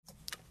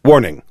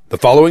Warning, the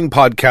following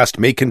podcast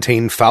may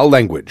contain foul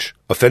language,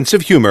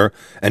 offensive humor,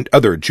 and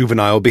other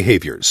juvenile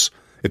behaviors.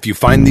 If you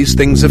find these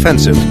things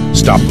offensive,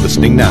 stop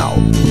listening now.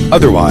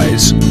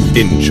 Otherwise,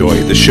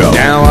 enjoy the show.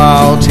 Now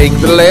I'll take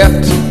the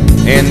left,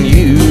 and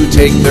you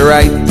take the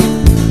right.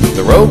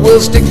 The road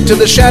will stick to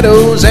the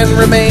shadows and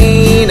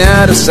remain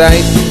out of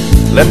sight.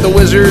 Let the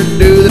wizard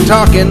do the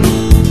talking,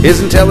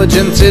 his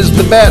intelligence is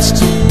the best.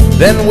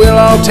 Then we'll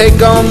all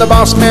take on the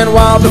boss man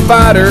while the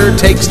fighter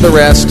takes the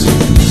rest.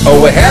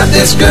 Oh, we had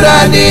this good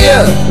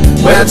idea,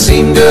 well it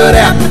seemed good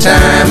at the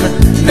time.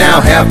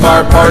 Now half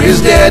our party's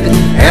dead,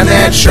 and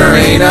that sure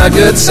ain't a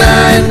good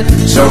sign.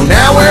 So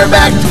now we're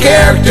back to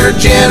character,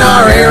 Jen,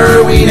 our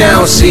error we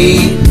now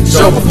see.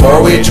 So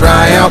before we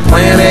try out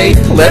plan A,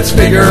 let's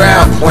figure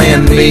out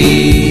plan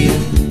B.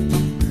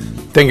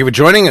 Thank you for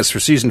joining us for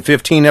Season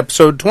 15,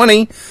 Episode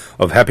 20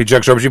 of Happy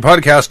Jack's RPG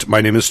Podcast.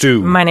 My name is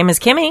Stu. My name is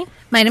Kimmy.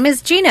 My name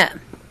is Gina.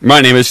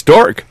 My name is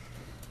Stork.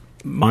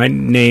 My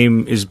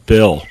name is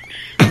Bill.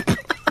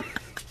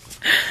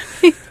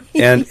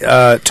 And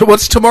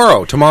what's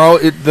tomorrow? Tomorrow,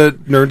 the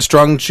Nerd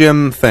Strong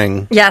Gym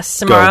thing. Yes,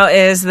 tomorrow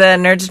is the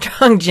Nerd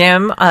Strong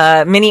Gym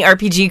mini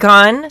RPG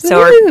con. So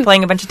we're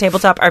playing a bunch of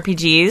tabletop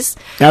RPGs.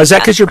 Now, is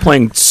that because you're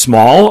playing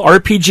small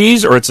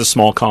RPGs, or it's a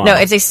small con? No,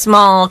 it's a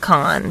small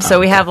con. So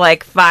we have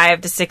like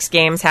 5 to 6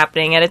 games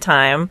happening at a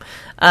time.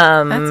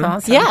 That's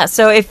awesome. Yeah,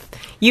 so if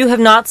you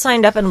have not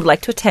signed up and would like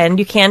to attend,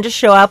 you can just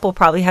show up. We'll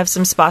probably have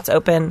some spots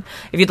open.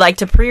 If you'd like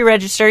to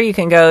pre-register, you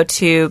can go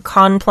to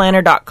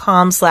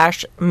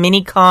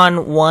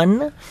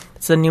conplanner.com/minicon1.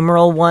 It's the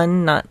numeral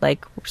 1, not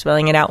like we're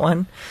spelling it out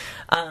 1.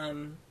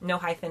 No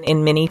hyphen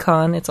in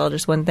minicon. It's all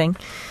just one thing.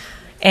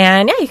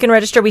 And yeah, you can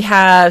register. We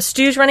have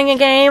Stu's running a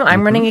game.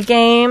 I'm running a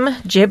game.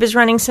 Jib is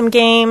running some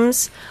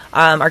games.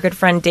 Our good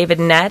friend David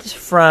Nett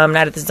from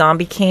Night of the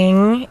Zombie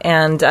King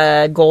and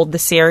Gold the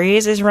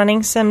Series is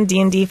running some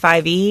D&D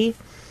 5e.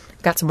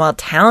 Got some Wild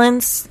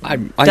Talents.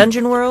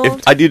 Dungeon World.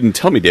 If I didn't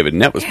tell me David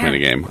Nett was playing a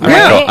game,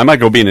 Right. I might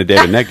go be in a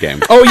David Nett game.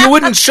 Oh, you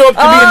wouldn't show up to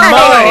be in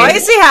mine. I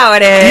see how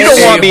it is. You don't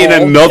want me in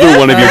another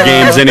one of your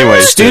games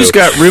anyway. Stu's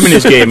got room in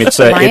his game. It's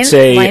a Lines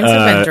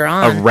have been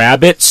drawn. a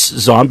rabbit's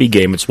zombie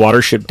game. It's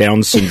Watership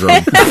Down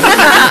syndrome.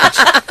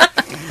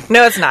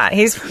 No, it's not.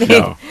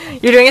 No.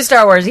 You're doing a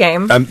Star Wars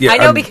game. Yeah, I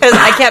know because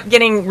I kept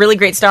getting really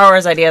great Star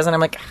Wars ideas, and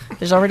I'm like,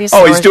 there's already a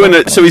Star Oh, Wars he's doing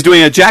game. it. So he's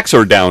doing a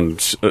Jaxor Down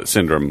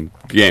syndrome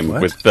game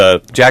with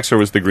Jaxor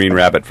was the Green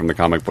Rabbit from the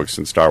comic books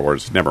in Star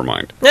Wars. Never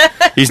mind.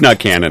 He's not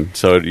canon,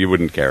 so you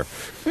wouldn't care.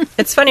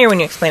 It's funnier when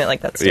you explain it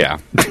like that. Steve. Yeah,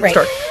 Right.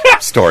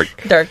 Stork.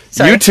 Dark.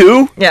 Sorry. You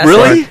too? Yeah,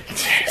 Really?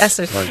 Yes,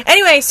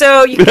 anyway,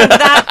 so you can do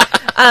that.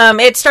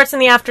 It starts in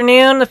the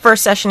afternoon. The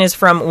first session is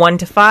from 1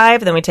 to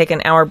 5. Then we take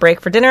an hour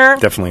break for dinner.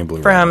 Definitely a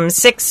blue From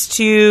 6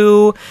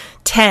 to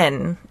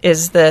 10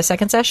 is the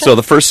second session. So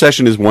the first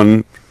session is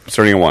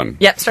starting at 1.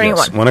 Yep, starting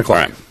Yes, at 1. 1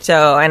 o'clock. Right.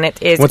 So, and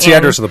it is What's the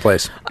address of the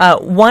place?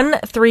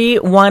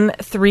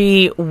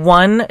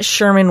 13131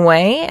 Sherman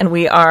Way, and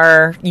we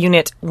are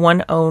Unit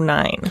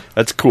 109.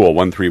 That's cool.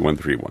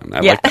 13131.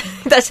 I Yeah, like that.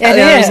 that's the It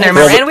only is. reason I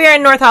remember. And we are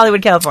in North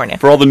Hollywood, California.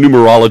 For all the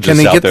numerologists Can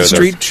they out get there. the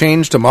street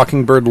changed to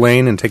Mockingbird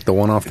Lane and take the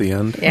 1 off the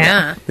end?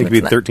 Yeah. They could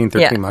be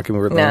 1313 Yeah.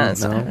 Mockingbird No, Lane.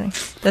 that's not happening.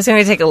 That's going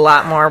to take a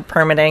lot more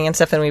permitting and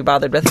stuff than we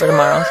bothered with for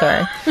tomorrow.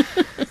 Sorry.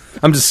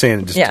 I'm just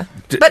saying, Yeah.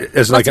 But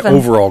as like lots an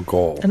of fun. overall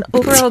goal. An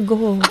overall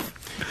goal.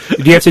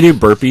 Do you have to do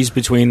burpees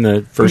between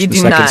the first You and do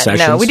second not.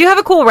 sessions? No, we do have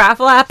a cool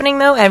raffle happening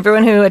though.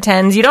 Everyone who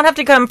attends, you don't have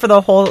to come for the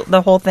whole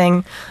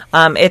thing.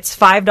 It's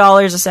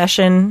 $5 a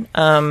session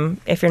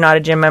if you're not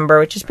a gym member,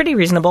 which is pretty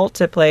reasonable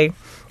to play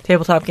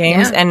tabletop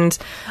games. Yeah. And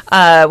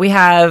we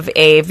have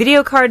a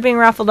video card being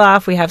raffled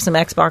off. We have some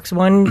Xbox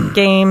One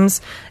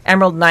games.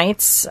 Emerald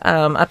Knights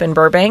up in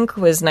Burbank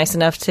was nice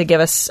enough to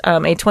give us a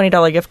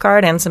 $20 gift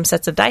card and some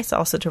sets of dice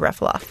also to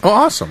raffle off. Oh,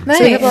 awesome.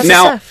 So we have lots of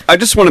Now, stuff. I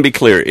just want to be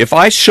clear. If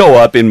I show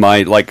up in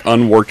my,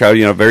 unworked out,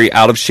 very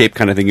out of shape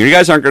kind of thing, you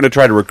guys aren't going to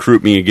try to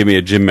recruit me and give me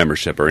a gym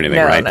membership or anything,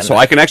 No, right? no, So no.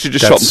 I can actually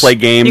just show up and play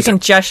games. You can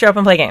just show up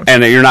and play games.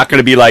 and you're not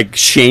going to be,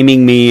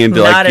 shaming me and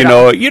be Not at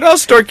all.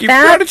 Stork,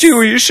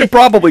 you should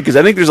probably, because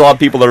I think there's a lot of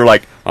people that are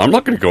like, I'm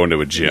not going to go into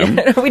a gym.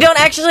 We don't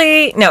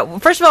actually. No,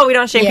 first of all, we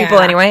don't shame Yeah, people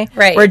anyway.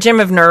 right. We're a gym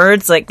of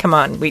nerds. Like, come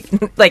on, we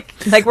like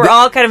we're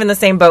all kind of in the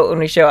same boat when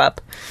we show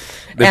up.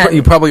 And-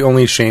 You probably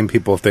only shame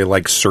people if they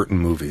like certain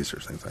movies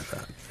or things like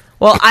that.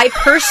 Well, I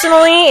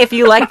personally, if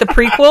you like the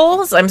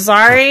prequels, I'm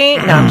sorry.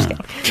 No, I'm just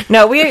kidding.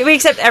 No, we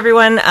accept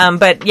everyone.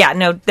 But yeah,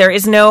 no, there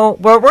is no.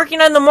 We're working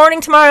on the morning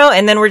tomorrow,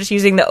 and then we're just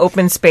using the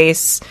open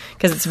space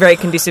because it's very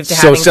conducive to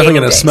So having. it's definitely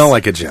gaming going to days. smell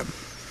like a gym.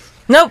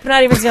 Nope,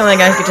 not even smelling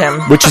like a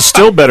gym. Which is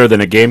still better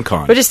than a game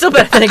con. Which is still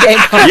better than a game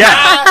con. Yeah.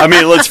 I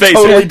mean, let's face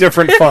Totally it.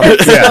 different funk.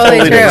 Yeah, Totally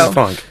true. different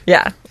funk.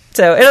 Yeah.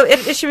 So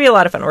it should be a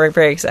lot of fun. We're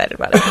very excited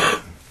about it.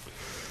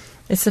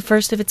 It's the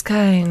first of its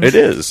kind. It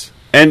is.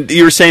 And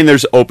you were saying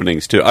there's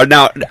openings too.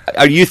 Now,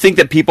 you think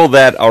that people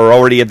that are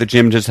already at the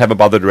gym just haven't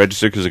bothered to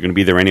register because they're going to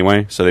be there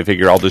anyway? So they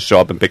figure I'll just show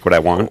up and pick what I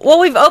want? Well,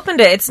 we've opened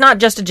it. It's not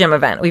just a gym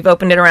event. We've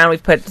opened it around.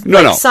 We've put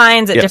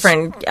signs at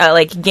different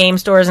like game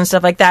stores and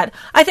stuff like that.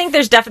 I think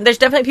there's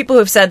definitely people who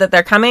have said that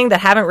they're coming that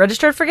haven't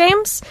registered for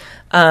games.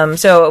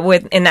 So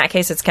in that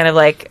case, it's kind of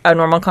like a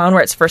normal con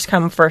where it's first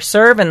come, first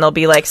serve, and the'll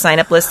be like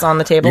sign-up lists on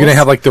the tables. You're going to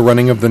have like the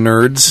running of the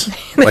nerds,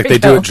 like they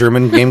do at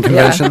German game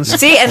conventions?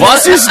 See, and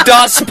Was ist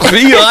das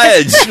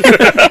Privilege?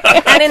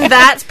 And in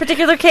that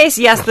particular case,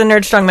 yes, the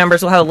Nerd Strong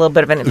members will have a little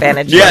bit of an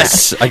advantage.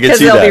 Yes, I can see that. Because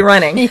they'll be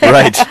running.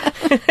 Right.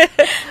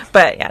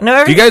 But yeah,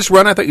 no. Do you guys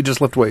run? I thought you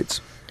just lift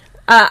weights.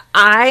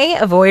 I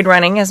avoid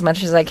running as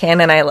much as I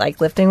can, and I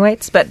like lifting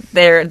weights, but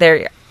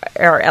there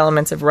are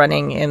elements of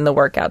running in the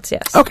workouts,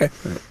 yes. Okay.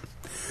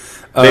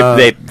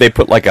 They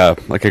put like a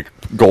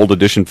gold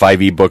edition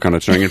 5e book on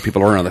a string, and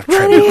people are on the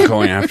treadmill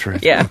going after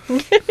it. Yeah.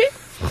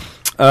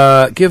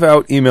 Give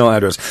out email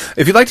address.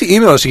 If you'd like to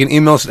email us, you can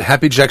email us at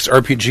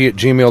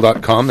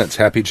happyjacksrpg@gmail.com. That's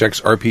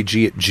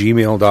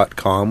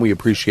happyjacksrpg@gmail.com. We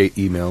appreciate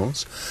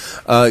emails.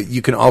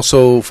 You can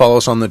also follow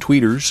us on the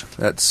tweeters.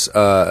 That's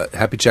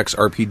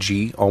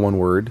happyjacksrpg, all one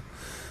word.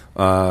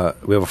 We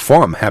have a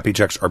forum,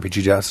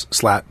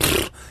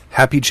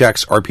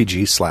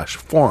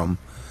 happyjacksrpg/forum,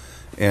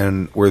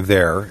 and we're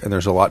there. And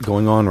there's a lot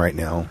going on right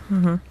now.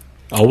 Mm-hmm.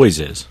 Always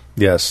is.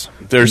 Yes,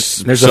 there's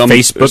some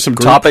Facebook some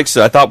group. Topics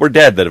that I thought were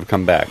dead that have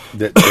come back.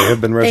 They have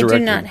been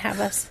resurrected. They do not have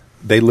us.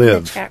 They In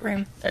live. the chat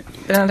room. They're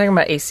not talking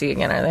about AC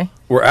again, are they?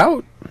 We're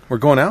out. We're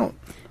going out.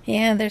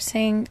 Yeah, they're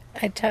saying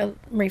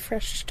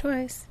refreshed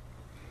twice.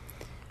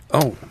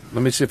 Oh,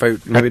 let me see if I...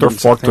 Hector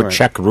forked to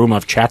check room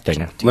of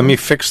chatting. Let me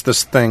fix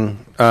this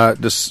thing.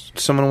 Does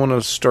someone want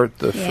to start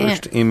the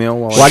first email?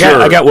 While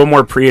I got one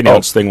more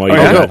pre-announced thing while you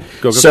do that.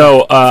 Go.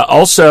 So,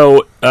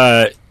 also...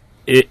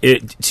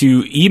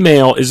 to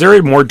email, is there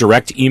a more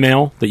direct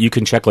email that you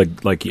can check,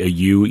 like a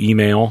U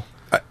email?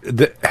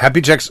 The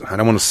Happy Jacks, I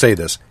don't want to say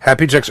this,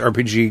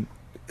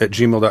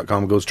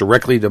 happyjacksrpg@gmail.com goes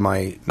directly to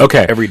my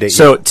everyday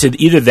so email.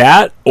 To either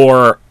that,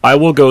 or I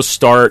will go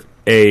start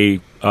a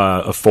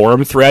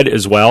forum thread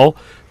as well.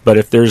 But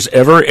if there's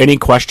ever any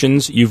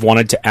questions you've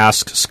wanted to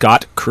ask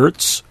Scott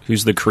Kurtz,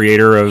 who's the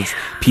creator of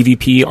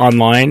PvP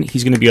Online,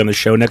 he's going to be on the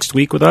show next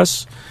week with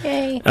us.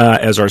 Yay.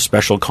 As our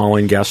special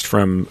calling guest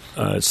from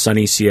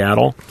sunny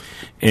Seattle.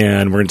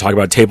 And we're going to talk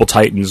about Table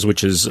Titans,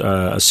 which is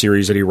a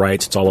series that he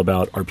writes. It's all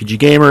about RPG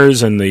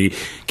gamers and the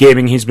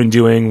gaming he's been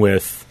doing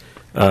with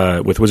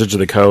Wizards of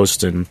the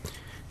Coast. And,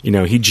 he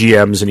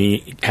GMs and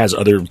he has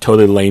other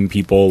totally lame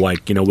people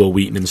like, Will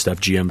Wheaton and stuff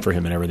GM for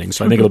him and everything.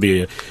 So I think it'll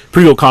be a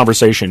pretty cool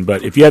conversation.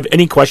 But if you have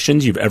any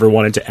questions you've ever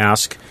wanted to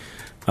ask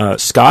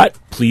Scott,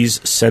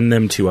 please send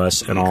them to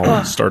us and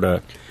I'll start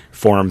a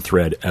forum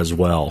thread as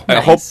well.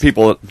 I hope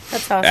people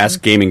awesome.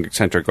 ask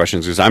gaming-centric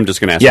questions because I'm just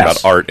going to ask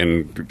about art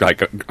and like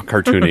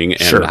cartooning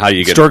and how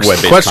you get Stork's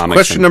web-based comics.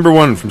 Question number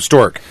one from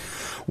Stork.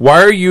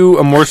 Why are you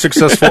a more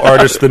successful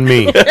artist than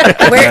me? Where do you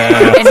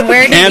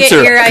get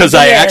your ideas? Because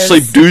I actually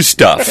do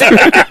stuff.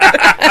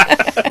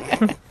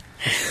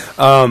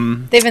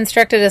 They've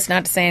instructed us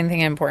not to say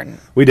anything important.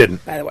 We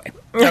didn't. By the way.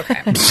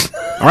 Okay.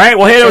 All right.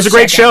 Well, hey, that was a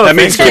great show. That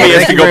means Kitty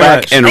has to go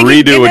back and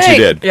redo what you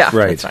did. Yeah,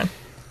 right. That's fine.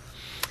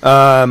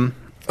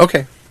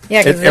 Okay.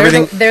 Yeah,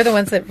 because they're the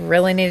ones that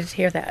really needed to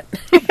hear that.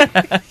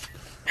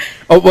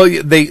 Oh well,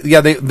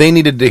 they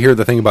needed to hear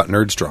the thing about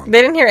Nerdstrong.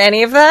 They didn't hear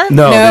any of that?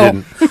 No, they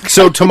didn't.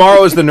 So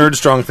tomorrow is the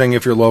Nerdstrong thing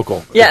if you're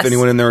local. Yes. If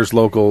anyone in there is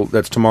local,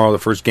 that's tomorrow. The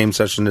first game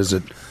session is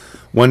at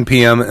 1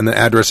 p.m. and the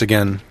address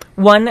again.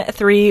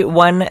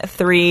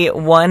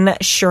 13131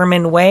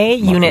 Sherman Way,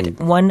 Unit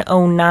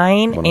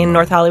 109 in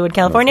North Hollywood,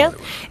 California.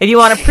 If you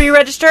want to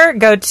pre-register,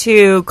 go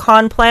to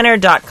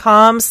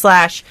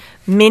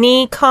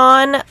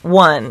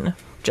conplanner.com/minicon1.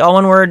 All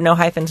one word, no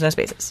hyphens, no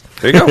spaces.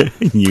 There you go.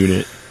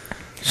 Unit.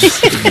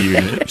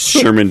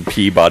 Sherman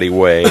Peabody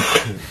Way.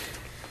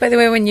 By the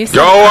way, when you said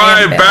Go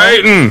I away, Am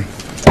Baton!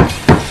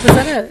 Bill, was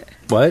that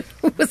What?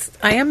 was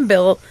I Am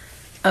Bill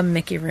a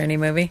Mickey Rooney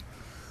movie?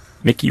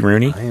 Mickey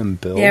Rooney? I am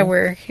Bill. Yeah,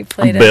 where he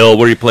played Bill,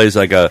 where he plays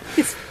like a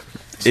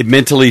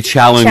mentally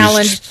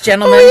challenged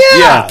gentleman. Oh,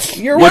 Yeah.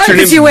 You're What's right.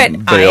 your name? You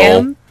went, I Bill.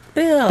 am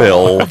Bill.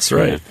 Bill. That's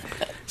right. Yeah, I See,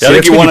 think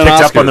that's he when won you an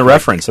picked Oscar. up on the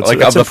reference. That's, Like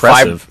that's of the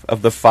impressive.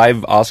 five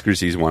Oscars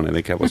he's won, I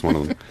think that was one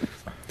of them.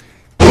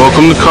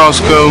 Welcome to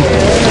Costco.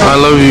 I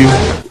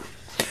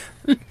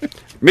love you.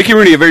 Mickey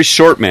Rooney, a very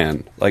short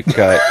man. Like he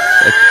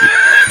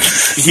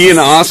and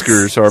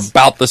Oscars are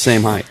about the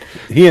same height.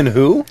 He and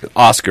who?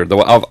 Oscar, of the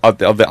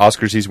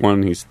Oscars he's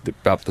won, he's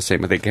about the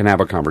same. They can have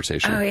a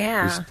conversation. Oh,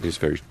 yeah. He's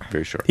very,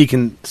 very short. He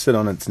can sit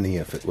on its knee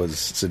if it was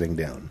sitting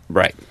down.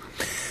 Right.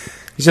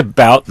 He's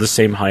about the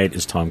same height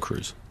as Tom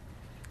Cruise.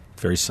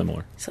 Very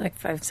similar. It's like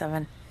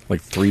 5'7".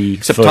 Like 3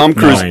 Except foot Tom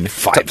Cruise, 9.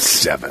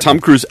 5'7". Tom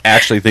Cruise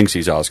actually thinks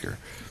he's Oscar.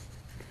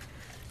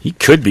 He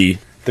could be.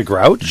 The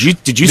Grouch?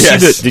 Did you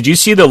Yes.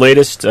 see the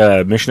latest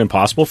Mission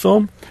Impossible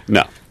film?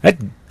 No.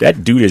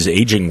 That dude is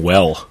aging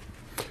well.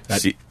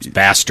 That C-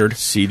 bastard.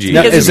 CG.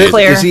 Now, Because is he's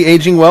clear. he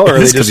aging well, or are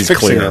they It's 'cause just he's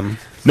fixing clear. him?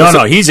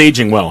 No, he's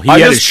aging well. He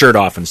had his shirt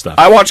off and stuff.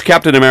 I watched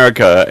Captain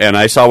America, and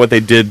I saw what they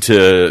did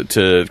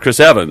to Chris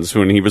Evans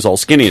when he was all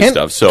skinny and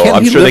stuff, so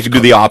I'm sure they could do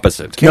the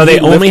opposite. No, they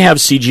only have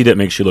CG that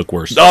makes you look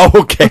worse. Oh,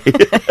 okay.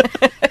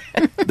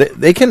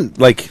 They can,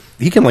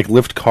 he can,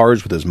 lift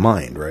cars with his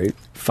mind, right?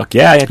 Fuck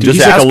yeah. Dude, Just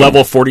he's like ask a him.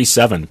 level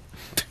 47.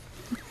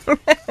 Does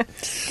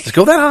it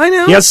go that high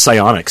now? He has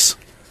psionics.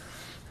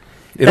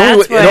 It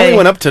only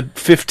went up to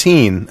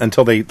 15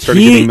 until they started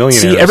getting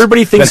millionaires. See,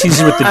 everybody thinks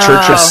he's with the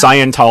Church of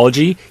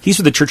Scientology. He's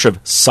with the Church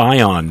of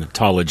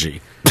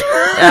Sciontology.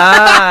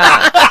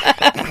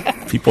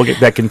 People get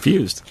that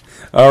confused.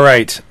 All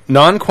right.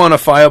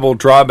 Non-quantifiable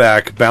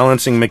drawback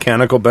balancing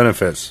mechanical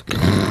benefits.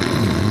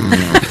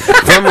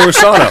 From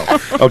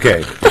Rusano.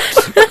 Okay.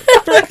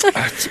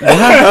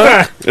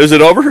 Is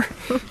it over?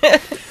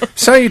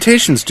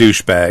 Salutations,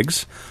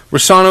 douchebags.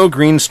 Rusano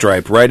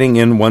Greenstripe writing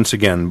in once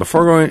again.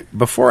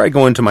 Before I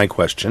go into my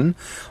question,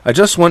 I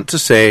just want to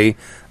say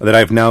that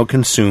I've now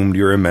consumed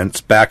your immense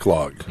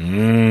backlog.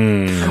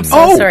 I'm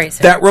so sorry,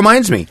 sir. That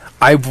reminds me.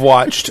 I've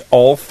watched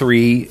all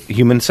 3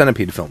 Human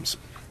Centipede films.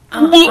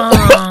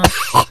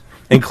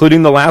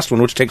 Including the last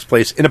one, which takes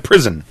place in a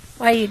prison.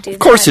 Why you do that? Of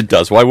course it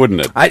does. Why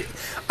wouldn't it?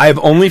 I've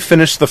only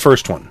finished the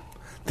first one.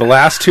 The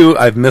last 2,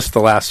 I've missed the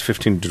last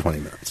 15 to 20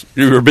 minutes.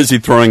 You were busy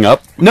throwing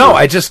up? No,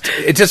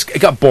 it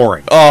got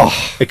boring.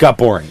 Oh. It got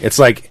boring. It's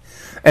like,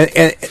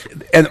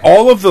 and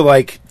all of the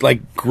like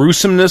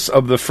gruesomeness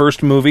of the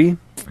first movie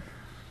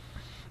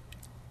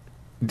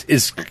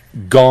is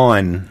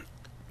gone.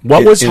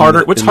 What's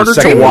harder the to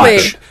second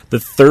watch? The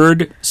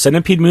third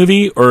Centipede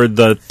movie or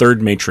the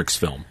third Matrix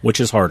film? Which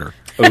is harder?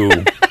 Ooh.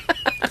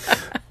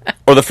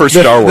 Or the first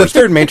Star Wars? The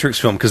third Matrix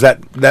film, because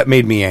that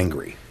made me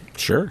angry.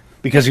 Sure.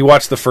 Because you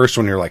watch the first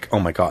one, you're like, oh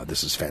my god,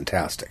 this is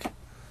fantastic.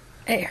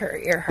 It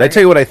hurt your heart. Did I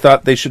tell you what I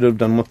thought they should have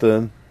done with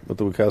the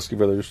Wachowski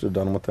brothers should have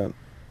done with that?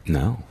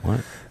 No.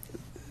 What?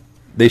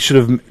 They should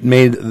have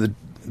made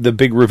the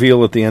big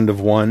reveal at the end of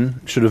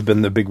 1 should have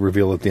been the big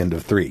reveal at the end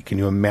of 3. Can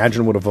you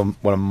imagine what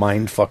a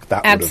mind fuck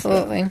that would have been?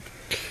 Absolutely.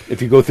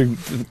 If you go through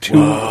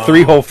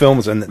 3 whole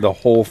films and the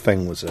whole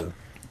thing was a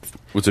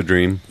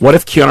dream. What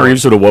if Keanu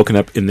Reeves would have woken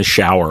up in the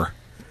shower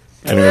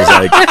and it was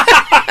like,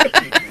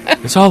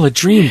 it's all a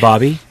dream,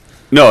 Bobby?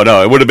 No,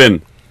 it would have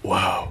been,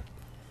 wow.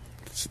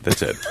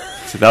 That's it.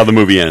 So now the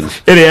movie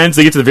ends. It ends,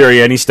 they get to the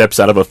very end, he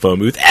steps out of a phone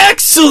booth.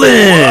 Excellent!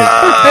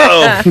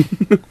 Wow.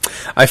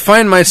 I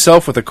find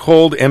myself with a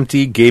cold,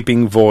 empty,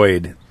 gaping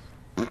void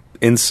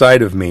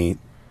inside of me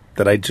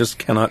that I just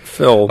cannot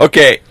fill.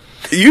 Okay,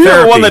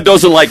 you're the one that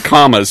doesn't like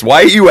commas.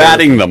 Why are you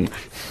adding them?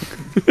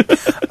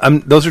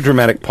 Those are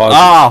dramatic pauses.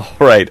 Ah,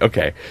 right,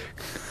 okay.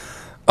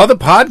 Other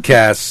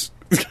podcasts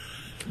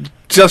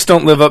just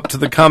don't live up to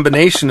the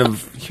combination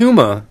of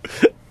humor,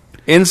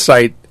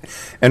 insight,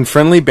 and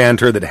friendly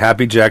banter that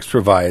Happy Jacks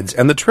provides,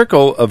 and the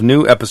trickle of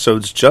new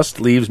episodes just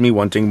leaves me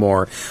wanting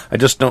more. I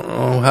just don't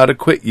know how to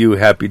quit you,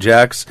 Happy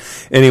Jacks.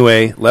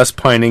 Anyway, less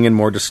pining and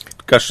more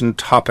discussion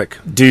topic.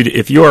 Dude,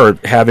 if you are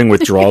having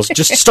withdrawals,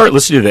 just start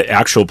listening to the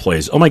actual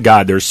plays. Oh my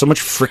god, there's so much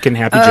freaking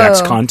Happy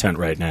Jacks content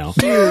right now.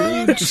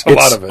 There's a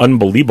lot of it.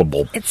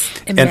 Unbelievable.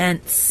 It's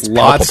immense.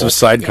 Lots of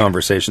side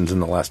conversations in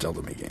the last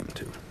Elden game,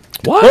 too.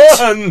 What?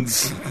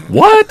 Tons!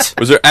 What?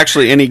 Was there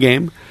actually any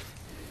game?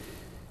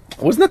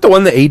 Wasn't that the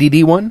one, the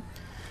ADD one?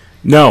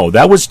 No,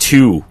 that was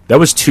 2. That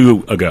was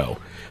 2 ago.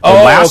 The Oh,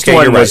 last okay,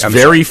 one you're right. was I'm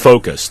very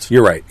focused.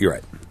 You're right.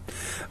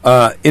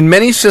 In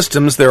many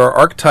systems, there are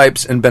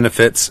archetypes and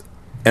benefits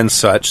and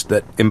such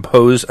that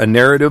impose a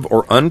narrative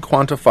or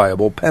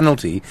unquantifiable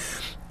penalty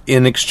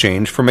in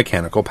exchange for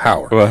mechanical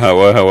power. Let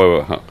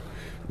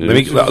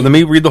Let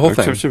me read the whole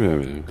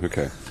thing.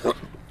 Okay.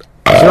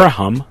 Is there a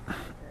hum?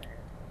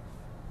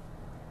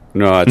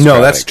 No,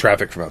 That's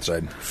traffic from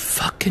outside.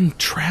 Fucking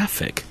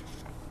traffic.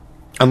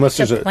 Unless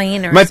there's a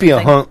plane or might be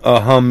something. a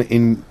hum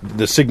in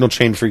the signal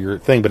chain for your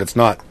thing, but it's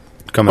not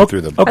coming through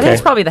the. I think Okay.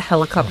 it's probably the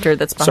helicopter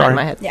that's behind Sorry.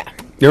 my head. Yeah.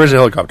 There is a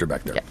helicopter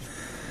back there.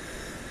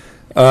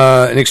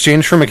 In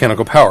exchange for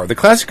mechanical power. The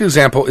classic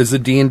example is the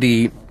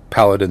D&D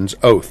Paladin's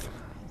Oath.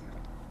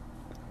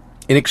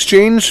 In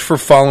exchange for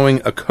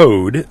following a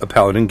code, a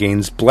paladin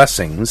gains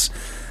blessings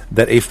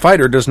that a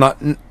fighter does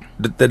not.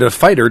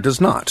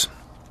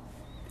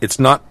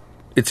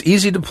 It's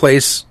easy to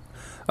place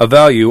a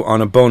value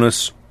on a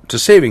bonus to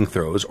saving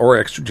throws or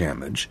extra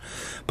damage,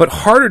 but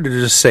harder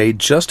to say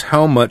just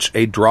how much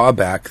a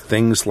drawback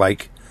things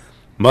like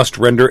must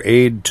render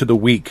aid to the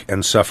weak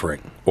and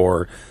suffering,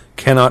 or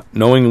cannot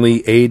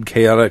knowingly aid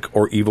chaotic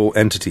or evil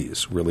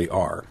entities really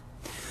are.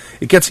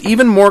 It gets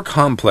even more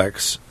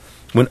complex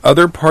when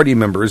other party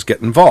members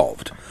get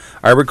involved.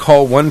 I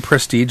recall one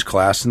prestige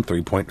class in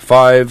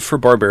 3.5 for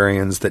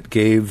barbarians that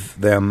gave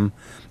them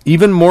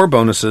even more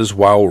bonuses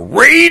while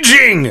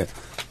raging,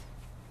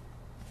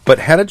 but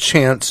had a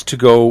chance to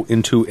go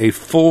into a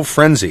full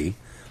frenzy,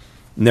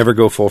 never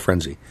go full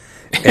frenzy,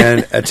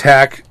 and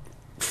attack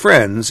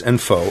friends and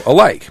foe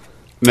alike.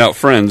 Now,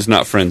 friends,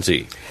 not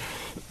frenzy.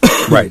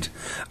 Right.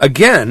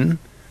 Again,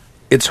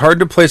 It's hard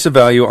to place a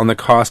value on the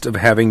cost of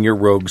having your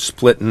rogue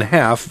split in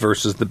half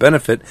versus the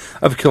benefit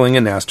of killing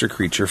a nasty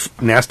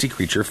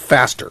creature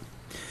faster.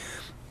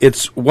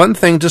 It's one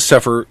thing to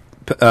suffer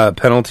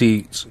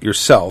penalties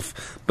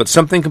yourself, but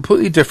something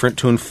completely different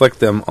to inflict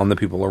them on the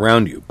people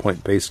around you.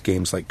 Point-based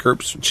games like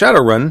GURPS and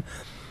Shadowrun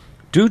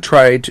do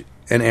try to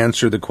and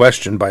answer the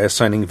question by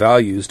assigning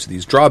values to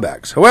these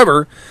drawbacks.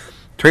 However,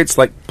 traits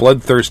like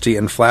bloodthirsty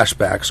and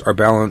flashbacks are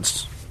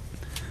balanced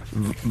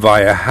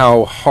via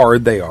how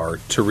hard they are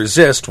to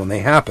resist when they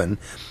happen,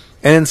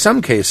 and in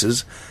some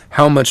cases,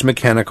 how much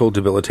mechanical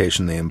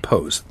debilitation they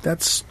impose.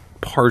 That's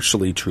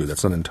partially true.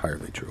 That's not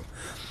entirely true.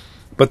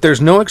 But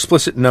there's no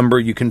explicit number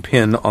you can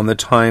pin on the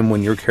time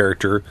when your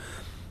character,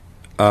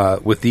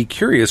 with the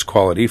curious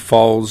quality,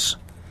 fails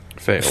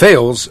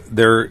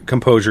their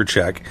composure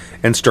check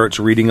and starts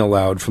reading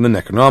aloud from the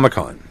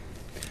Necronomicon.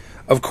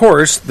 Of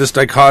course, this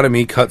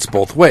dichotomy cuts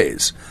both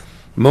ways.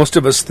 Most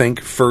of us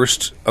think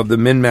first of the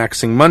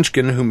min-maxing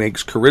munchkin who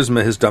makes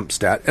charisma his dump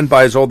stat and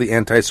buys all the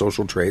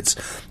antisocial traits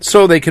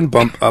so they can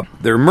bump up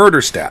their murder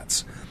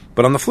stats.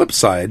 But on the flip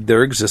side,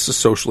 there exists a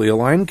socially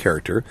aligned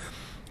character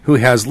who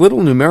has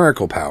little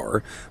numerical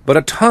power, but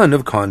a ton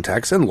of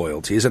contacts and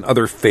loyalties and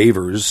other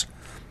favors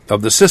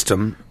of the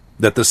system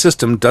that the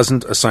system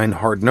doesn't assign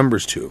hard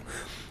numbers to.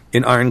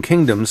 In Iron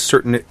Kingdoms,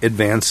 certain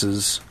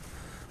advances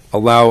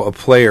allow a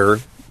player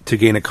to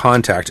gain a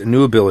contact, a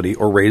new ability,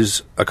 or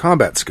raise a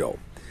combat skill.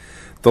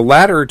 The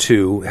latter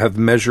two have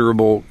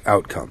measurable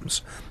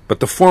outcomes, but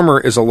the former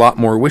is a lot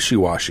more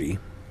wishy-washy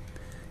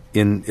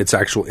in its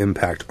actual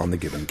impact on the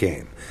given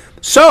game.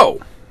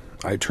 So,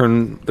 I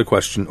turn the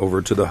question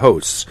over to the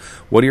hosts.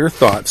 What are your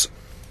thoughts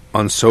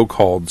on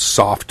so-called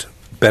soft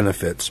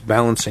benefits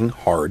balancing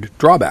hard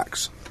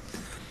drawbacks?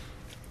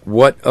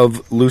 What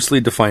of loosely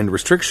defined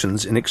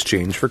restrictions in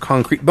exchange for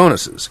concrete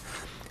bonuses?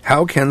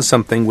 How can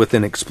something with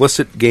an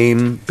explicit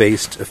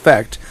game-based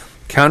effect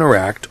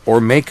counteract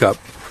or make up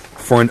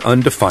for an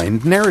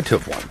undefined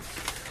narrative one?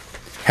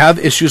 Have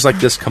issues like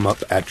this come up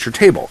at your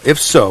table? If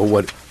so,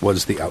 what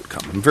was the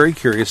outcome? I'm very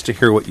curious to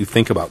hear what you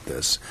think about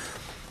this.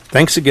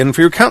 Thanks again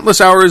for your countless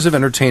hours of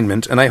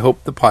entertainment, and I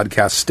hope the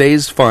podcast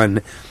stays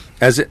fun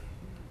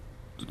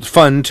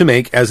to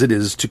make as it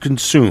is to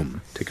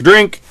consume. Take a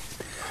drink.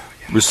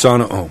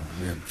 Rusana,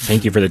 man.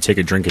 Thank you for the take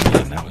a drink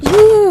again. That was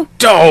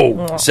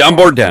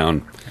Soundboard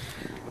down.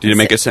 Did it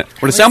make a sound?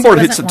 When a soundboard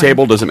hits the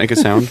table, does it make a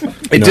sound?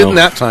 It didn't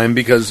that time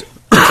because it's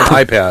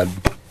an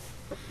iPad.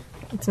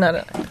 It's not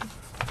a...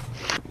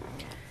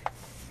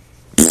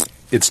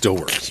 It still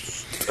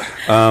works.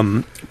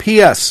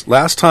 P.S.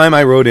 Last time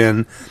I wrote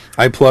in,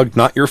 I plugged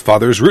Not Your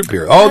Father's Root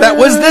Beer. Oh, that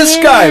was this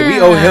guy. We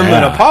owe him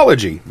an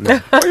apology.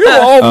 Man,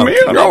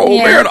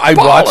 I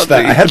watched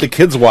that. I had the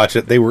kids watch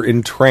it. They were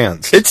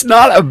entranced. It's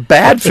not a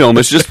bad film.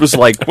 It just was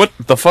like, what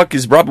the fuck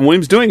is Robin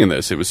Williams doing in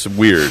this? It was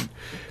weird.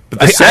 But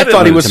the I set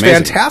thought he was was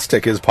amazing.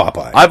 fantastic as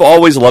Popeye. I've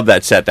always loved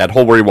that set. That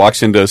whole where he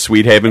walks into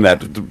Sweet Haven.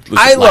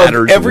 I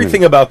love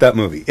everything about that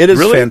movie. It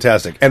is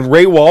fantastic. And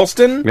Ray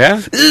Walston? Yeah.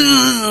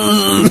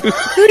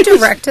 Who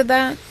directed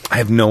that? I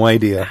have no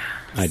idea.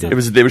 I did.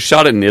 It was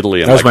shot in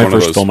Italy. That was my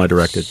first film I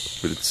directed.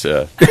 It's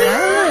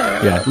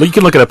yeah, you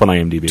can look it up on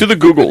IMDb. to the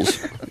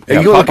Googles.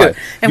 You'll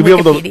be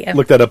able to Wikipedia.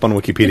 look that up on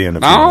Wikipedia in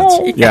a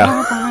few minutes.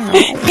 Yeah,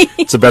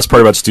 it's the best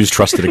part about Stu's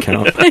trusted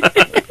account.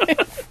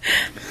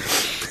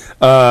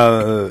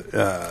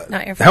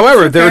 Not your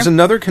However, there is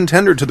another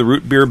contender to the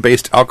root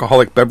beer-based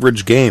alcoholic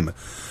beverage game,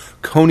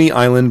 Coney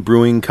Island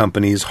Brewing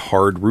Company's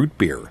Hard Root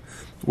Beer.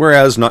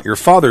 Whereas Not Your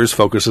Father's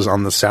focuses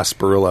on the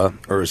sarsaparilla,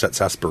 or is that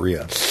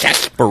sarsaparilla?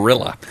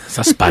 Sarsaparilla.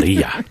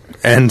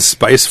 And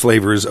spice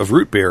flavors of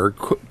root beer,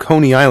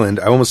 Coney Island,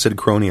 I almost said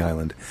Coney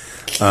Island.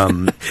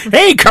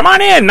 Hey, come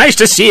on in. Nice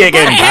to see you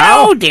again,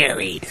 pal.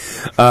 dearie.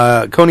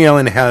 Coney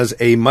Island has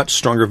a much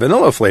stronger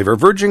vanilla flavor,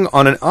 verging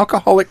on an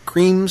alcoholic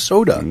cream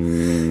soda.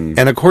 And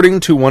according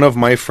to one of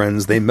my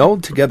friends, they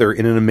meld together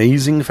in an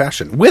amazing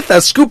fashion. With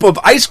a scoop of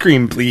ice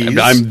cream, please.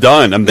 I'm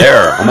done. I'm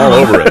there. I'm all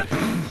over it.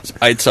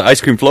 It's an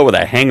ice cream float with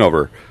a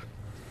hangover.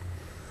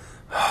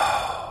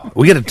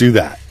 We got to do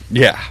that.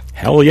 Yeah.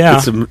 Hell yeah.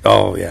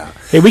 Oh, yeah.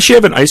 Hey, we should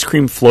have an ice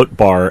cream float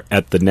bar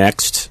at the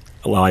next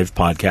live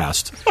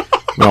podcast.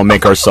 We'll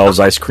make ourselves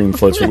ice cream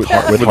floats with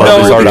hard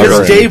No, root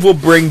because beer. Dave will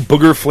bring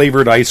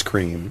booger-flavored ice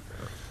cream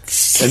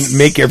and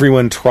make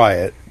everyone try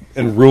it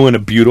and ruin a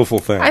beautiful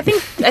thing. I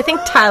think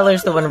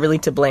Tyler's the one really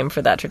to blame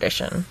for that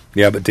tradition.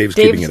 Yeah, but Dave's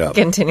Dave's keeping it up.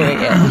 continuing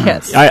it,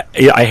 yes.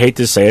 I hate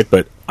to say it,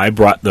 but I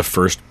brought the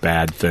first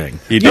bad thing.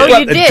 You No,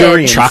 did. you did.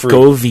 Durian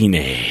Choco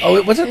Vine. Oh,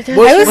 it wasn't. I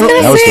was going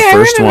to That was say, the I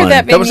first remember one.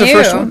 that being That was the you.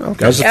 first one? Okay.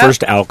 That was the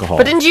first alcohol.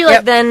 But didn't you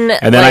then...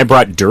 and then I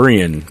brought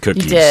durian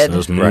cookies. You did.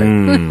 Those,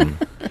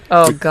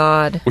 Oh,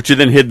 God. Which you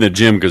then hid in the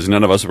gym because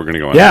none of us were going to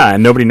go in. Yeah,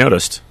 and nobody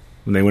noticed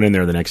when they went in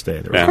there the next day.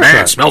 They were Yeah. like,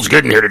 man, it smells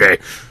good in here today.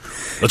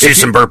 Let's do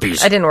some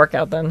burpees. I didn't work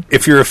out then.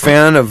 If you're a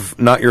fan of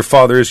Not Your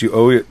Father's, you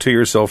owe it to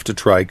yourself to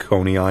try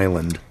Coney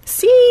Island.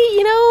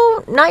 See,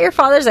 Not Your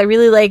Father's, I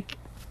really like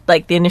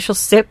the initial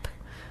sip,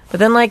 but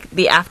then,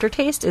 the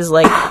aftertaste is,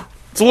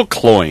 It's a little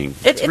cloying.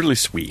 It's It- really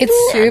sweet.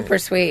 It's super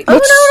sweet. Oh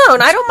no,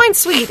 and I don't mind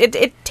sweet.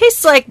 It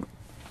tastes like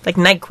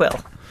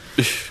NyQuil.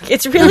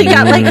 It's really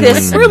got like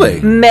this Really?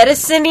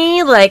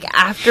 medicine-y, like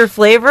after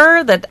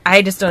flavor that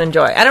I just don't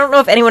enjoy. I don't know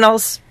if anyone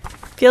else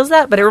feels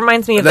that, but it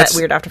reminds me of That's- that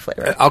weird after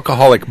flavor.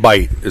 Alcoholic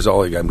bite is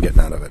all I'm getting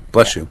out of it.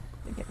 Bless you.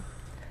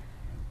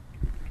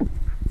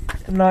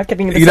 I'm not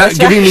getting the You're not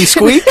giving me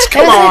squeaks?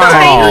 Come on.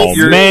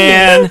 Oh,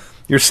 man.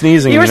 You're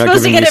sneezing. You were You're not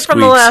supposed to giving get me it from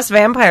the squeaks. last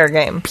vampire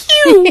game.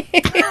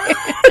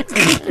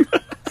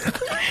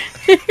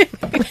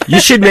 You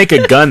should make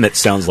a gun that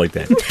sounds like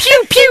that.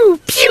 Pew pew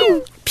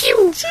pew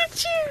pew choo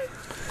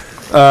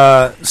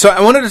choo. So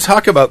I wanted to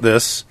talk about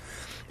this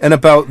and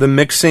about the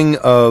mixing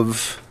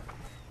of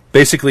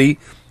basically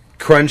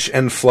crunch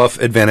and fluff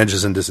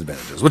advantages and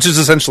disadvantages, which is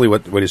essentially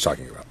what he's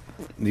talking about.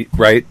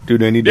 Right? Do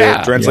I need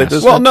to translate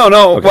Yes. this? Well, no.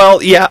 Okay.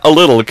 Well, yeah, a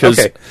little, because...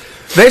 Okay.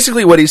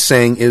 Basically what he's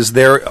saying is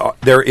there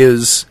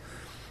is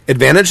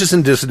advantages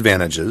and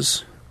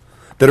disadvantages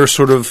that are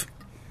sort of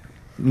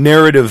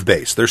narrative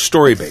based. They're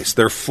story based.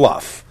 They're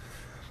fluff.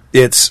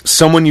 It's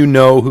someone you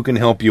know who can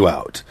help you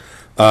out.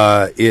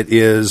 It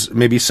is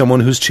maybe someone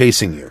who's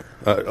chasing you,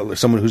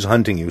 someone who's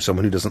hunting you,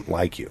 someone who doesn't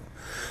like you.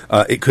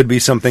 It could be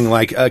something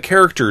like a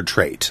character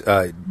trait,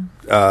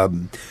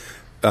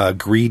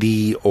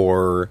 greedy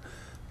or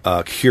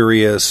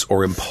curious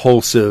or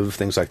impulsive,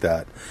 things like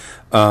that.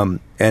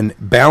 And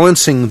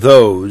balancing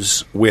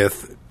those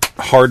with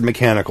hard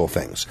mechanical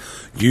things.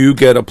 You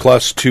get a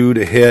 +2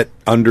 to hit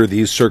under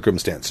these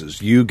circumstances.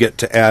 You get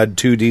to add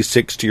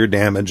 2d6 to your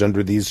damage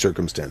under these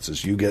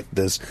circumstances. You get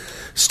this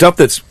stuff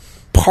that's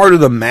part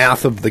of the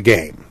math of the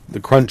game, the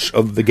crunch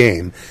of the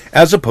game,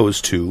 as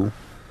opposed to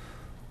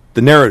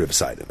the narrative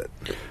side of it.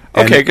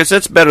 And Okay, because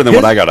that's better than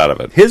what I got out of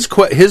it. his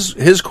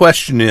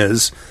question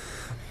is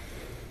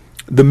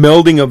the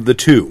melding of the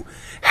two.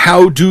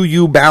 How do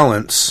you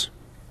balance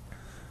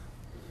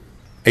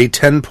a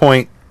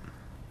 10-point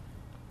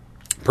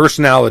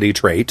personality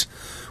trait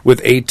with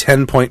a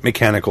 10-point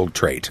mechanical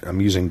trait?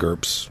 I'm using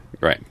GURPS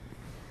Right.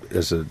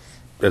 as a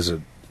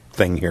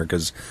thing here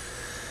because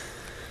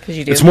Because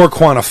you do. it's more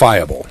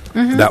quantifiable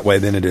that way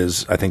than it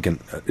is, I think.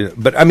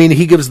 But I mean,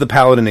 he gives the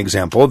paladin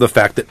example, the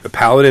fact that a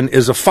paladin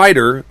is a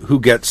fighter who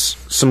gets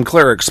some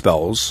cleric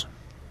spells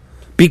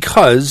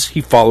because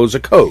he follows a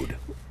code.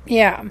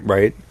 Yeah.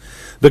 Right?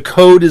 The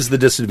code is the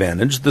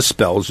disadvantage. The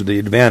spells are the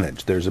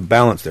advantage. There's a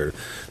balance there.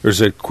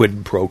 There's a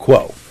quid pro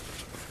quo.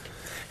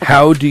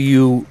 How do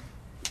you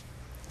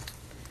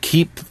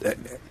keep... I'm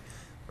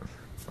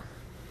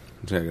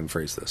going to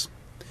phrase this.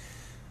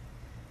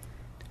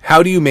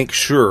 How do you make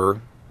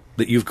sure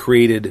that you've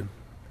created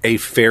a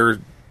fair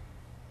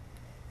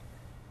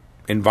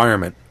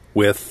environment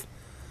with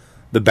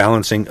the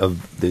balancing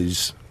of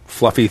these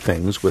fluffy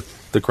things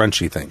with the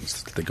crunchy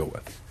things that they go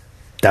with?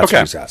 That's Okay.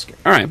 what he's asking.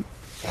 All right.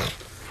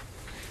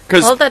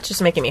 Because All that's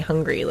just making me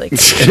hungry. Like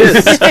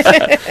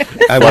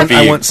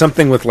I want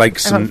something with like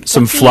some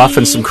Fluff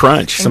and some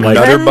crunch. Some like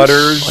nutter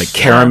butters. like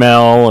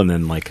caramel and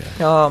then like a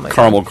oh my god.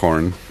 caramel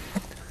corn.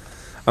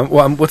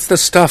 What's the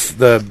stuff?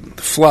 The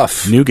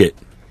fluff? nougat,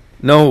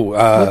 No,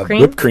 Whipped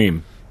cream? whipped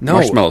cream. no.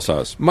 Marshmallow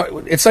sauce.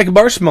 It's like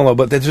marshmallow,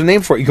 but there's a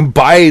name for it. You can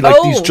buy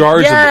like these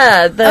jars.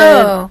 Yeah, Of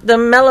it. the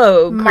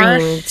mellow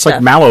Marsh- cream. It's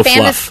like mallow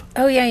Fantasy. fluff.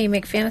 Oh yeah, you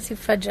make fantasy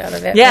fudge out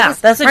of it. Yeah,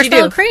 that's what you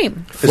marshmallow do.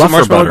 cream. Is it Fluffer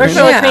marshmallow butter. cream?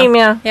 Marshmallow Yeah. cream,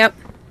 yeah. Yep.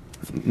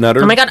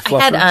 Nutter. Oh my God, I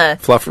Fluffer?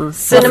 had, fluffer.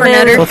 Cinnamon,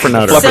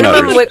 Fluffernutters.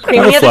 cinnamon whipped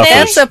cream the Nutter other day.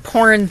 fluffers. That's a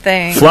porn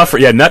thing. Fluffer,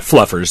 yeah, nut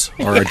fluffers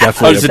are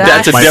definitely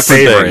that's a my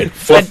different favorite.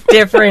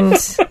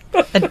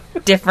 thing. A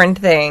different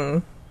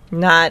thing.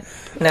 Not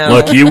no.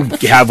 Look, you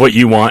have what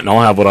you want, and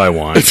I'll have what I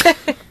want.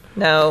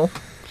 No.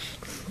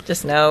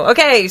 Just no.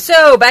 Okay,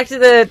 so back to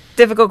the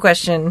difficult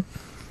question.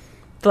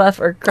 Fluff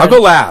or I'll crunch? go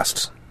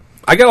last.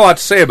 I got a lot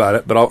to say about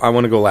it, but I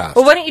want to go last.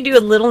 Well, why don't you do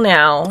a little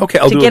now Okay,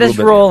 I'll to do a get little us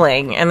bit.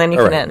 rolling, and then you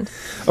All can right. end.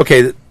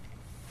 Okay.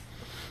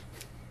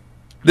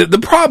 The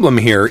problem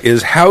here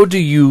is how do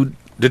you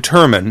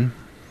determine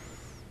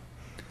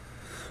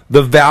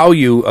the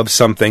value of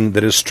something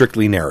that is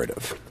strictly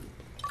narrative?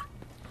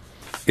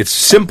 It's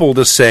simple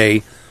to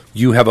say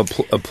you have a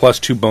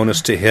 +2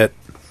 bonus to hit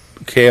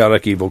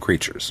chaotic evil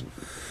creatures.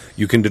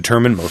 You can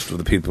determine most of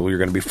the people you're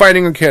going to be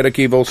fighting are chaotic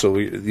evil, so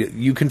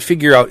you can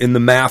figure out in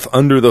the math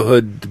under the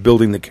hood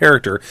building the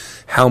character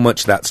how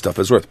much that stuff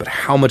is worth. But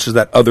how much is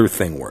that other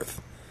thing worth?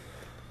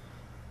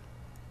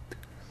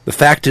 The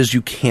fact is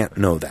you can't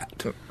know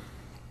that.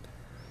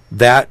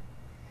 That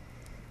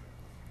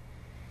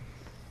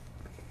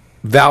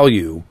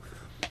value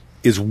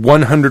is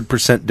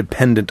 100%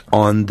 dependent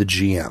on the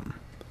GM.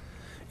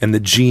 And the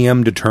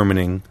GM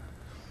determining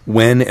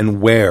when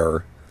and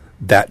where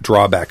that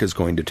drawback is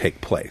going to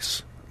take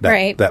place.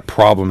 Right. That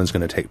problem is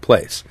going to take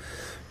place.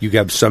 You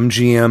have some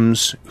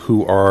GMs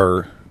who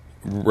are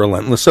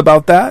relentless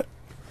about that,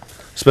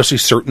 especially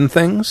certain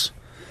things.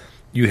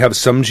 You have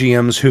some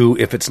GMs who,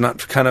 if it's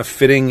not kind of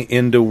fitting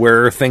into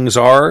where things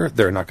are,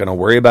 they're not going to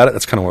worry about it.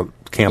 That's kind of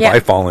what camp Yeah. I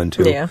fall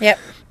into. Yeah. Yep.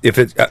 If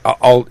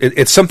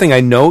it's something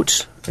I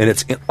note, and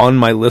it's on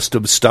my list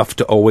of stuff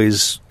to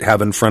always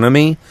have in front of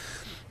me.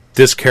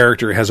 this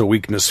character has a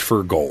weakness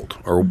for gold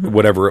or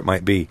whatever it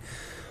might be.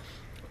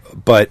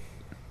 But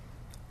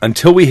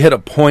until we hit a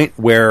point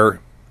where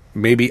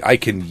maybe I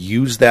can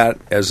use that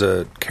as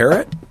a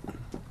carrot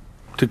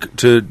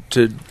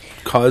to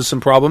cause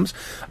some problems,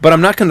 but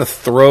I'm not going to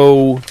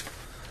throw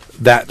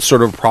that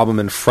sort of problem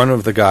in front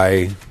of the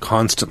guy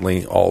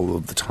constantly all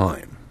of the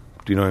time.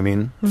 Do you know what I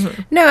mean?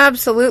 Mm-hmm. No,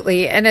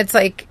 absolutely. And it's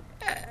like,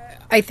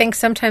 I think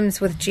sometimes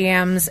with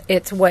GMs,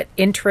 it's what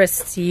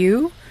interests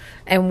you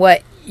and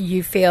what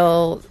you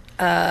feel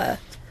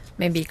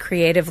maybe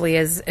creatively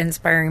is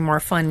inspiring more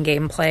fun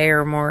gameplay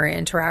or more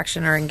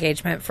interaction or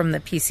engagement from the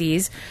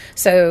PCs.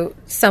 So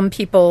some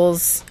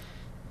people's,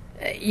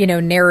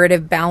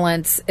 narrative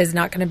balance is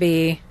not going to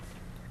be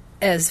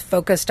as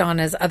focused on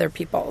as other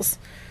people's.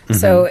 Mm-hmm.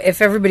 So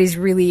if everybody's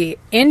really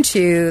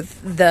into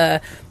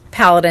the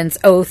Paladin's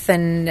oath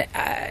and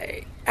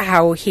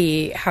how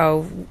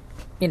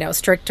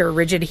strict or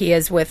rigid he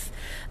is with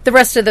the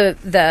rest of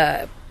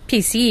the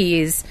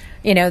PCs,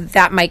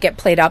 that might get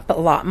played up a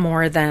lot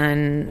more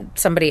than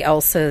somebody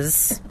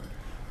else's,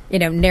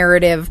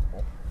 narrative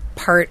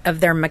part of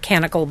their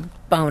mechanical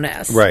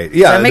bonus. Right.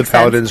 Yeah, the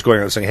Paladin's sense? Going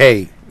around saying,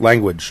 hey,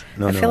 language.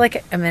 I feel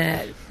like I'm in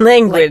a...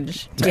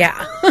 Language.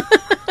 Yeah.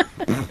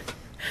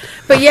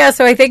 But yeah,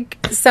 so I think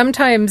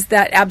sometimes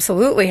that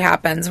absolutely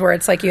happens where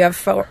it's like you have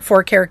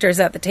four characters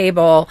at the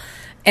table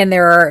and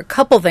there are a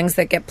couple things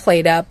that get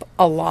played up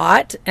a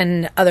lot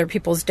and other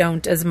people's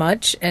don't as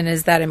much. And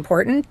is that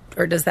important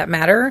or does that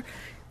matter?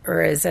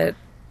 Or is it,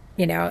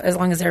 as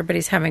long as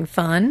everybody's having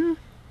fun?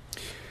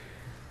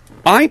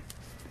 I'm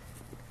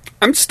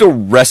still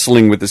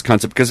wrestling with this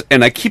concept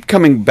and I keep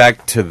coming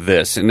back to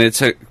this, and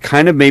it's a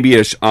kind of maybe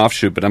an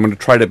offshoot, but I'm going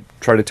to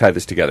try to tie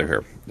this together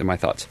here in my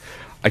thoughts.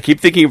 I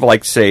keep thinking of,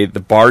 like, say, the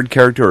Bard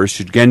character or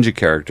Shugenja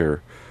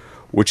character,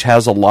 which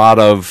has a lot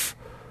of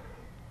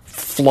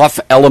fluff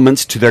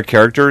elements to their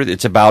character.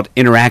 It's about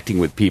interacting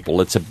with people.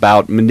 It's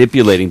about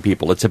manipulating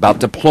people. It's about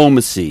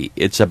diplomacy.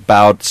 It's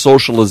about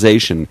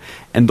socialization.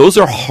 And those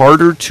are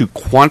harder to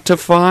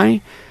quantify.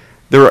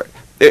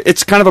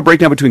 It's kind of a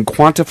breakdown between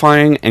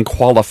quantifying and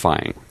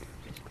qualifying.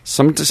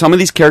 Some of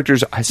these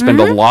characters have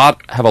a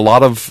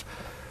lot of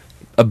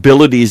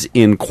abilities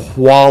in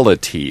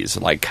qualities,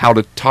 like how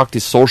to talk to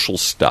social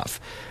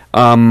stuff.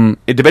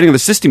 Depending on the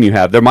system you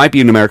have, there might be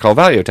a numerical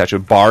value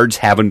attached. Bards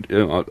have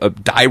a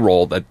die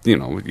roll that,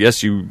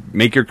 yes, you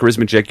make your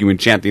charisma check, you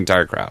enchant the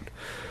entire crowd.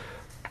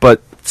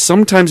 But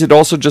sometimes it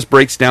also just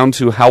breaks down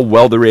to how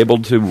well they're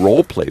able to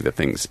role play the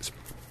things.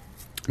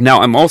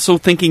 Now, I'm also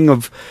thinking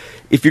of,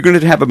 if you're going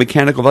to have a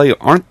mechanical value,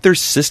 aren't there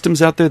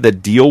systems out there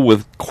that deal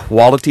with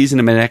qualities in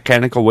a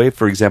mechanical way?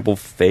 For example,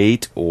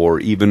 Fate or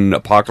even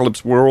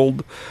Apocalypse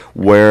World,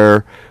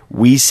 where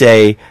we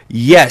say,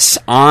 yes,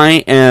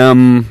 I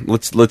am...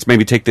 Let's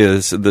maybe take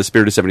the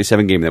Spirit of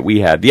 77 game that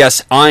we had.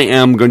 Yes, I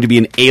am going to be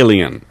an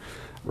alien,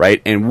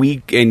 right? And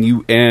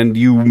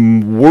you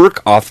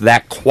work off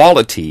that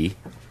quality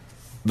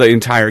the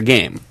entire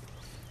game.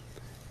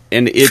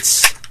 And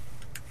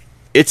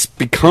it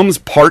becomes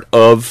part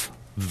of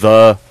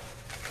the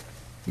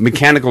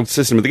mechanical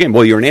system of the game.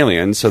 Well, you're an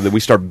alien, so that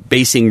we start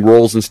basing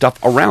roles and stuff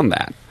around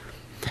that.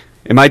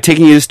 Am I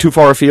taking this too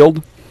far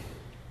afield?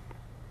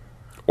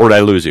 Or did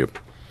I lose you?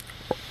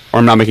 Or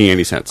I'm not making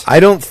any sense? I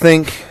don't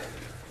think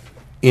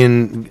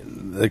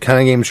in the kind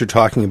of games you're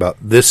talking about,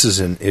 this is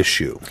an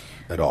issue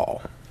at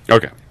all.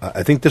 Okay.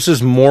 I think this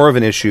is more of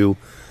an issue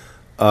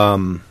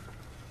in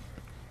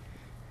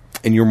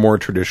your more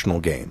traditional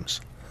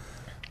games.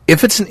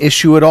 If it's an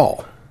issue at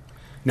all.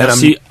 Now,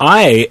 see,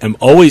 I am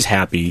always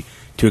happy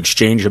to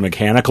exchange a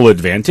mechanical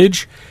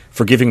advantage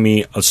for giving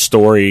me a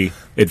story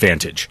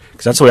advantage,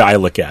 because that's the way I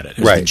look at it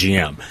as the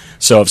GM.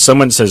 So if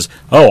someone says,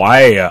 "Oh,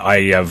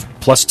 I have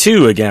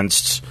 +2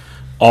 against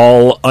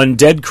all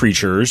undead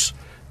creatures,"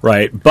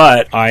 right?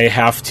 But I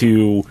have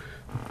to,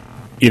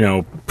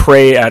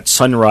 pray at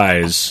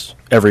sunrise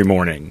every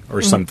morning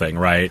or something,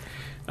 right?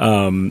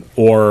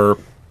 Or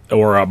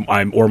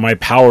my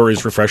power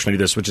is refreshed when I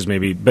do this, which is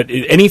maybe, but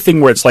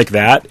anything where it's like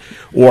that,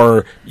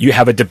 or you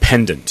have a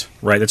dependent,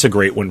 right? That's a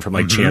great one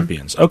from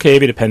Champions. Okay,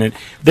 have a dependent.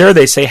 There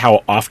they say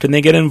how often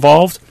they get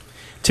involved.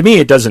 To me,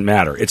 it doesn't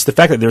matter. It's the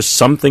fact that there's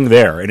something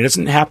there, and it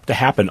doesn't have to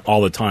happen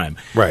all the time.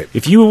 Right.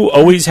 If you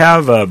always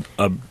have a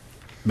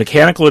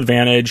mechanical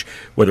advantage,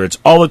 whether it's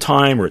all the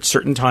time or at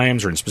certain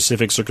times or in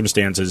specific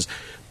circumstances,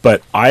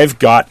 but I've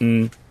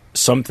gotten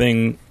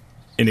something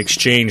in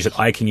exchange that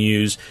I can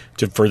use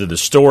to further the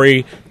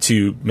story,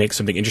 to make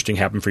something interesting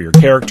happen for your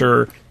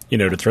character,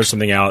 to throw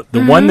something out.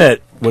 The one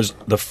that was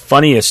the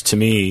funniest to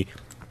me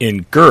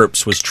in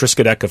GURPS was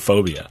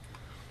Triskaidekaphobia,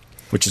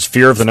 which is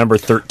fear of the number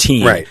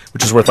 13,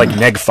 which is worth like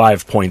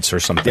 -5 points or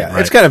something. Yeah,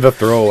 it's kind of a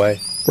throwaway.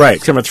 Right,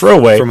 it's kind of a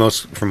throwaway. For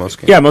most games.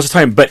 Yeah, most of the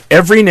time. But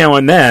every now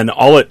and then,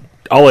 all it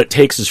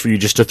takes is for you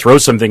just to throw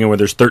something in where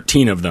there's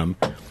 13 of them.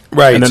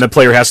 Right. And then the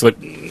player has to look...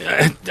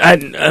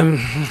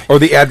 or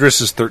the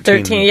address is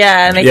 13. 13,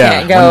 yeah, and they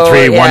can't go...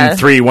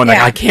 13131. Like,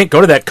 I can't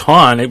go to that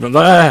con.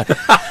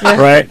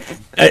 Right?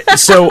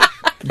 So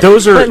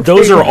those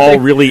are all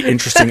really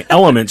interesting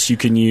elements you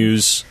can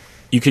use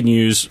you can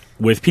use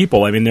with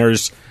people. I mean,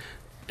 there's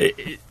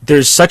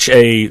such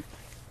a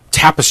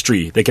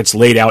tapestry that gets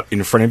laid out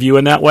in front of you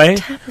in that way.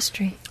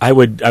 Tapestry. I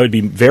would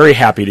be very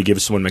happy to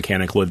give someone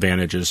mechanical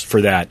advantages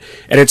for that.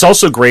 And it's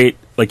also great,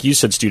 like you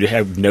said, Stu, to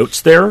have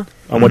notes there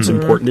on what's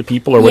important to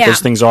people or what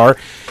those things are,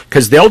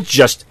 because they'll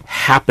just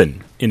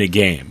happen in a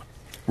game.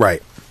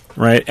 Right.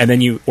 Right? And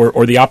then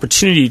or the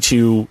opportunity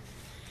to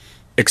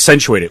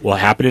accentuate it will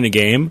happen in a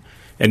game.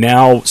 And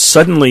now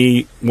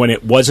suddenly, when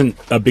it wasn't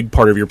a big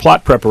part of your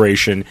plot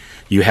preparation,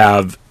 you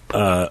have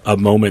a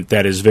moment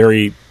that is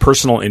very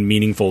personal and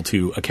meaningful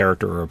to a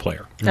character or a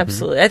player.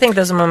 Absolutely. I think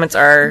those moments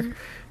are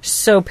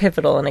so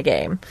pivotal in a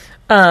game.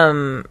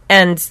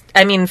 And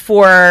I mean,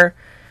 for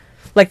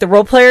like the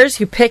role players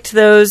who picked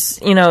those,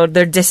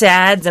 their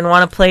disads and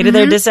want to play to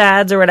their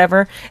disads or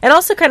whatever, and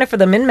also kind of for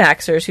the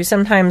min-maxers who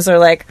sometimes are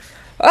like,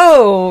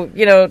 oh,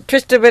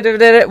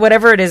 Trista,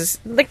 whatever it is,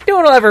 like, no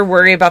one will ever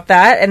worry about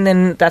that. And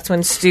then that's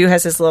when Stu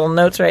has his little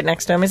notes right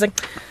next to him. He's like,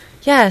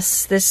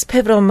 yes, this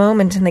pivotal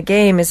moment in the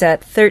game is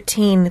at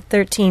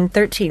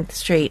 13th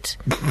Street.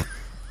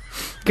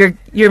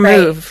 Your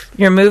move,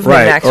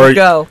 Right. Max, Or,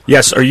 go.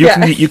 Yes, or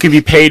you can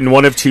be paid in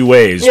one of two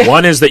ways.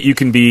 One is that you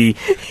can be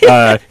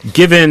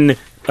given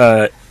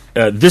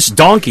this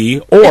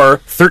donkey or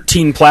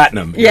 13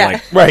 platinum. You're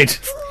like, Right.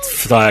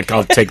 fuck,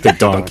 I'll take the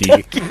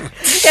donkey.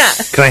 Yeah.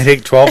 Can I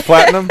take 12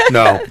 platinum?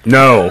 No.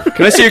 No.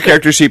 Can I see your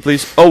character sheet,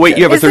 please? Oh, wait,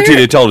 you have a 13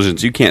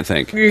 intelligence. You can't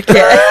think. You can't.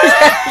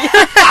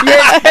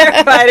 You're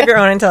terrified of your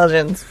own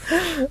intelligence.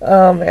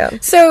 Oh,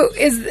 man. So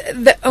is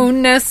the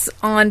onus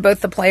on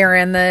both the player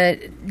and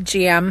the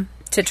GM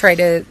to try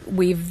to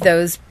weave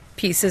those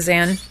pieces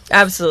in?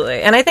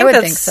 Absolutely. And I think would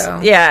that's... think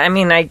so. Yeah, I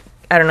mean, I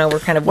don't know, we're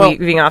kind of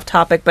weaving off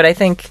topic, but I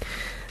think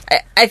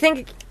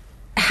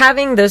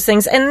having those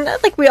things, and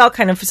like we all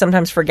kind of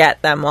sometimes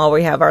forget them while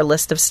we have our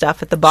list of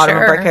stuff at the bottom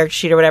of our character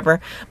sheet or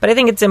whatever. But I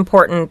think it's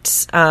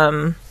important.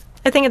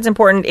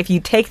 If you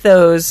take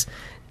those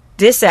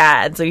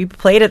disads, or you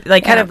played it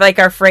like kind of like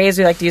our phrase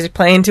we like to use,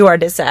 playing to our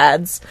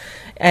disads,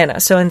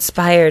 and so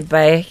inspired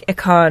by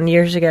Econ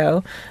years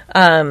ago.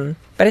 But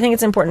I think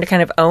it's important to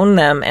kind of own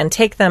them and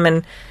take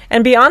them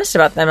and be honest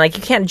about them. Like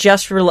you can't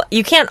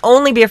you can't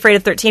only be afraid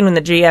of 13 when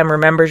the GM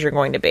remembers you're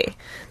going to be.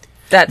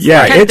 That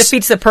kind of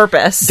defeats the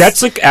purpose.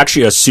 That's like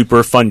actually a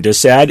super fun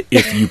disad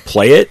if you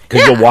play it,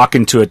 because you'll walk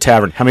into a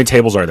tavern. How many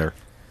tables are there?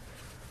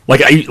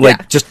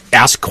 Just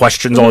ask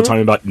questions all the time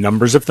about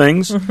numbers of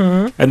things,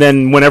 and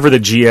then whenever the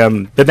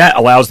GM, then that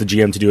allows the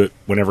GM to do it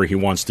whenever he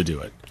wants to do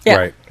it.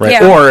 Yeah. Right.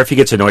 Yeah. Or if he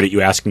gets annoyed at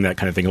you asking that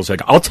kind of thing, he'll say,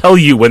 "I'll tell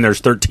you when there's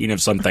 13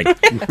 of something."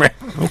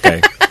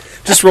 Okay.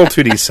 Just roll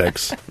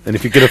 2d6, and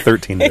if you get a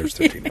 13, there's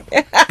 13.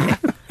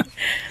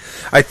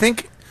 I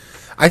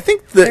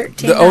think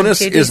the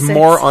onus is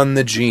more on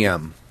the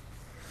GM,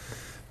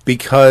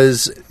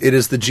 because it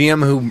is the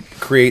GM who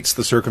creates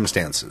the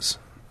circumstances.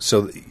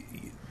 So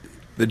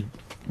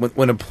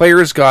when a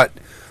player's got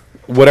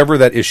whatever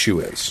that issue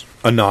is,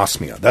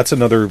 anosmia, that's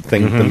another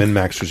thing the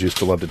min-maxers used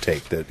to love to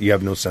take, that you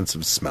have no sense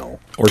of smell.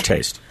 Or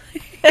taste.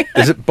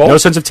 Is it both? No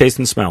sense of taste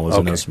and smell is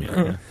anosmia.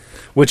 Yeah.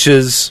 Which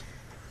is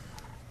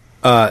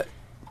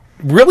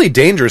really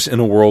dangerous in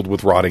a world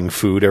with rotting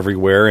food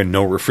everywhere and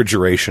no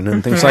refrigeration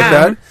and things like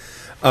that.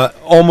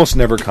 Almost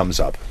never comes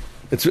up.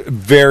 It's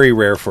very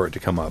rare for it to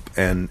come up,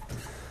 and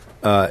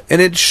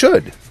it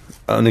should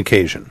on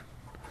occasion.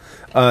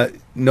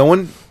 No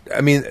one. I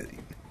mean,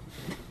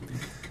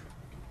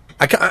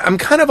 I'm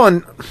kind of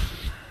on.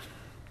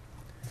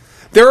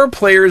 There are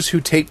players who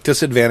take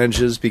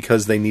disadvantages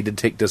because they need to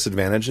take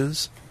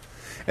disadvantages,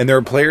 and there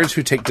are players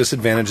who take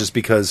disadvantages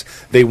because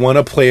they want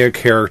to play a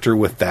character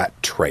with that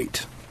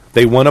trait.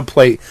 They want to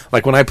play,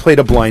 like when I played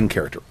a blind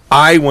character,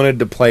 I wanted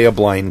to play a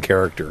blind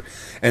character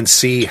and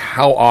see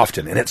how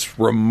often, and it's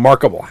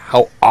remarkable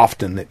how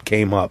often it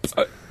came up.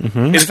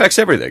 It affects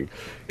everything.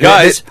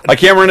 Guys, I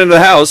can't run into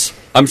the house.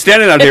 I'm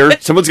standing out here.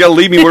 Someone's got to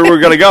lead me where we're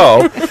going to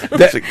go.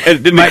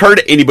 It didn't occur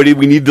to anybody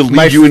we need to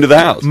lead you into the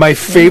house. My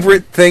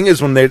favorite thing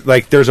is when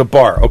there's a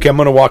bar. Okay, I'm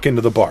going to walk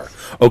into the bar.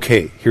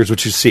 Okay, here's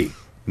what you see.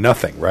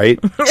 Nothing, right?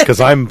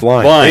 Because I'm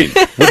blind.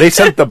 Well, they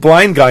sent the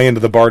blind guy into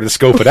the bar to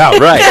scope it out.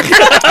 Right.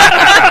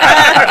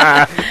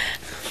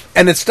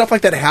 And it's stuff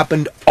like that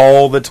happened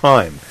all the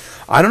time.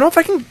 I don't know if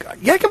I can.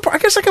 Yeah, I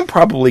guess I can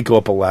probably go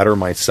up a ladder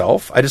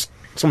myself.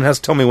 Someone has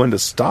to tell me when to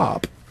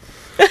stop.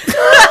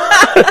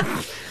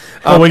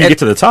 When you get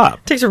to the top.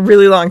 It takes a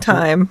really long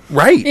time.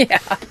 Right. Yeah.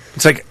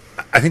 It's like,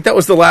 I think that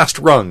was the last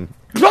rung.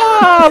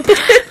 Right.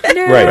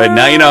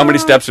 Now you know how many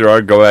steps there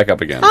are. Go back up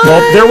again.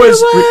 Well, there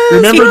was.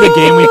 Remember the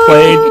game we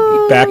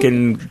played back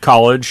in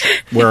college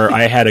where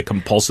I had a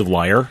compulsive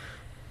liar?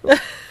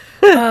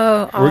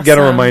 Oh, awesome. We're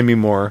gonna remind me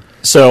more.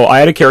 So I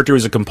had a character who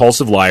was a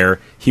compulsive liar.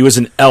 He was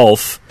an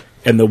elf,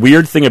 and the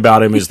weird thing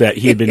about him is that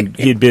he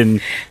had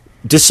been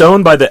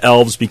disowned by the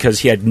elves because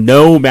he had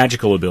no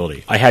magical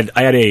ability. I had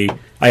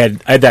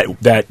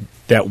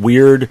that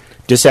weird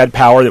disad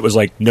power that was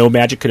like no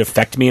magic could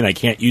affect me, and I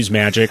can't use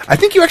magic. I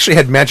think you actually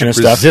had magic and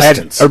stuff.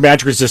 resistance. Or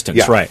magic resistance,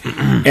 Yeah. right?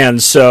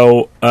 And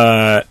so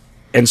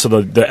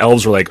the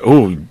elves were like,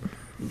 "Oh,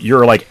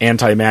 you're like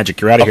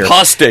anti-magic, you're out of here.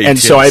 Apostate, And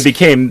so yes. I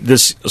became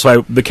this.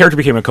 The character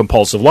became a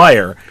compulsive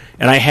liar,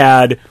 and I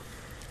had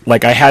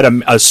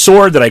a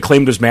sword that I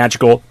claimed was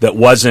magical that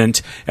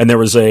wasn't, and there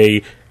was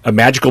a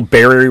magical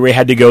barrier we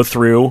had to go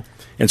through.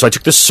 And so I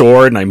took the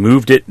sword and I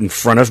moved it in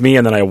front of me,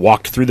 and then I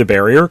walked through the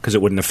barrier because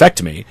it wouldn't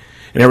affect me.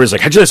 And everybody's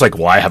like, how'd you do this? Like,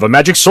 well, I have a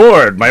magic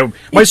sword.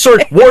 My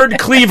sword, Ward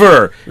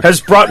Cleaver, has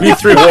brought me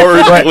through.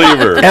 Ward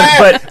Cleaver.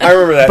 But I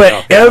remember that But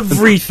now.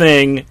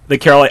 everything that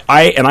Carol,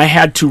 I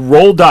had to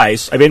roll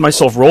dice. I made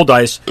myself roll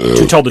dice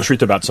to tell the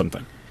truth about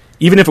something,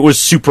 even if it was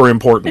super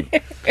important.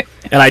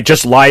 And I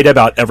just lied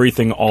about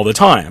everything all the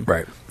time.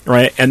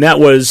 Right. And that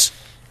was,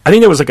 I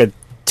think that was like a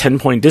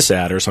 10-point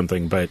disad or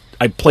something, but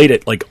I played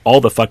it like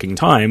all the fucking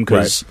time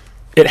because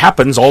it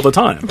happens all the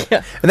time.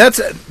 And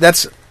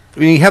that's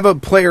when you have a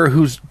player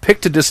who's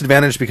picked a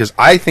disadvantage because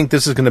I think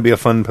this is going to be a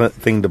fun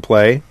thing to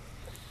play.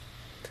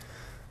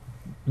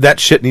 That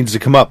shit needs to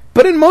come up.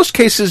 But in most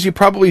cases, you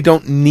probably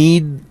don't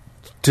need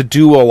to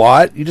do a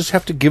lot. You just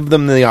have to give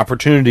them the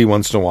opportunity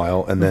once in a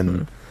while, and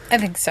then. I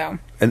think so.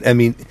 And I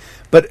mean,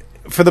 but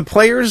for the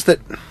players that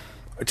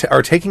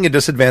are taking a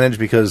disadvantage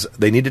because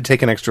they need to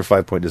take an extra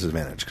 5-point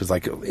disadvantage, because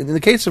like in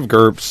the case of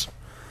GURPS,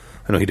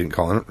 I know he didn't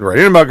call right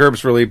in about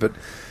GURPS really, but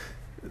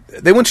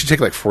they want you to take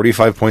like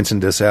 45 points in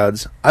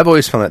disads. I've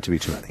always found that to be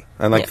too many.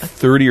 And like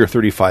 30 or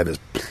 35 is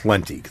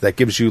plenty. That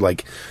gives you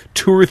like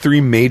 2 or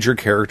 3 major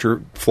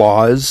character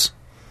flaws.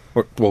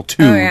 Or, well,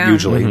 2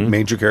 usually,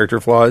 major character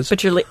flaws.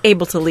 But you're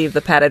able to leave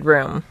the padded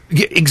room.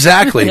 Yeah,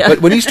 exactly.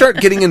 But when you start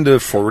getting into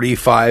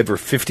 45 or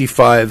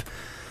 55,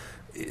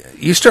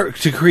 you start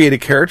to create a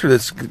character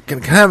that's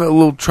going to have a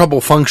little trouble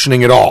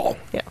functioning at all.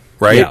 Yeah.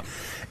 Right? Yeah.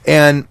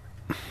 And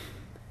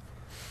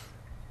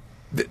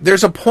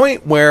there's a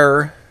point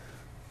where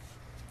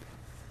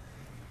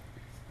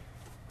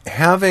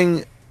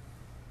having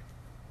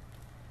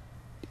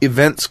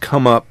events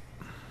come up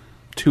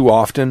too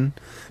often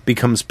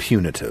becomes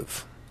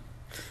punitive.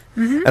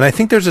 And I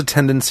think there's a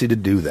tendency to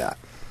do that.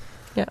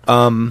 Yeah.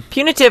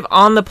 Punitive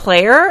on the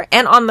player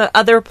and on the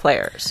other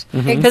players.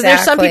 Because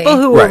there's some Exactly. people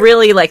who will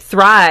really like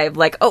thrive,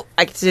 like, oh,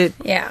 I get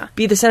to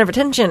be the center of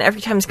attention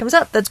every time this comes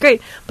up. That's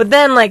great. But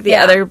then like the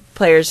other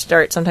players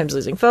start sometimes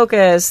losing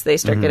focus. They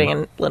start getting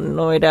a little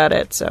annoyed at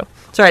it. So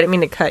sorry, I didn't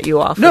mean to cut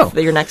you off. No.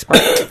 With your next part.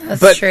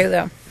 That's true,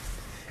 though.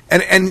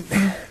 And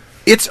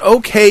it's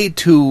okay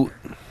to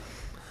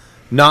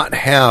not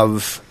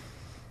have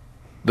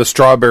the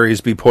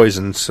strawberries be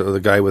poisoned, so the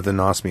guy with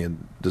anosmia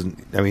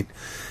doesn't. I mean,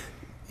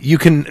 you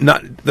can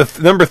not. The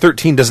number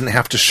 13 doesn't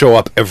have to show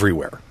up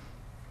everywhere.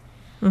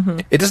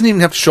 It doesn't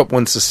even have to show up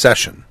once a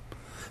session.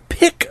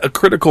 Pick a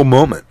critical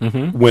moment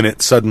when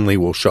it suddenly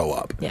will show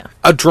up. Yeah.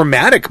 A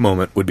dramatic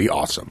moment would be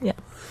awesome. Yeah.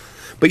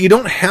 But you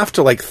don't have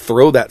to like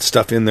throw that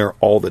stuff in there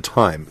all the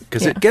time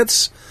because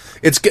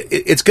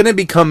it's going to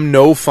become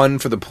no fun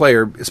for the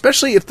player,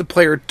 especially if the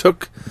player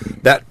took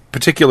that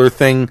particular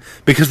thing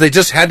because they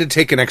just had to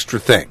take an extra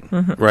thing,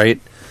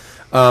 right?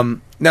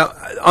 Now,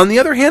 on the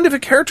other hand, if a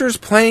character is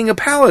playing a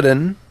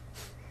paladin,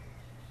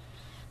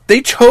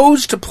 they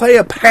chose to play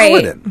a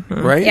paladin,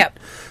 right? Yep.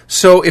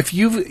 So if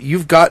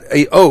you've got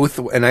a oath,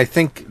 and I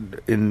think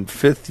in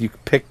 5th you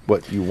pick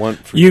what you want.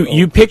 For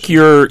You pick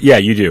your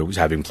you do,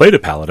 having played a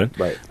paladin,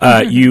 right?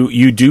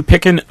 You do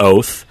pick an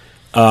oath,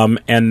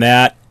 and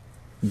that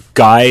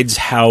guides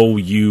how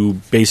you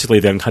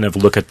basically then kind of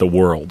look at the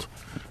world,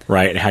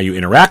 right, and how you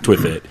interact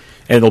with it.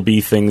 And it'll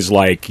be things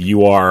like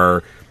you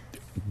are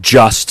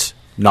just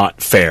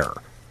not fair,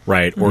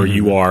 right, or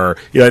you are,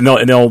 and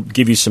they'll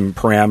give you some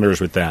parameters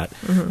with that.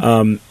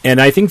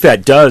 And I think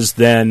that does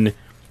then.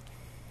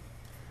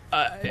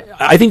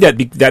 I think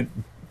that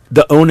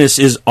the onus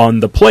is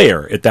on the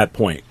player at that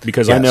point,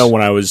 because I know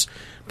when I was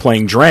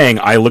playing Drang,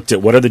 I looked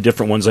at what are the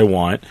different ones I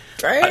want.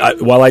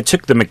 While I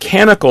took the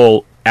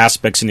mechanical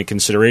aspects into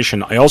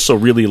consideration, I also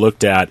really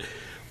looked at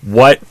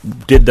what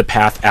did the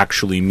path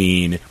actually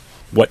mean,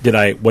 what did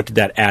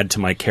that add to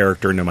my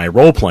character and to my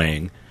role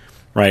playing,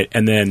 right,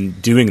 and then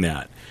doing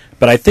that.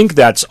 But I think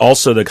that's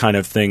also the kind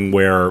of thing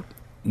where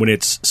when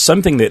it's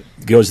something that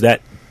goes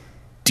that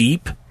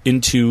deep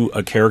into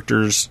a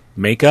character's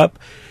makeup,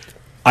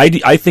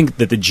 I think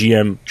that the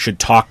GM should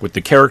talk with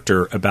the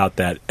character about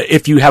that.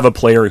 If you have a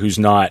player who's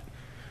not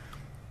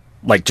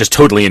like just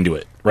totally into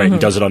it, right, and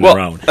does it on their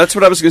own. That's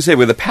what I was going to say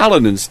with the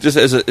Paladins. Just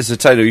as a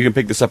title, you can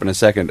pick this up in a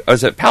second.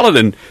 As a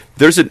Paladin,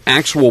 there's an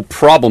actual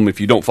problem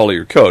if you don't follow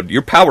your code.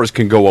 Your powers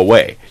can go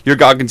away. Your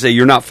god can say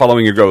you're not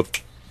following your growth.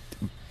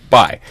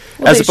 Bye.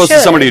 Well, as they opposed to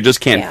should. somebody who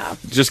just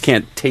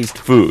can't taste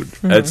food.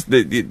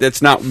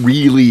 That's not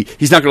really.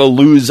 He's not going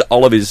to lose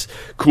all of his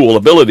cool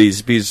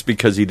abilities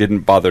because he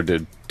didn't bother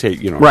to take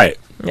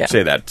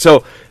say that.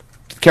 So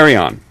carry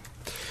on.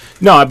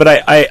 No, but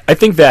I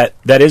think that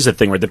is a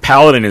thing where the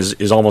paladin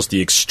is almost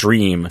the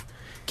extreme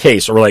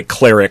case, or like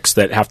clerics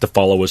that have to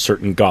follow a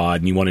certain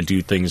god and you want to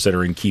do things that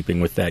are in keeping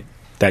with that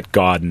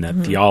god and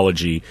that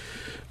theology.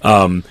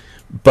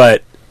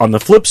 But on the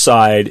flip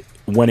side,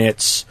 when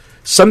it's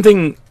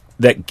something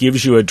that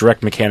gives you a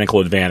direct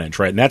mechanical advantage,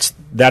 right? And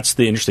that's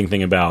the interesting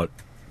thing about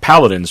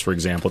paladins, for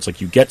example, it's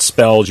like you get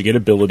spells, you get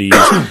abilities,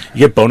 you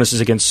get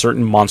bonuses against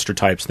certain monster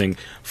types thing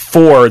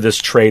for this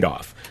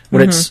trade-off.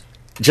 When it's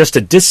just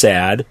a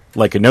disad,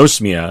 like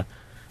anosmia,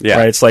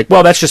 right, it's like,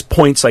 well, that's just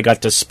points I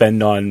got to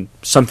spend on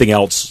something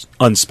else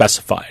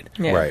unspecified.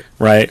 Yeah.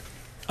 Right.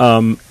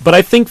 But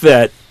I think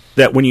that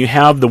when you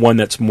have the one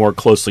that's more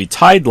closely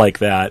tied like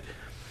that,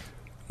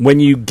 when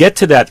you get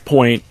to that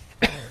point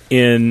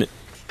in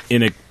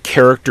a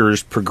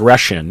character's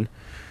progression,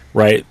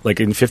 right? Like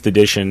in 5th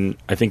edition,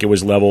 I think it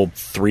was level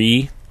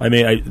 3.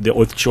 The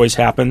oath choice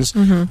happens.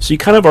 So you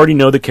kind of already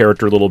know the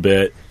character a little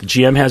bit. The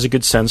GM has a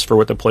good sense for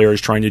what the player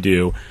is trying to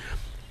do.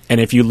 And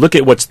if you look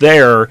at what's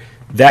there,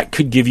 that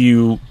could give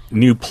you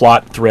new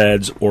plot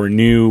threads or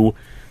new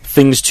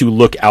things to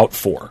look out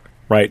for,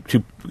 right?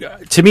 To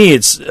me,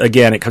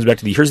 it comes back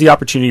to here's the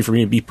opportunity for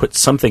me to put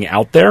something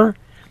out there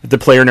that the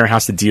player now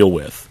has to deal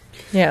with.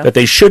 Yeah. That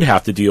they should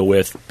have to deal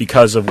with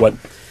because of what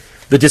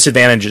the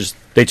disadvantages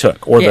they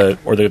took or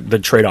the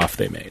trade-off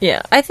they made.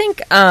 Yeah, I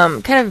think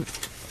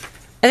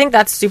I think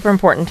that's super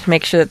important to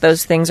make sure that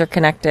those things are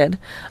connected.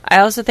 I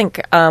also think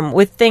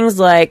with things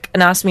like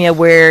anosmia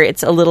where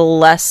it's a little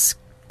less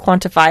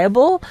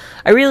quantifiable,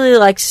 I really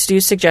like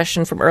Stu's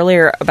suggestion from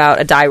earlier about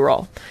a die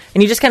roll.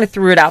 And you just kind of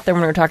threw it out there when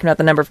we were talking about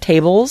the number of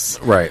tables.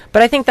 Right.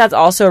 But I think that's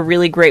also a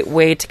really great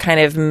way to kind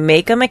of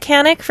make a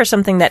mechanic for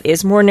something that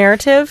is more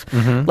narrative.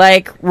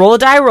 Like, roll a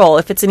die roll.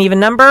 If it's an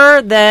even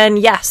number, then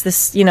yes,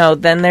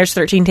 then there's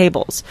 13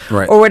 tables.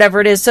 Right. Or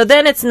whatever it is. So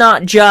then it's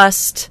not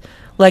just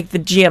like the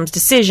GM's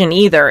decision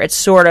either. It's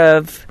sort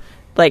of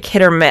like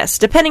hit or miss.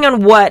 Depending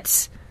on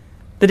what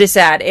the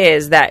disad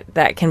is,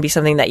 that can be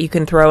something that you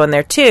can throw in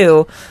there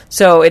too.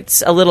 So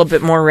it's a little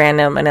bit more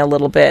random and a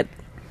little bit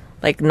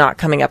like not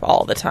coming up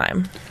all the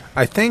time.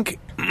 I think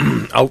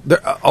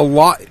a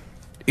lot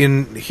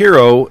in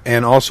Hero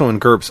and also in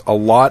GURPS, a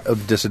lot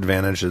of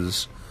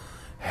disadvantages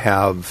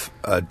have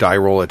a die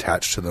roll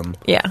attached to them.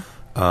 Yeah.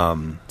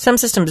 Some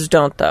systems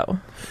don't, though.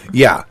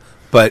 Yeah,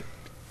 but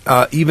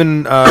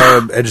even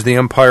Edge of the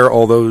Empire,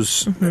 all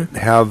those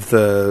have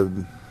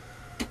the...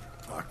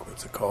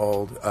 what's it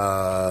called?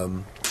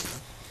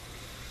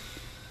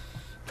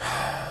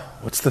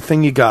 What's the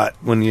thing you got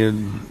when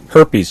you...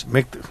 Herpes.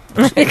 Make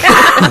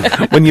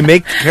when you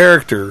make the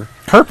character...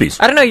 Herpes.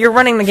 I don't know, you're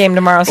running the game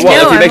tomorrow. So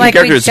Well, if you make a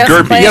character, it's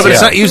GURPS. Yeah, but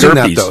it's not using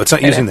that, Herpes. though. It's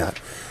not using that.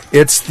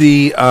 It's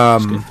the...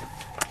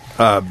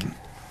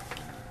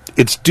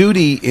 it's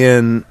duty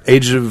in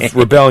Age of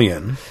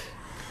Rebellion.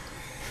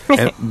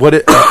 And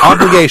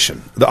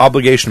obligation. The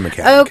obligation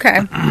mechanic. Okay.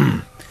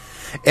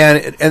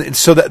 And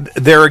so that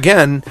there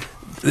again,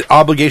 the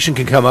obligation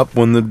can come up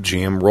when the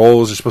GM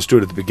rolls. You're supposed to do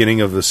it at the beginning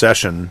of the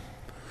session.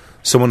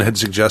 Someone had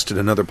suggested,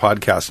 another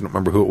podcast, I don't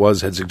remember who it was,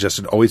 had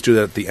suggested always do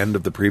that at the end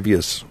of the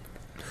previous,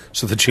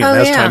 so the GM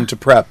has time to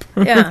prep.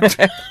 Yeah.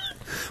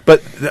 But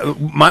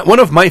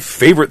one of my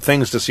favorite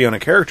things to see on a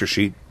character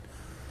sheet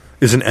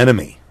is an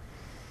enemy.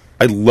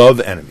 I love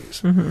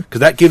enemies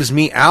because that gives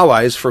me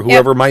allies for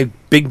whoever my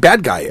big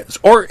bad guy is,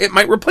 or it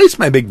might replace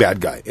my big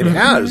bad guy. It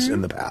has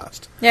in the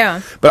past.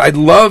 Yeah. But I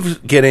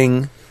love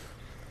getting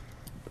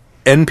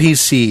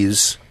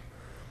NPCs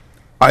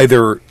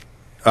either,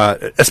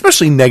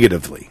 especially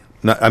negatively.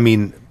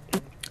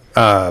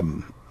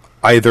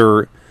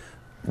 Either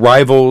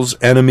rivals,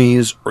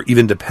 enemies, or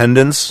even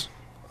dependents,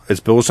 as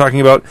Bill was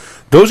talking about.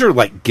 Those are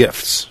like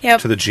gifts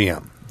to the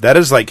GM. That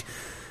is like,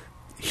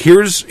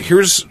 here's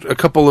a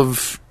couple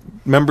of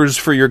members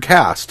for your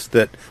cast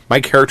that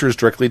my character is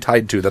directly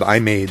tied to that I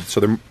made,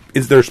 so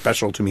they're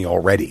special to me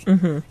already.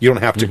 You don't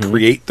have to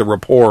create the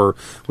rapport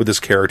with this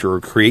character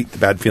or create the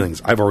bad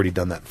feelings. I've already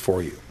done that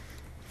for you.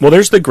 Well,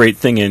 there's the great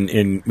thing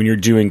in when you're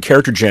doing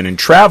character gen in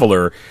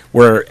Traveler,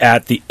 where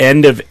at the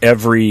end of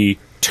every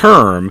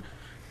term,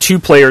 2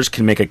 players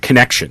can make a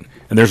connection.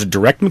 And there's a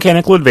direct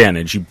mechanical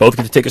advantage. You both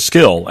get to take a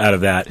skill out of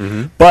that.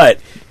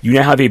 But you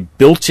now have a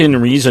built-in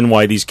reason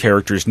why these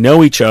characters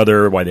know each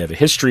other, why they have a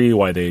history,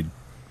 why they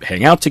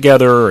hang out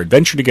together or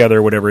adventure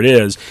together, whatever it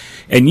is.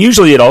 And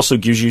usually it also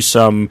gives you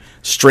some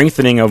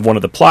strengthening of one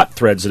of the plot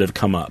threads that have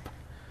come up,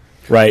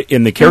 right,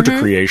 in the character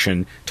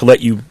creation to let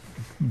you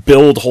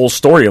build whole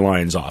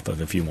storylines off of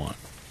if you want.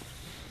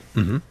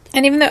 And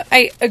even though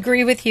I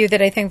agree with you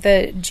that I think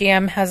the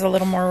GM has a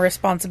little more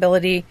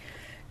responsibility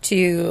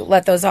to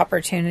let those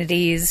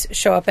opportunities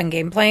show up in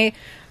gameplay,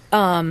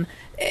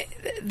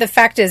 the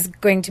fact is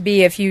going to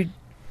be if you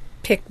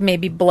pick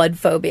maybe blood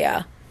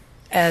phobia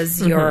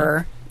as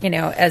your,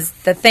 as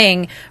the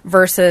thing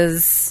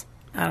versus,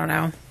 I don't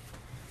know,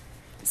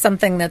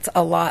 something that's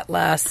a lot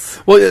less.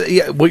 Well,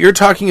 yeah, what you're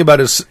talking about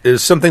is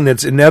something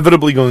that's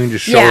inevitably going to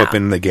show up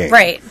in the game.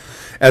 Right.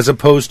 As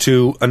opposed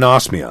to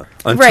anosmia.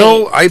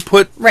 Until I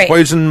put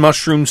poison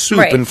mushroom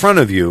soup in front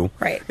of you,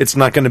 it's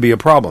not going to be a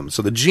problem.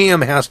 So the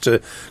GM has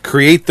to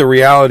create the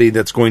reality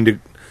that's going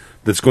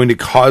to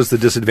cause the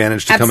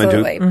disadvantage to come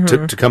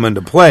into to come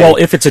into play. Well,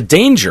 if it's a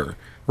danger,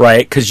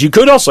 right? Because you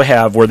could also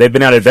have where they've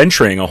been out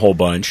adventuring a whole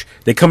bunch.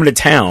 They come into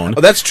town.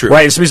 Oh, that's true.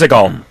 Right? And somebody's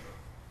like,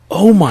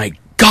 oh my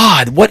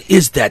God, what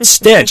is that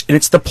stench? And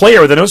it's the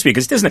player that knows me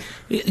because it doesn't.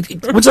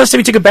 When's the last time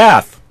you took a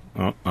bath?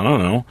 I don't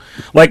know.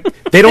 Like,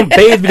 they don't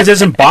bathe because it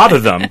doesn't bother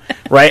them,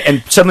 right?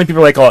 And suddenly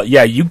people are like, oh,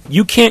 yeah,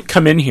 you can't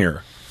come in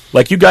here.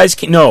 Like, you guys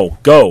can't. No,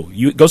 go.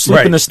 You go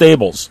sleep in the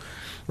stables,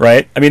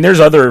 right? I mean, there's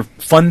other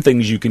fun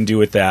things you can do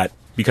with that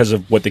because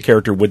of what the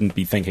character wouldn't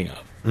be thinking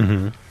of.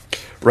 Mm-hmm.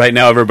 Right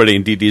now, everybody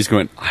in D&D is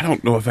going, I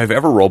don't know if I've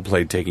ever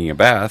role-played taking a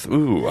bath.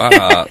 Ooh, I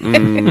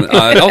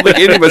don't think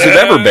any of us have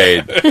ever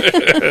bathed.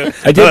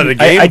 I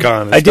did.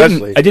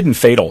 I did in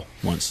Fatal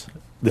once.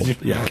 Did you?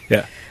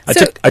 Yeah.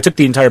 I took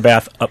the entire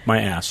bath up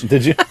my ass.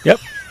 Did you? Yep.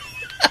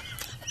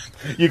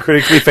 You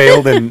critically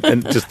failed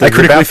and just... I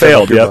critically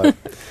failed, yep.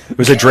 It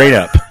was a drain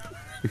up.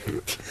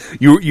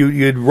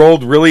 You had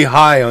rolled really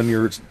high on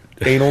your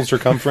anal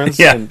circumference.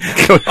 Yeah.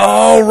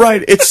 Oh,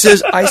 right. It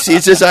says, I see.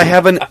 It says I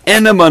have an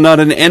enema, not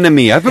an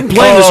enemy. I've been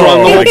playing this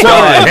wrong the whole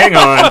time. Hang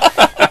on.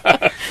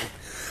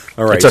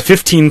 All right. It's a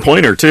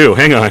 15-pointer, too.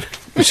 Hang on.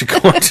 We should go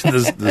on to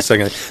the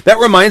second. That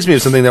reminds me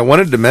of something that I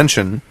wanted to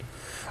mention.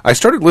 I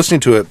started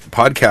listening to a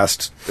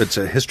podcast. It's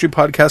a history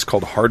podcast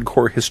called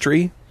Hardcore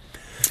History.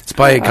 It's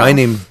by a guy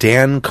named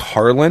Dan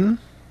Carlin.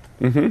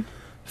 Mm-hmm.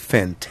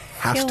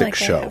 Fantastic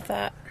show.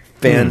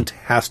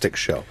 Fantastic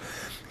show.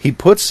 He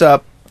puts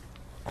up,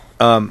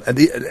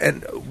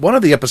 and one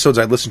of the episodes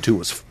I listened to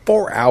was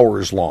 4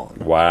 hours long.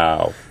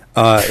 Wow.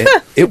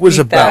 It was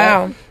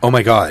about, oh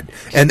my God.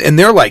 And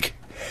they're like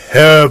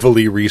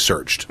heavily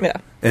researched. Yeah.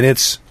 And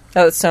it's...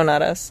 Oh, it's so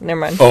not us.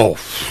 Never mind. Oh.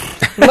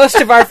 Most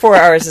of our 4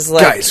 hours is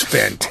like... Guy's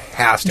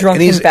fantastic.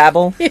 Drunken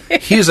babble.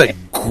 He's a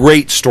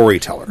great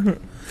storyteller.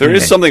 There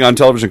is something on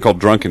television called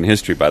Drunken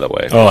History, by the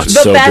way. Oh, it's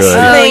the so best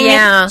good. thing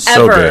yeah. ever.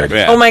 So good.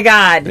 Yeah. Oh my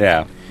God.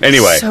 Yeah.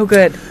 Anyway. So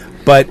good.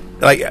 But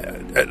like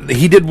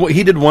he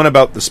did one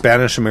about the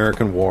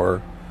Spanish-American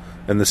War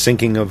and the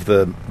sinking of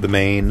the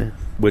Maine,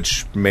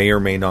 which may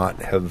or may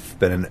not have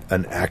been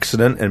an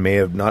accident and may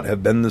have not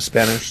have been the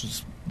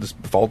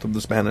fault of the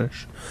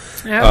Spanish.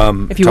 Yeah.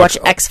 If you watch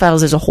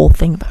X-Files, there's a whole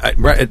thing about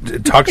it.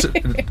 It talks.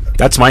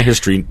 That's my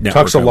history network.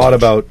 Talks a lot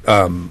about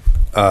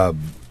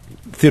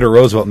Theodore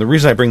Roosevelt, and the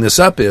reason I bring this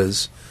up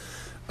is,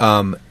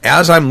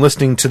 as I'm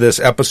listening to this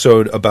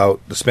episode about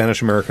the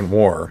Spanish-American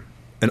War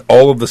and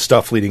all of the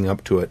stuff leading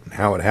up to it and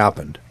how it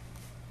happened,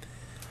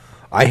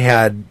 I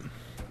had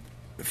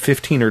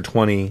 15 or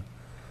 20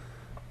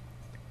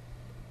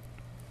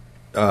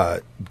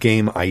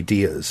 game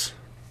ideas.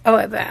 Oh,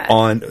 I bet.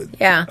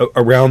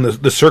 Around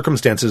the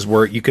circumstances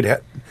where you could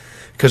have,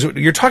 because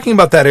you're talking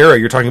about that era,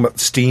 you're talking about the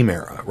Steam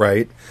era,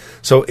 right?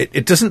 So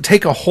it doesn't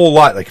take a whole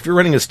lot. Like if you're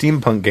running a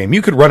steampunk game,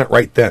 you could run it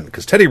right then,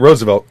 because Teddy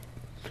Roosevelt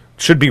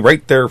should be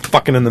right there,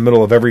 fucking in the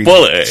middle of every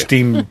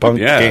steampunk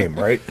game,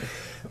 right?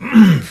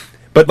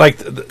 But like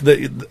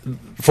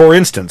for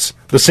instance,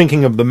 the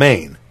sinking of the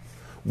Maine,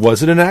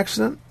 was it an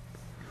accident?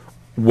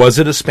 Was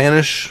it a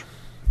Spanish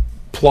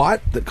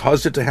plot that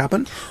caused it to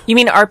happen? You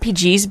mean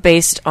RPGs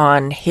based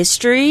on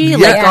history,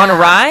 like gone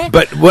awry?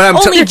 But what I'm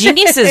only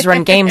geniuses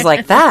run games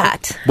like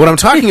that. What I'm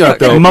talking about,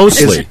 though,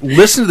 mostly is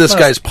listen to this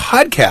guy's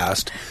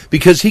podcast,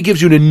 because he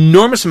gives you an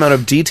enormous amount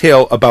of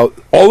detail about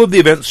all of the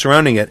events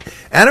surrounding it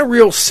and a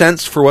real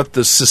sense for what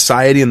the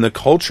society and the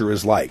culture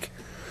is like.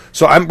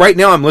 So I'm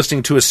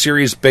listening to a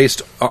series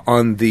based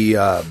on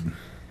the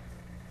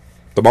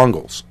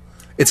Mongols.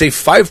 It's a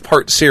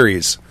 5-part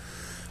series.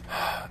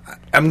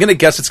 I'm going to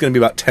guess it's going to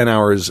be about 10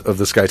 hours of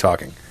this guy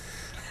talking.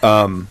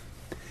 But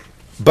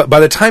by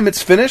the time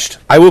it's finished,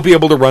 I will be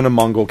able to run a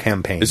Mongol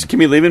campaign. Is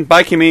Kimmy leaving?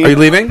 Bye, Kimmy. Are you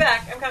leaving?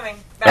 I'm coming.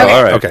 Oh,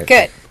 all right. Okay.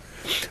 Good.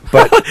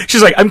 But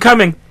she's like, I'm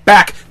coming.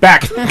 Back.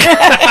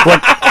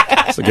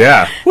 It's like,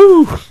 yeah.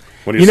 Woo.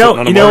 What are you know,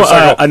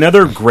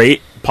 another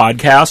great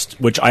podcast,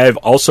 which I have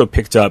also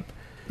picked up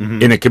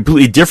in a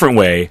completely different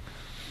way,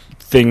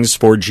 things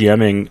for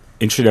GMing,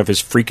 interesting enough,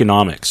 is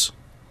Freakonomics.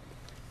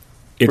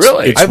 It's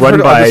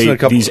run by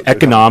these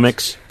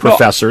economics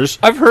professors.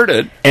 I've heard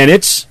it. And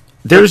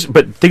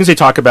but things they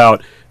talk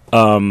about,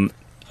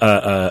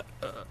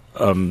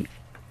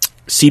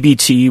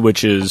 CBT,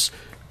 which is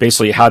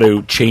basically how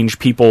to change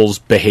people's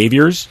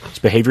behaviors. It's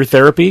behavior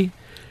therapy,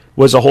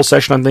 was a whole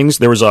session on things.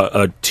 There was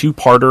a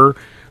 2-parter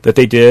that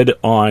they did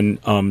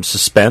on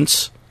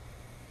suspense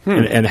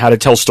and how to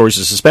tell stories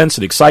of suspense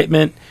and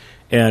excitement,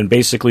 and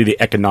basically the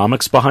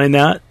economics behind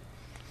that.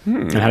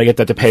 And how to get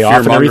that to pay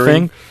off and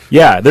everything.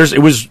 Yeah, it's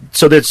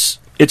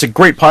a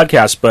great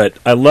podcast, but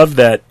I love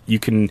that you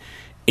can,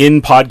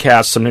 in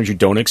podcasts, sometimes you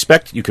don't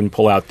expect, you can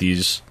pull out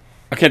these.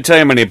 I can't tell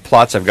you how many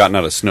plots I've gotten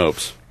out of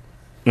Snopes.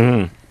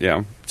 Mm-hmm.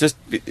 Yeah,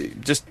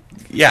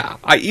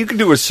 you can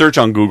do a search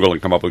on Google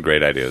and come up with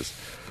great ideas.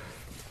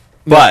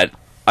 But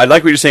I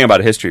like what you're saying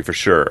about history for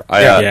sure.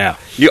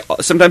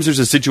 Sometimes there's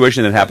a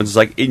situation that happens,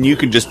 and you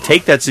can just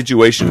take that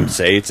situation,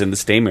 say it's in the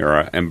Steam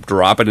era, and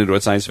drop it into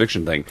a science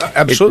fiction thing.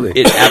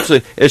 Absolutely.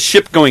 A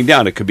ship going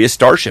down. It could be a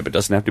starship. It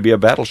doesn't have to be a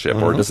battleship,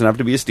 or it doesn't have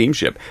to be a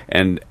steamship.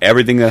 And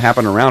everything that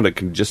happened around it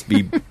can just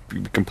be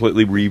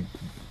completely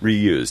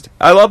reused.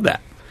 I love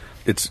that.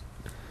 It's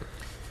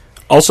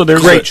also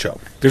there's great show.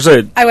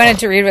 I wanted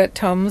to read what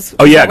Tomes.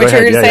 Oh yeah, what go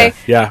ahead. You were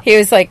Yeah. He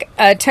was like,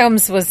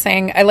 Tomes was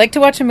saying, I like to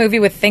watch a movie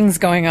with things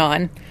going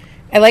on.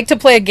 I like to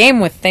play a game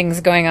with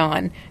things going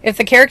on. If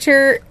the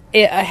character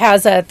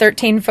has a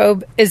 13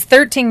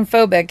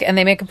 phobic and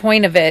they make a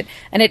point of it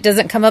and it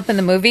doesn't come up in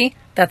the movie,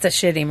 that's a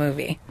shitty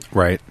movie.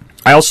 Right.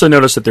 I also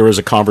noticed that there was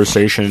a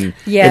conversation in the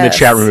Yes.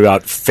 chat room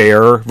about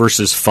fair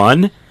versus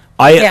fun.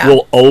 I Yeah.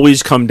 will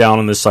always come down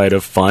on the side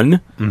of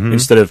fun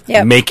instead of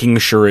Yep. making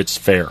sure it's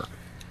fair.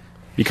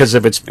 Because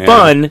if it's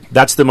fun,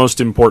 that's the most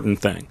important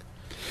thing.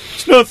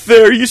 It's not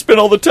fair. You spent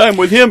all the time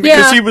with him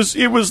because Yeah.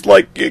 he was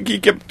like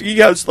he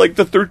has like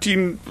the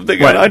 13 thing.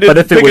 Right, I but didn't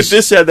if it think was-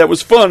 this said that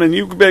was fun, and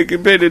you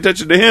paid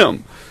attention to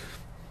him.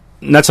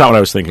 And that's not what I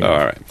was thinking. All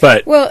right.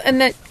 But Well,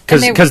 and that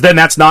because then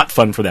that's not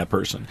fun for that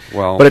person.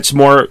 Well- but it's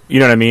more, you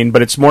know what I mean?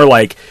 But it's more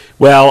like,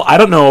 well, I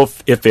don't know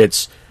if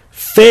it's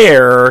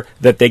fair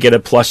that they get a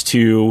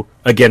 +2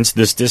 against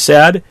this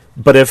disad,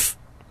 but if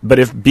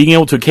being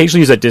able to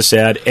occasionally use that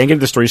disad and get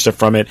the story stuff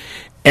from it,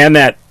 and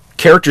that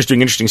character's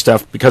doing interesting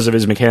stuff because of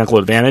his mechanical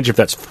advantage, if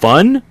that's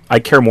fun, I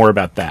care more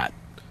about that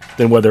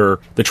than whether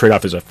the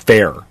trade-off is a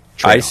fair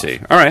trade-off. I see.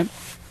 All right.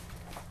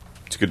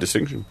 It's a good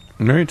distinction.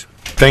 All right.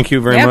 Thank you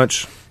very Yep.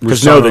 much.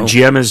 Because no, the Rusano.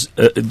 GM is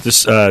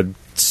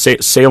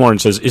Sailorn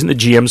says, isn't the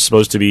GM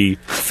supposed to be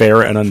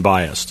fair and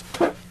unbiased?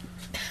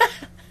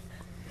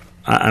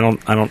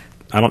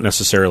 I don't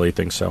necessarily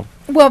think so.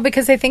 Well,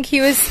 because I think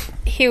he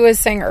was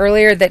saying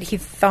earlier that he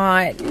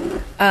thought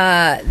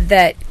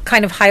that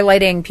kind of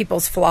highlighting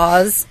people's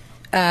flaws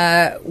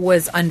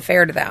was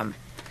unfair to them,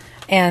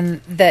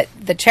 and that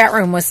the chat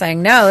room was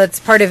saying no, that's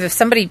part of if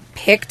somebody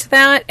picked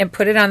that and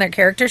put it on their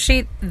character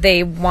sheet,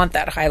 they want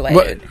that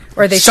highlighted,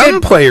 or they some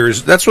should.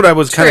 players, that's what I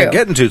was kind of True.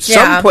 getting to. Yeah.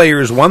 Some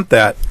players want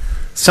that.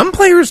 Some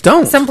players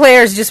don't. Some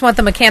players just want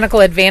the mechanical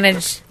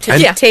advantage to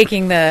And-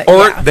 taking the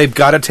or yeah. they've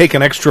got to take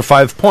an extra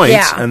 5 points,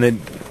 Yeah. and they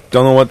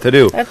don't know what to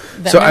do. That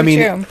so may I be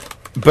mean, true.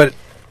 but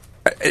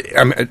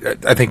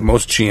I think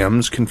most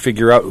GMs can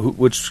figure out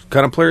which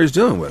kind of player he's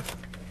dealing with. I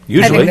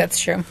Usually, think that's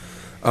true.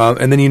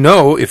 and then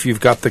if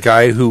you've got the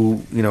guy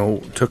who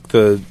took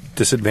the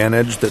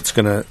disadvantage,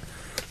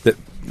 that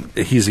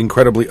he's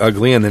incredibly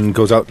ugly, and then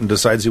goes out and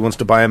decides he wants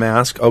to buy a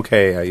mask.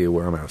 Okay, you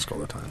wear a mask all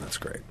the time. That's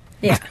great.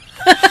 Yeah,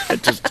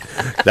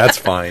 That's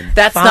fine.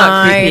 That's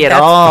not creepy at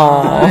That's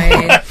all.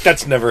 fine.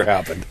 That's never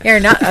happened. You're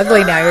not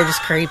ugly now. You're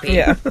just creepy.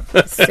 Yeah.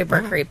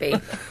 Super creepy.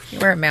 You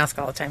wear a mask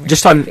all the time. You're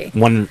Just on creepy.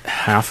 one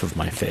half of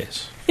my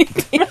face.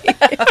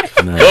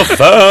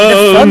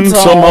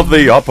 Some of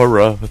the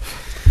opera.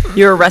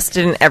 You're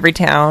arrested in every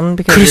town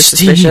because you're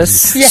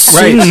suspicious.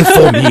 Sing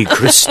for me,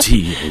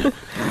 Christine.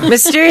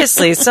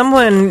 Mysteriously,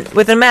 someone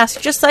with a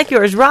mask just like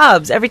yours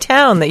robs every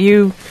town that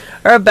you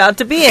are about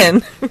to be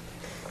in.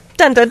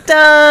 Dun dun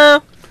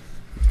dun.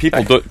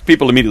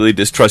 People immediately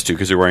distrust you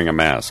because you're wearing a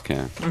mask.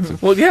 Yeah.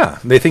 Well, yeah,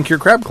 they think you're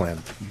Crab Clan.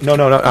 No,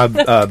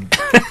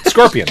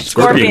 Scorpion.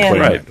 Scorpion. Clan.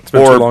 Right. It's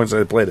been Or- too long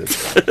since I played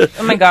it.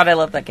 Oh my god, I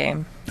love that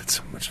game. It's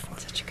so much fun.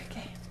 Such a good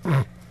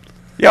game.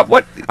 Yeah.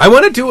 What? I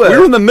want to do We were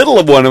in it. the middle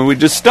of one and we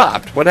just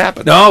stopped. What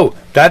happened? No,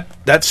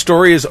 that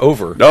story is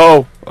over.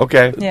 No.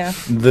 Okay. Yeah.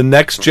 The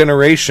next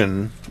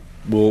generation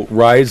will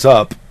rise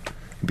up,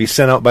 be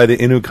sent out by the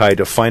Inukai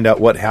to find out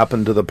what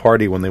happened to the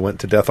party when they went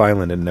to Death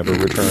Island and never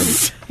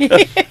returned. That will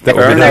be the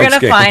They're next gonna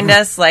game. find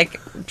us like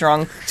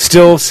drunk.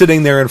 Still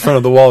sitting there in front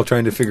of the wall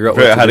trying to figure out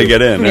How to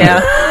get in.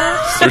 Yeah.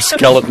 There's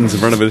skeletons in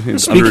front of it.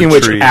 Speaking of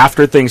which,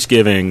 after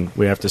Thanksgiving,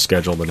 we have to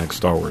schedule the next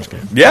Star Wars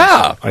game.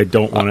 Yeah. I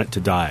don't want it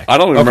to die. I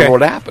don't even Okay. remember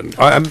what happened.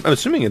 I'm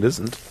assuming it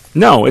isn't.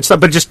 No, it's not.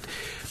 But just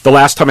the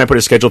last time I put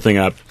a schedule thing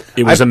up,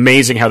 it was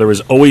amazing how there was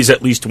always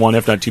at least one,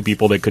 if not two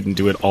people, that couldn't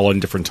do it all in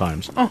different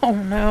times. Oh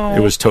no! It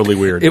was totally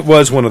weird. It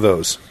was one of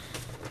those.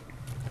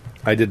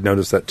 I did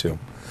notice that too.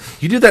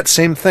 You do that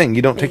same thing.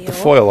 You don't take the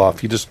foil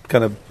off. You just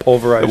kind of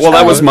pulverize. Well,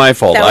 that it. was my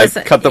fault. That I was-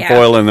 cut the yeah.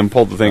 foil and then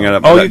pulled the thing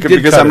out. Oh, you did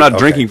because cut I'm it. not Okay.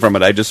 drinking from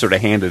it. I just sort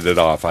of handed it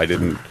off. I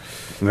didn't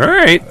All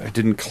right.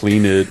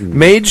 clean it. And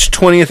Mage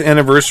 20th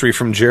anniversary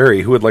from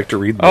Jerry. Who would like to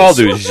read this? I'll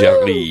do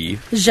Jerry.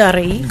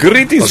 Jari.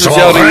 Greetings,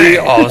 Jerry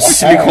of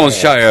Silicon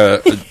Shire.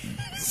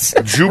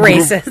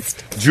 Racist.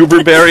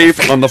 Juberberry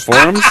on the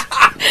forums.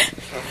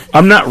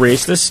 I'm not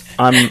racist.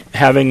 I'm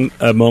having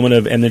a moment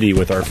of enmity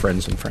with our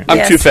friends in France. I'm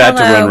Yes, too fat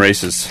to hello. run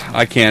races.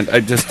 I can't.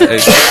 If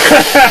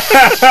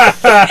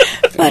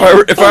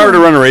I were to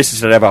run a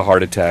race, I'd have a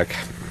heart attack.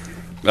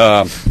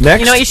 Next.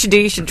 You know what you should do?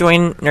 You should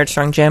join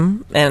Nerdstrong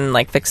Gym and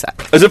like fix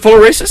that. Is it full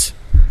of races?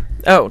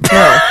 Oh no,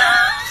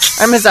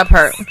 I missed that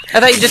part. I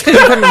thought you just because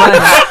you couldn't run.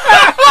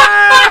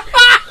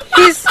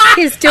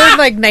 He's doing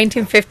like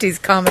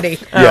 1950s comedy.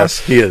 Yes,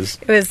 he is.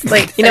 It was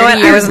like You know what?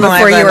 30 years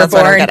before you were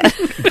born.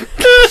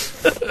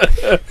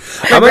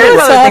 My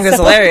grandfather think it was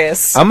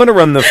hilarious. I'm going to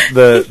run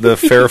the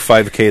Fair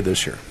 5K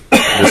this year.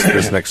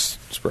 This next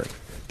spring.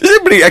 Does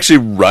anybody actually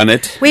run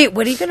it? Wait,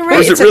 what are you going to Or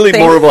write? is it It's a really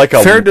thing. more of like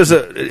a? Fair does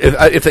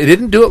if they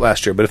didn't do it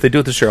last year, but if they do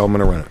it this year, I'm going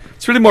to run it.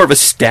 It's really more of a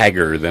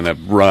stagger than a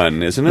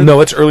run, isn't it?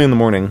 No, it's early in the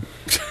morning.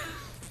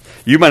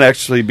 You might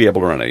actually be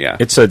able to run it. Yeah.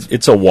 It's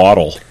a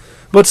waddle.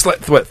 But it's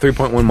like, what,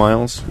 3.1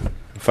 miles?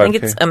 5K? I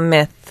think it's a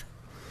myth.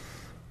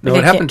 no, I it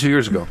think happened 2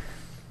 years ago.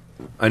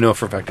 I know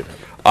for a fact it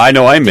happened. I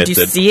know. I Did missed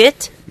you it. see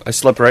it? I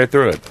slept right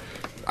through it.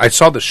 I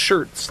saw the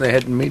shirts. They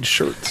hadn't made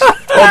shirts.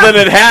 Well, then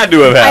it had to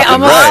have I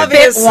happened, almost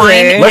right? spit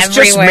wine Let's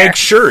just everywhere. make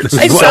shirts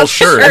and I sell love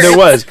shirts. And there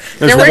was.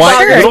 There's There were wine,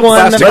 shirts. little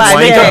Won the plastic five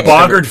wine K. Make a cups.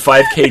 Boggard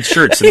 5K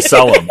shirts and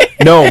sell them.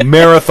 No,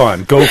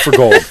 marathon. Go for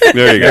gold.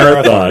 There you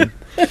go. Marathon.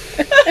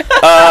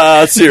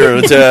 Let's see here.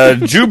 It's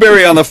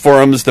Jewberry on the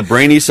forums, the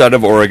brainy side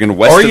of Oregon,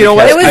 west Or of you know the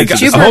what? It was I got-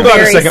 Juberberry, hold on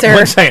a second. sir.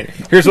 One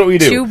second. Here's what we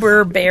do.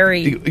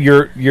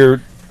 Tuberberry.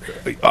 You're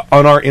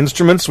on our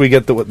instruments. We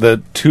get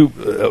the two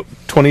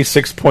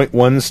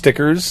 26.1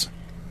 stickers,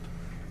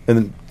 and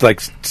then,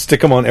 like,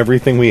 stick them on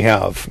everything we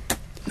have.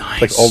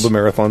 Nice. Like all the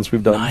marathons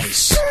we've done.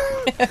 Nice.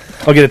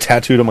 I'll get a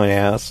tattoo to my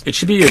ass. It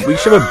should be. We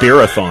should have a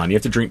beerathon. You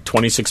have to drink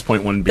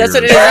 26.1 beers. That's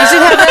what it is. You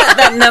should have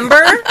that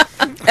number,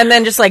 and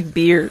then just like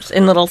beers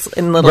in little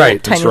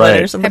Right, tiny that's right.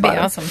 letters on the That'd be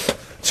bottom. awesome.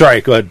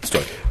 Sorry, go ahead.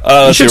 Story.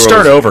 You should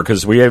start over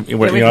because we have. we I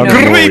don't know.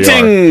 know where we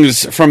are.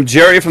 Greetings from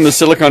Jerry from the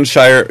Silicon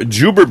Shire,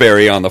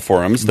 Jewberry on the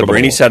forums, the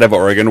brainy side of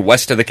Oregon,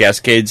 west of the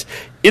Cascades,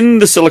 in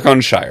the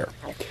Silicon Shire.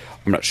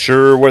 I'm not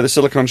sure where the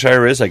Silicon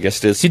Shire is. I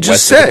guess it is He just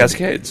west said. of the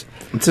Cascades.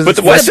 says But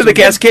the it's west of the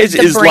Cascades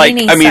the is like,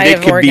 brainy I mean, side it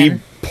of could be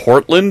Oregon.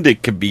 Portland,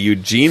 it could be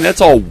Eugene. That's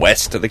all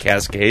west of the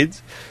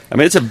Cascades. I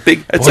mean, it's a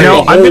big. It's You like know,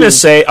 a I'm going to whole-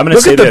 say. I'm going to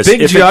Look say at the this.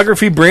 big If it-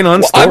 geography brain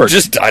on Stork.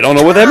 I don't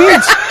know what that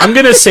means. I'm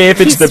going to say if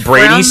it's the He's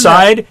Brady from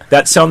side,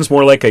 that sounds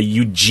more like a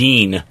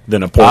Eugene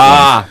than a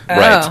Portland.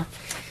 Right. Oh.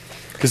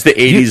 Because the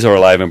 80s are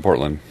alive in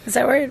Portland. Is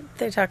that where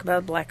they talk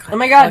about black Oh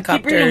my god!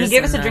 Keep reading. He helicopters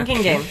gave us a and,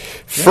 drinking game.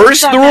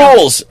 First, Stop the now.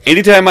 rules.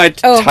 Anytime I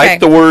Oh, okay. type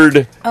the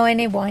word Oh, I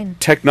need wine.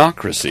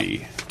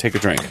 technocracy, take a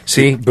drink.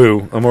 See,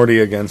 boo. I'm already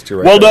against you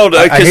right Well, there. no,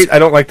 I 'cause-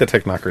 don't like the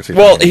technocracy.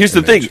 Well, thing. here's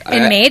the thing.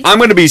 Inmates? I'm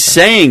going to be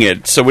saying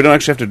it, so we don't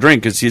actually have to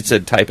drink, because he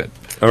said type it.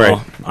 All right.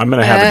 Well, I'm going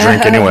to have a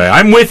drink anyway.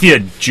 I'm with you,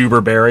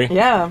 Juberberry.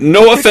 Yeah.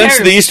 No Who offense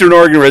to the cares? Eastern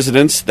Oregon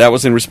residents. That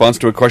was in response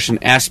to a question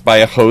asked by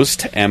a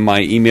host, and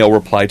my email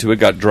reply to it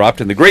got dropped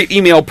in the great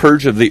email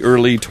purge of the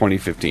early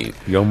 2015.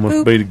 You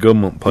must be the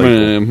government people.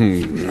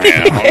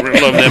 Yeah, I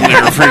love them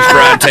there French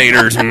fried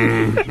taters.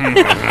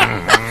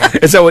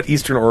 Is that what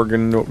Eastern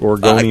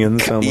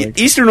Oregonians sound like?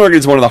 Eastern Oregon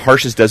is one of the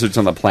harshest deserts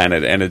on the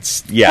planet, and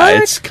it's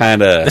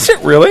kind of... Is it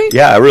really?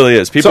 Yeah, it really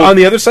is. People, So on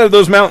the other side of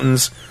those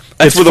mountains,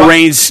 that's it's where the fu-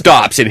 rain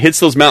stops. It hits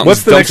those mountains.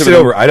 What's the dumps next state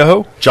over?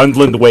 Idaho?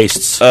 Jundland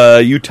Wastes.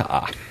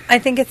 Utah. I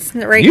think it's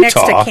right Utah? next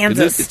to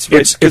Kansas. It's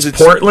right, it's 'cause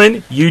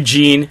Portland,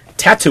 Eugene,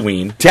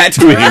 Tatooine.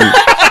 Tatooine.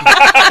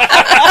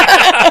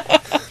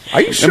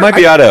 Are you sure? It might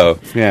be Idaho.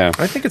 Yeah.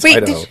 I think it's Wait,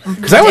 Idaho. did-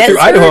 Because I went through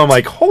desert? Idaho, I'm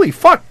like, holy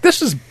fuck,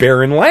 this is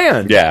barren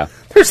land. Yeah.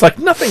 There's like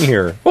nothing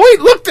here. Oh,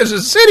 wait, look, there's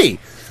a city.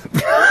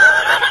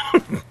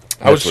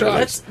 I was That's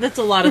what it shocked. That's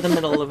a lot of the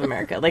middle of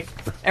America. Like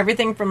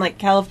everything from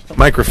like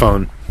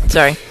Microphone.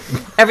 Sorry.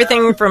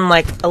 Everything from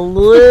like a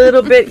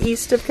little bit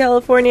east of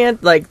California,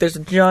 like there's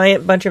a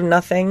giant bunch of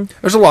nothing.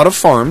 There's a lot of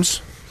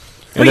farms,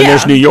 And then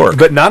there's New York.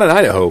 but not in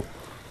Idaho.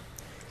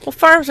 Well,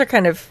 farms are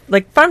kind of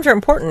like farms are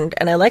important,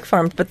 and I like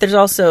farms, but there's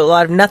also a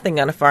lot of nothing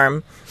on a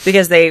farm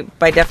because they,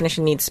 by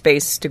definition, need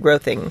space to grow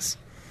things.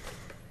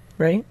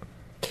 Right?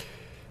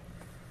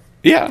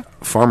 Yeah.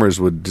 Farmers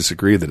would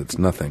disagree that it's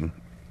nothing.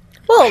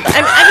 Well,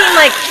 I mean,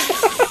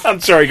 like I'm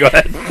sorry, go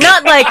ahead.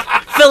 not like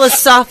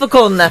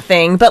philosophical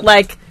nothing, but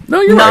like No,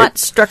 you're not right.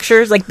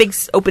 structures, like big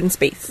open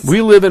space.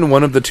 We live in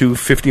one of the two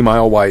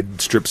 50-mile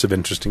wide strips of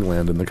interesting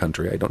land in the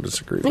country. I don't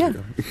disagree with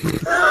you.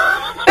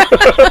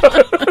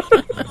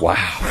 Wow.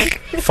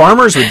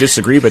 Farmers would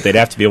disagree, but they'd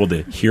have to be able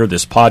to hear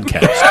this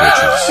podcast,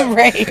 which is...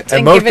 Right.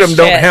 And most of them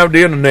don't have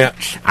the internet.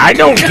 I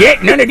don't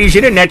get none of these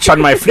internets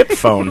on my flip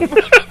phone.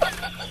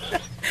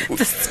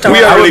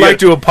 I would like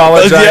to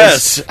apologize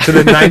Yes. to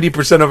the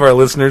 90% of our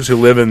listeners who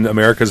live in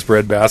America's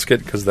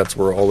breadbasket, because that's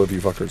where all of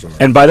you fuckers are.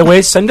 And by the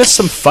way, send us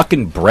some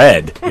fucking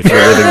bread if you're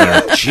living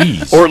there.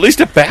 Jeez. Or at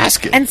least a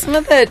basket. And some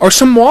of the Or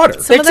some water.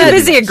 They're of too that-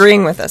 busy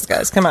agreeing with us,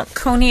 guys. Come on.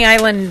 Coney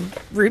Island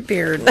root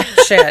beer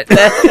shit.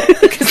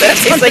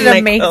 That's like Nyquil.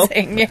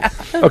 amazing. Yeah.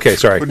 Okay,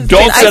 sorry.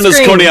 Don't send us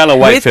cream Coney Island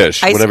with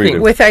whitefish, ice whatever you do.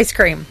 cream. With ice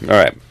cream. All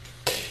right.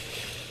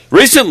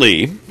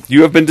 Recently,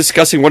 you have been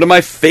discussing one of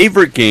my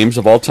favorite games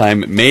of all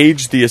time,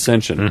 Mage the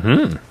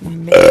Ascension.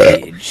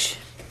 Mage.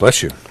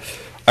 Bless you.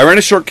 I ran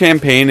a short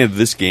campaign of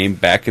this game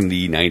back in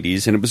the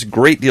 90s, and it was a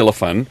great deal of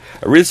fun.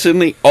 I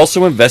recently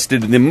also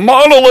invested in the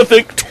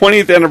monolithic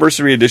 20th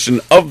anniversary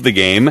edition of the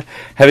game,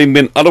 having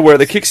been unaware of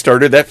the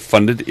Kickstarter that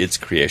funded its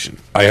creation.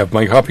 I have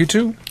my copy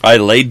too. I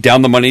laid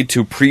down the money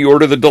to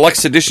pre-order the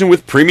deluxe edition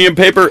with premium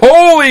paper.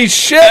 Holy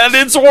shit! And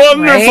it's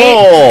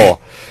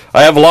wonderful!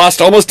 I have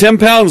lost almost 10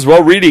 pounds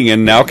while reading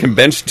and now can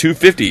bench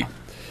 250.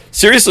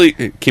 Seriously,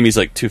 Kimmy's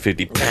like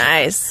 250.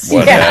 Nice.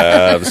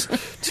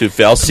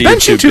 Whatevs. I'll see you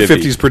Benching 250.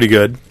 250 is pretty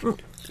good.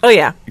 Oh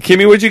yeah.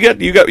 Kimmy, what'd you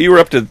get? You were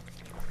up to...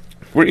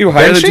 Weren't you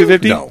higher than Benching?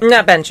 250? No.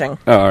 Not benching.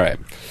 Oh, all right.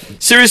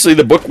 Seriously,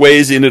 the book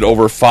weighs in at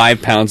over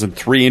 5 pounds and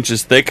 3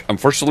 inches thick.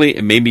 Unfortunately,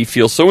 it made me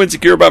feel so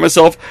insecure about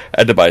myself, I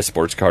had to buy a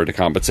sports card to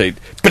compensate.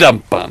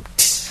 Ba-dum-bum.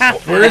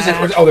 Where is it?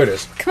 Oh, there it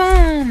is. Come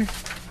on.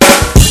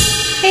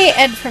 Hey,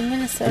 Ed from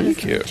Minnesota.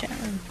 Thank you.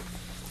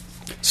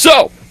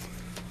 So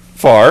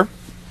far,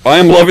 I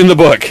am loving the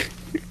book.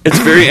 It's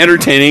very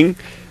entertaining.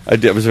 I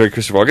did. It was very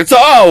Christopher Walken.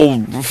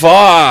 So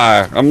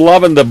far, I'm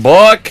loving the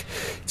book.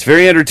 It's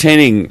very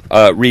entertaining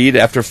read.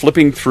 After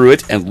flipping through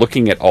it and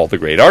looking at all the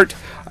great art,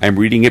 I'm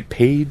reading it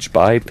page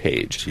by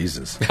page.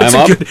 Jesus.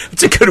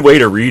 It's a good way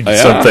to read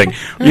something.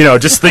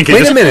 Just thinking.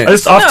 Wait a minute.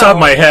 Just off the top of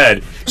my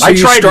head. So I you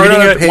tried start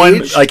reading on a it one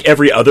page? like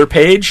every other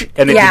page,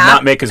 and it did Yeah.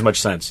 not make as much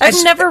sense. I've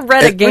never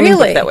read a game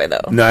Really? book that way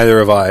though. Neither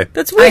have I.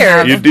 That's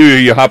weird. You do.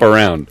 You hop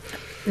around.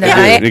 No,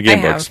 the game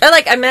have. books. I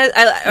would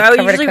Cover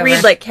to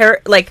usually cover.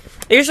 read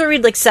I usually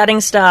read like setting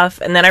stuff,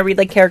 and then I read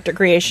like character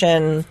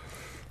creation,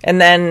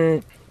 and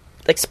then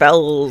like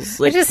spells.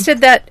 I Like just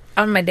did that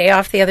on my day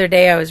off the other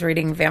day. I was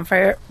reading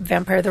Vampire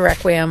the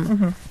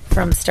Requiem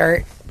from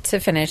start to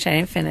finish. I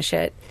didn't finish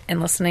it. And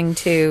listening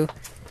to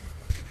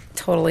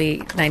totally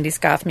 90s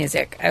goth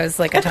music. I was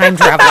like a time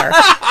traveler.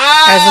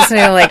 I was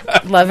listening to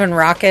like Love and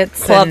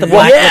Rockets. pull out the and-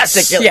 black Yes!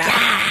 lipstick.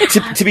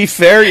 Yeah. to be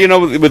fair,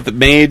 with the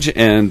mage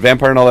and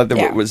vampire and all that,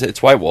 Yeah.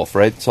 it's White Wolf,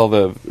 right? It's all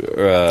the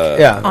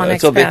Yeah.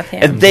 it's all the- Onyx Path, yeah.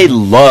 and they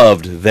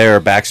loved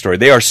their backstory.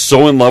 They are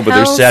so in love with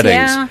their Hells settings.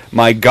 yeah.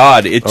 My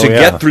God, to yeah.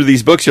 get through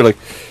these books, you're like,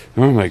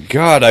 oh my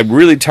God, I'm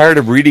really tired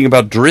of reading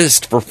about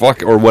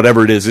Drizzt or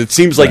whatever it is. It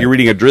seems like you're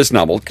reading a Drizzt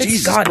novel.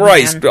 Jesus God,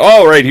 Christ! man.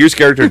 All right, here's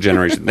character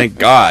generation. Thank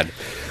God.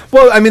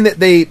 Well, I mean,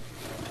 they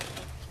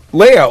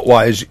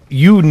layout-wise,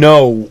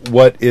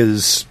 what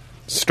is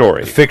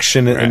Story.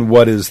 fiction and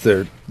what is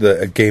the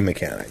game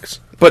mechanics.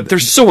 But they're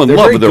so in They're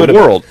love very with their good at-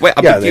 world. Wait,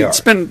 Yeah, but they you are.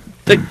 spend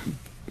like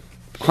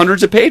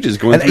hundreds of pages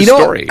going And through you know,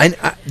 story.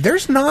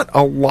 there's not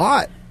a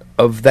lot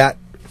of that,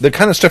 the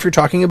kind of stuff you're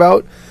talking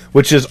about,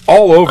 which is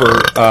all over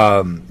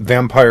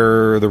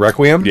Vampire the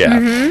Requiem.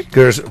 Yeah.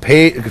 There's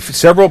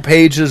several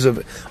pages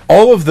of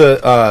all of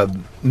the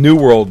New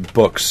World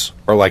books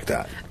are like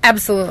that.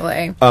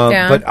 Absolutely.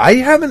 But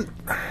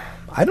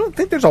I don't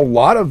think there's a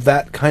lot of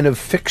that kind of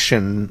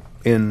fiction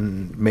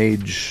in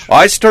Mage.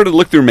 I started to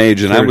look through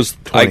Mage, and I was,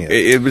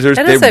 20th.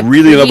 That is they're a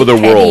really in love with their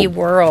pretty petty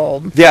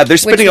world. world. Yeah, they're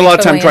spending a lot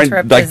of time which trying,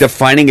 totally like, interrupts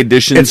defining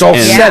additions. It's all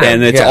and, setting,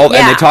 and it's yeah. all, and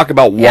Yeah. they talk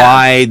about Yeah.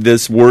 why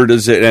this word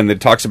is it, and it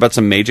talks about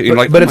some Mage. You're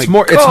like, But oh it's my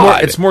more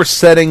God. it's more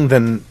setting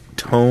than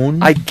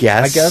tone. I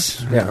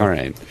guess. Yeah. All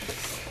right.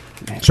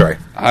 Sorry.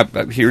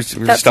 Here's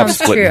That stop sounds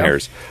splitting true.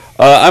 hairs.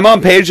 I'm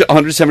on page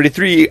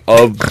 173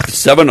 of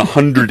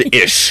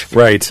 700-ish.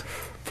 Right.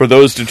 For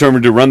those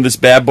determined to run this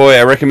bad boy,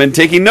 I recommend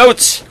taking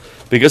notes,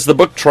 because the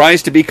book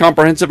tries to be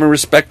comprehensive and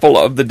respectful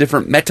of the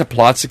different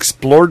meta-plots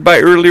explored by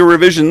earlier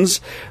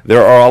revisions.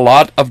 There are a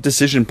lot of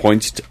decision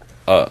points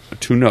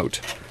to note.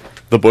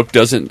 The book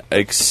does an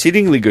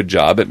exceedingly good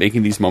job at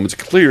making these moments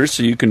clear,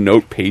 so you can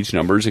note page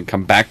numbers and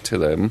come back to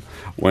them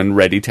when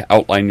ready to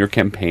outline your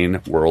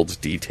campaign world's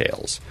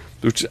details.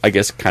 Which I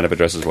guess kind of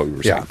addresses what we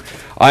were saying. Yeah.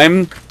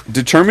 I'm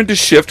determined to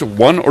shift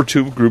one or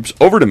two groups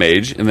over to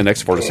Mage in the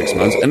next 4 to 6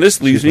 months, and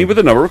this leaves me with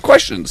a number of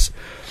questions.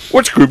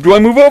 Which group do I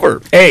move over?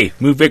 Group A.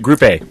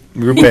 Group A.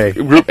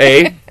 Group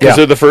A, because Yeah.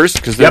 they're the first,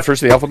 because they're Yep. the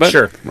first of the alphabet?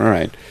 Sure. All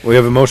right. We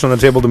have a motion on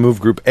the table to move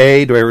Group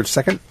A. Do I hear a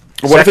second?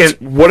 What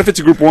if it's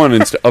a group 1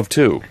 instead of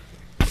 2?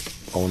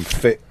 All in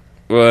fa-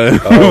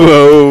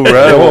 Whoa,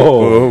 right.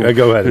 Whoa. Yeah,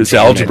 go ahead. It's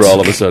algebra all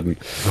of a sudden.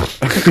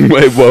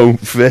 It won't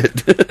fit.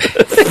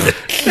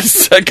 The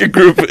second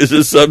group is a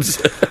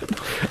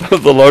subset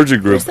of the larger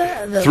group.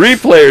 Three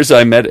players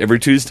I met every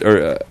Tuesday,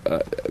 or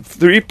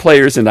 3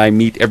 players and I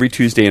meet every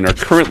Tuesday and are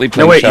currently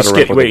playing No, wait,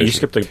 Shadowrun. you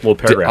skipped a little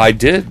paragraph. I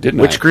did, didn't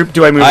I? Which group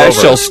do I move I over?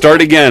 shall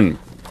start again.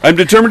 I'm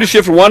determined to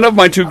shift one of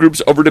my 2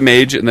 groups over to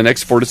Mage in the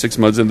next 4 to 6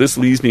 months, and this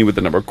leaves me with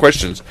a number of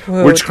questions.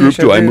 Which group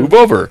do I move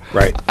over?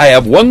 Right. I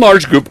have one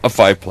large group of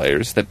 5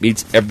 players that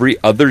meets every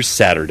other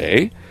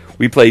Saturday.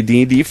 We play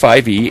D&D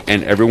 5e,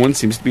 and everyone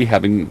seems to be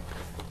having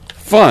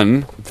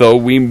fun, though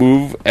we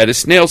move at a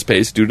snail's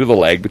pace due to the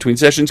lag between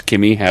sessions.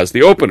 Kimmy has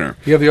the opener.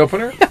 You have the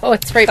opener? Oh,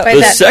 it's right by The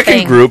that second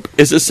thing. group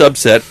is a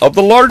subset of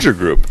the larger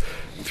group.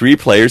 3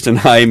 players and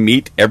I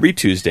meet every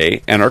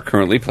Tuesday and are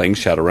currently playing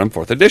Shadowrun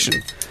 4th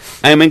Edition.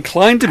 I am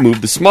inclined to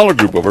move the smaller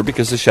group over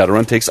because the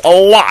Shadowrun takes a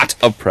lot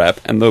of prep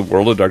and the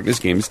World of Darkness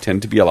games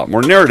tend to be a lot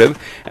more narrative,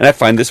 and I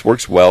find this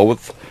works well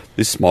with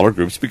the smaller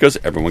groups because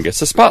everyone gets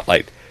the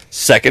spotlight.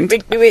 Second...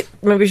 Wait,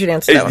 maybe we should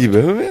answer that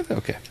one.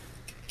 Okay.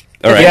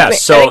 All right. Yeah, Wait,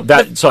 so I-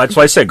 that's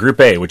why I said Group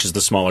A, which is the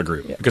smaller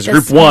group, because The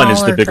Group 1 is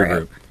the smaller bigger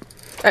group.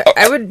 group.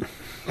 I would.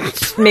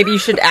 Maybe you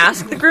should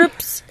ask the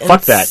groups. and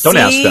Fuck that. Don't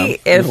ask see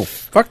them. If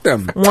Fuck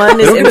them. one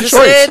is They don't get a choice.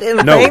 interested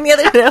in No. playing the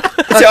other.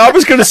 No. See, I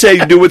was going to say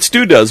do what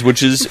Stu does,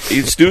 which is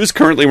Stu is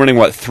currently running,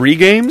 3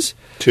 games?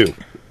 2.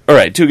 All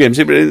right, 2 games.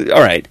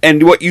 All right,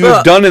 and what you've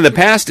Well, done in the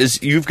past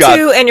is you've got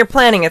 2, and you're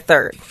planning a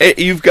third.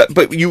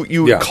 but you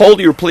Yeah. call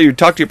to your player, you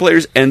talk to your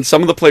players, and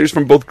some of the players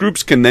from both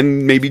groups can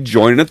then maybe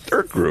join a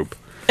third group.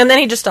 And then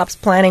he just stops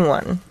planning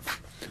one.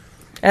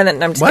 And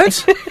then I'm just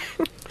What?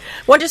 kidding.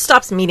 One just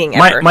stops meeting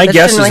My ever. guess That's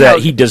is generally that how-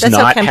 he does that's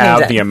how not campaigns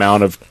have end. the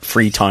amount of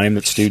free time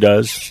that Stu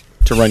does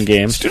to run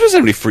games. Stu doesn't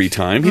have any free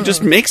time. He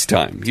just makes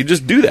time. You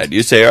just do that.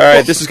 You say, all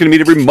right, this is going to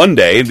meet every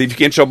Monday. If you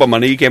can't show up on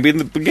Monday, you can't be in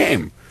the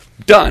game.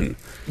 Done.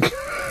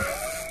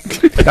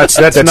 That's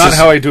not his-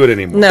 how I do it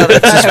anymore. No,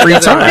 that's free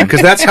time.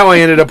 Because that's how I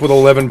ended up with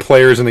 11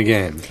 players in the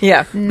game.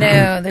 yeah.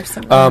 No, there's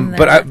something.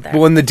 But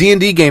when the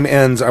D&D game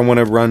ends, I want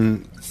to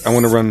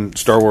run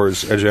Star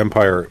Wars: Edge of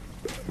Empire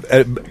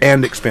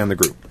and expand the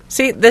group.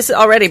 See, this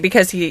already,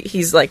 because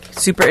he's like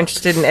super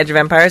interested in Edge of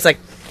Empires, like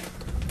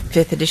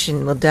 5th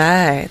edition will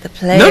die. The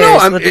players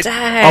will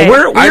die.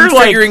 We're I'm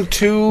like figuring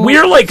 2.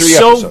 we're like 3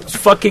 so episodes.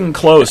 fucking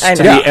close I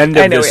to know. the end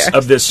I of know this we are.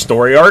 of this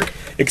story arc,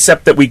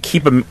 except that we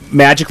keep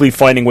magically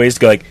finding ways to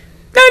go like,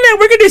 no,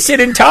 we're going to sit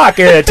and talk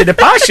to the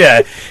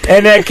Pasha,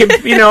 and and then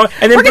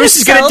We're Bruce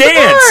is going gonna to sell the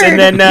dance, board.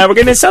 and then we're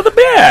going to sell the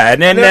bear,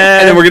 and then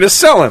and then we're going to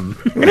sell him.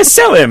 we're going to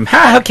sell him.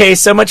 Ha, okay,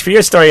 so much for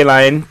your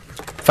storyline,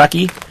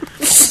 fucky.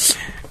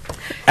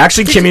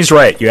 Actually, Kimmy's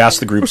right. You asked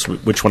the groups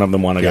which one of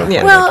them want to go.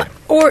 Yeah. well,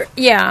 or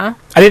yeah,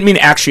 I didn't mean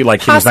actually like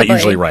Kimmy's not Possibly.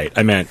 usually right.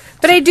 I meant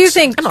but I do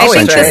think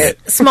always this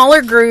right.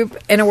 smaller group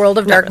in a World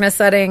of Darkness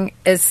setting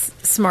is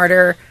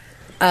smarter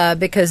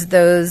because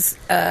those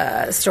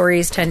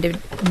stories tend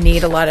to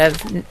need a lot of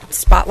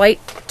spotlight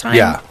time.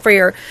 Yeah. For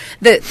your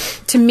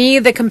to me,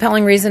 the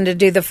compelling reason to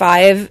do the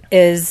 5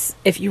 is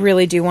if you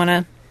really do want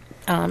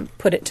to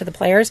put it to the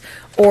players,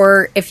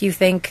 or if you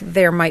think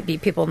there might be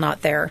people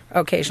not there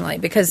occasionally,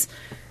 because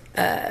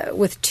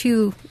with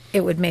 2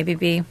 it would maybe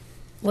be a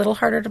little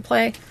harder to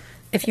play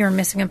if you're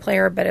missing a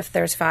player, but if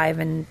there's 5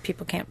 and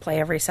people can't play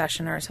every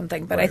session or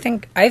something. But I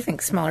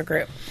think smaller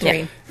group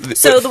 3.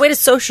 So the way to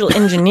social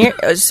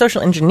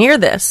engineer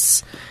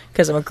this,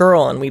 because I'm a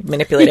girl and we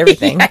manipulate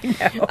everything,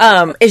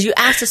 is you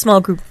ask a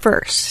small group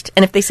first,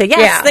 and if they say yes,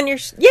 Yeah. then you're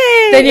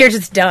yay, Then you're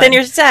just done. then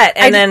you're set,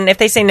 and I- then if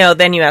they say no,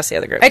 then you ask the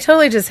other group. I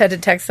totally just had to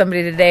text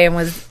somebody today and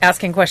was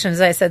asking questions.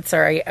 I said,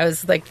 sorry, I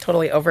was like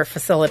totally over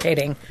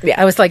facilitating. Yeah.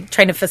 I was like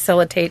trying to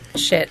facilitate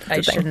shit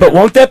I shouldn't. But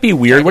won't that be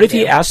weird? Trying What to if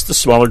you do. ask the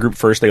smaller group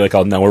first? They're like,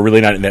 oh, no, we're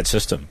really not in that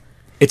system.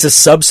 It's a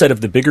subset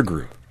of the bigger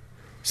group.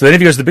 So then if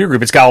he goes to the bigger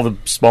group, it's got all the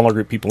smaller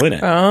group people in it.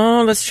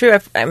 Oh, that's true.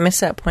 I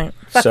missed that point.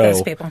 Fuck so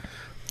those people.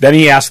 then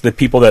he asks the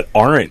people that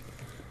aren't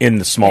in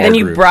the smaller Then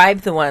you group.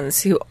 bribe the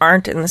ones who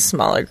aren't in the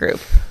smaller group.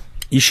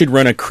 You should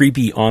run a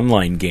creepy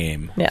online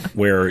game Yeah.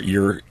 where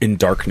you're in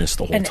darkness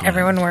the whole And time.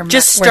 everyone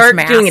Just wears start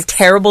masks. doing a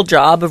terrible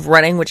job of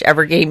running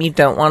whichever game you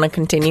don't want to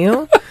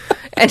continue,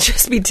 and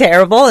just be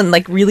terrible and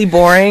like really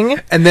boring.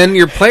 And then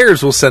your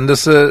players will send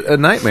us a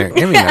nightmare.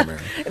 Gaming nightmare.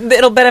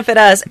 It'll benefit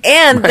us,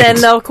 and then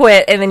they'll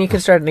quit, and then you can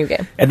start a new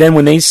game. And then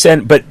when they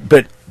send, but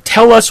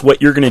tell us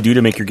what you're going to do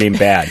to make your game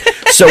bad.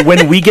 So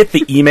when we get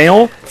the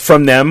email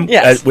from them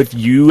Yes. with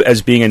you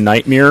as being a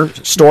nightmare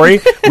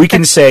story, we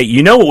can say,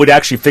 you know what would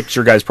actually fix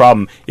your guy's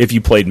problem if you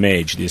played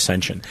Mage, the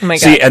Ascension. Oh my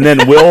See, God. and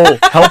then we'll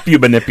help you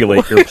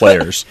manipulate your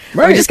players.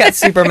 We just got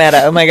super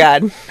meta. Oh my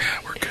god.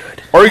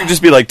 Or you can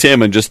just be like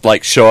Tim and just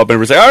like show up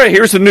and say, all right,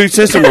 here's the new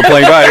system we're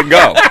playing by and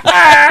go.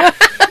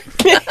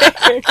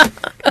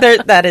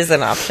 That is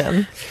an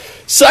option.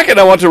 Second,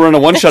 I want to run a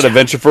one-shot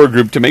adventure for a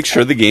group to make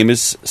sure the game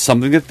is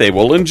something that they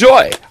will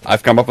enjoy.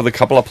 I've come up with a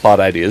couple of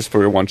plot ideas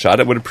for a one-shot.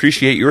 I would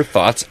appreciate your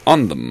thoughts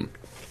on them.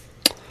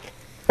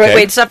 Okay.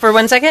 Wait, stop for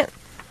 1 second.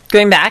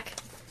 Going back,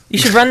 you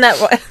should run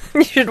that.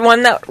 You should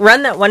run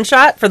that one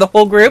shot for the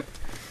whole group,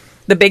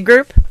 the big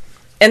group,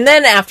 and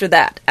then after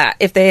that,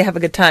 if they have a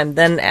good time,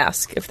 then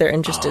ask if they're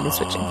interested in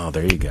switching. Oh,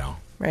 there you go.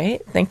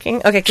 Right?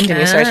 Thinking. Okay,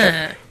 continue.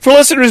 Sorry. For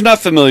listeners not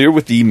familiar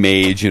with the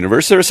Mage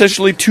universe, there are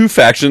essentially two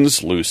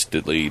factions,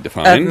 loosely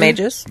defined. Of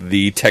mages?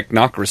 The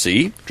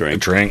Technocracy,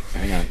 Drink.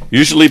 Hang on.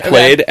 usually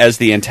played as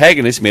the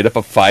antagonist made up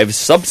of 5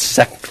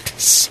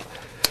 subsects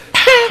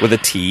with a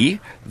T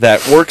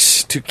that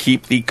works to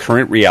keep the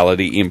current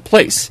reality in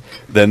place.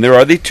 Then there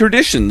are the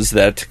traditions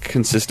that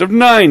consist of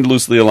 9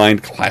 loosely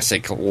aligned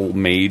classical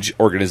mage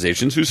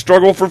organizations who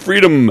struggle for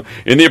freedom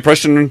in the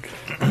oppression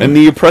and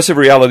the oppressive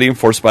reality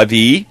enforced by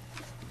the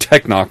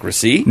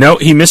Technocracy. No,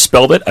 he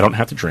misspelled it. I don't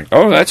have to drink.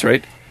 Oh, that's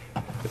right.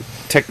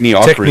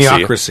 Technocracy.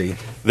 Technocracy.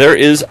 There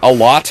is a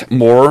lot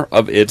more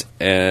of it,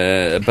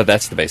 but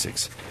that's the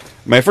basics.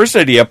 My first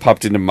idea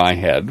popped into my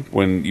head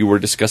when you were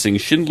discussing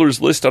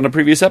Schindler's List on a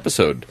previous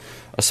episode.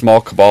 A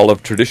small cabal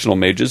of traditional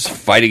mages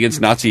fight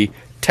against Nazi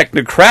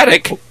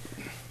technocratic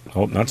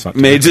Oh, that's not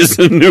mages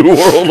in New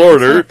World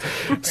Order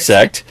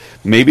sect.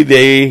 Maybe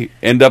they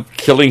end up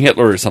killing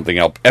Hitler or something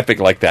epic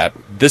like that.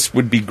 This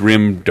would be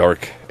grim,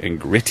 dark, and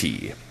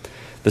gritty.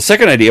 The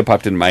second idea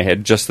popped into my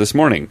head just this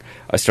morning.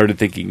 I started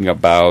thinking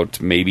about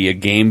maybe a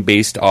game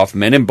based off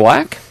Men in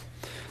Black.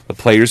 The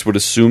players would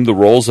assume the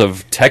roles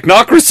of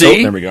Technocracy.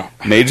 Oh, there we go.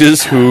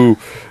 Mages whose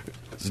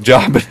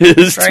job it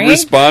is to Right?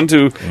 respond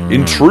to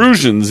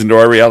intrusions into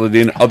our reality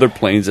and other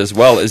planes, as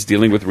well as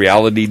dealing with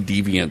reality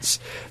deviance,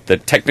 the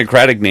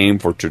technocratic name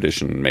for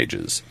tradition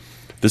mages.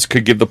 This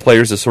could give the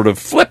players a sort of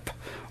flip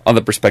on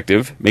the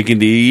perspective, making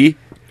the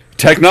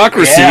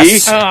Technocracy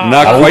Yes.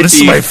 not Oh, quite this is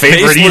the my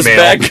favorite faceless email.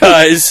 bad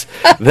guys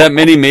that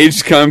many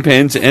mage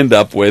campaigns end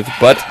up with.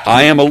 But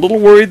I am a little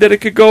worried that it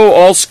could go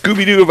all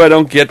Scooby-Doo if I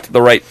don't get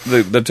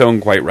the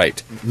tone quite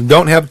right.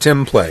 Don't have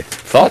Tim play.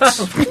 Thoughts?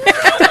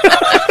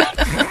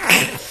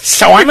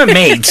 So I'm a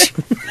mage.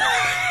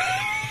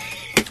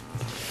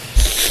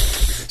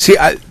 See,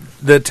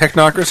 the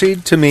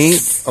technocracy, to me,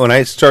 when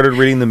I started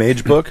reading the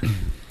Mage book,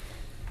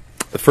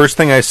 the first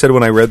thing I said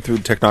when I read through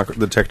the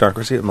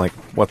technocracy, I'm like,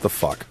 what the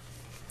fuck?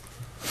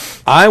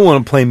 I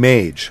want to play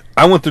Mage.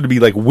 I want there to be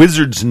like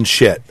wizards and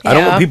shit. I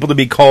don't Yeah. want people to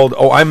be called,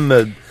 I'm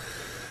a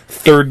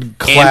third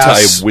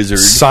class Anti-wizard.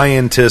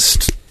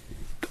 scientist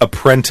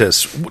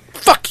apprentice.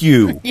 Fuck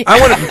you. I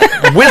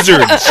want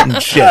wizards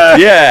and shit.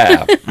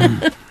 Yeah.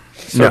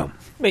 No.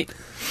 Wait,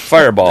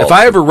 Fireball. If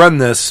I ever run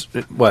this,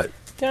 what?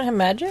 they don't have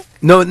magic?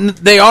 No,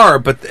 they are,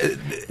 but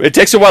It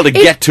takes a while to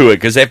get to it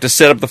because they have to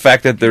set up the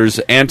fact that there's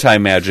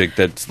anti-magic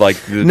that's like...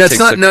 that's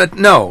not.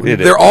 No,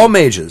 It is. they're all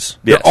mages.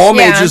 They're Yes. all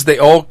Yeah. mages. They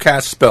all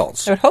cast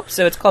spells. I would hope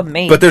so. It's called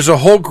Mage. But there's a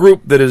whole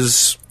group that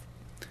is.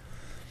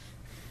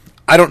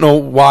 I don't know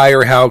why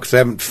or how because I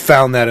haven't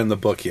found that in the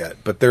book yet.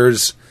 But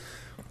there's.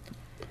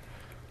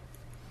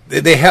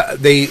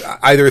 They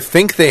either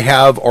think they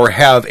have or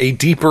have a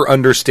deeper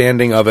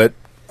understanding of it,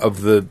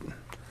 of the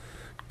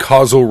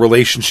causal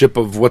relationship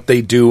of what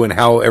they do and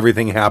how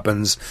everything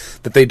happens,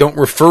 that they don't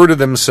refer to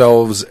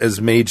themselves as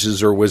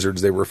mages or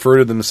wizards. They refer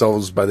to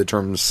themselves by the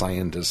term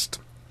scientist.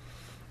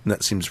 And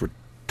that seems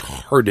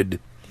retarded. Do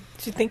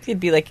you think they'd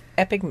be like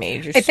Epic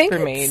Mage or I think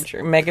Super it's- Mage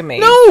or Mega Mage?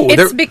 No! It's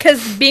they're-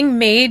 because being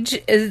mage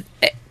is.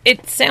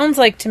 It sounds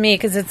like to me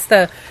because it's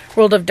the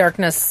World of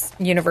Darkness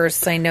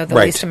universe I know the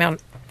Right. least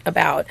amount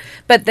about,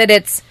 but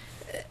that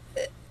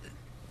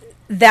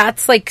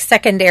that's like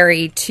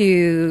secondary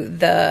to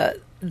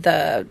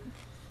the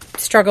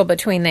struggle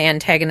between the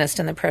antagonist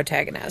and the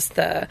protagonist.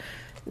 The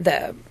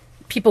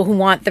people who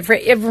want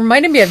it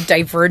reminded me of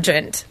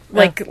Divergent,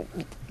 like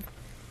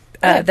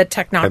the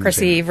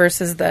technocracy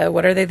versus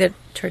the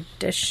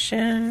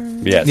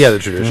tradition. Yes. Yeah, the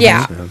tradition.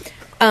 Yeah.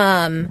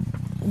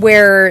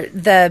 Where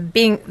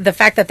the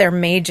fact that they're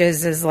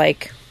mages is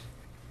like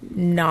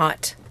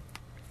not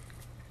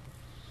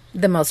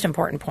the most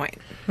important point.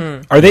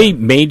 Are they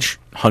mage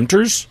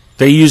hunters?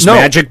 They use No.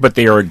 magic, but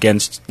they are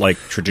against like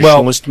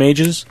traditionalist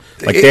mages.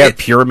 Like they have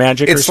pure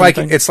magic. It's or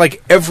something? it's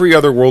like every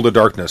other World of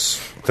Darkness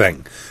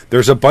thing.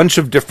 There's a bunch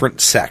of different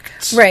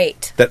sects,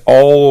 Right. that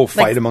all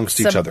fight Like amongst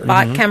each other.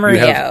 Sabbat You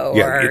Camarillo have-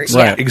 or it's-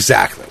 Right.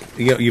 exactly.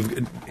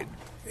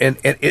 And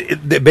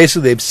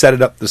basically they've set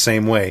it up the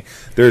same way.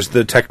 There's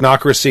the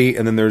technocracy,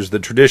 and then there's the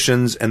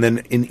traditions, and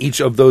then in each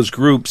of those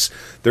groups,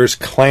 there's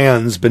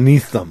clans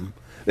beneath them.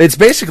 It's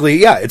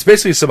basically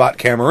Sabbat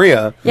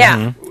Camarilla.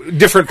 Yeah.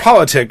 Different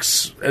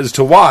politics as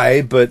to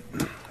why, but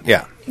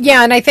yeah.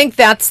 Yeah, and I think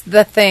that's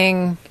the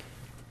thing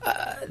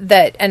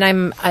and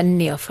I'm a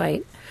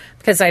neophyte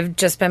because I've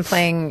just been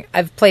playing.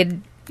 I've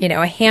played,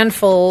 a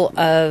handful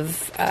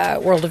of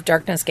World of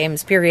Darkness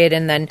games, period,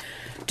 and then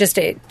just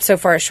so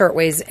far a short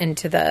ways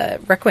into the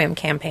Requiem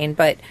campaign.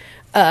 But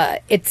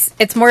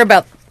it's more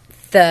about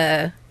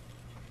the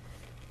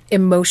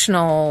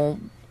emotional,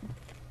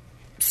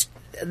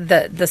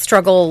 the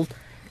struggle.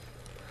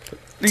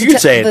 You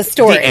could say the it.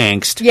 story. The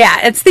angst.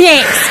 Yeah, it's the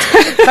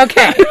angst.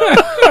 Okay.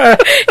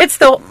 It's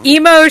the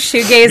emo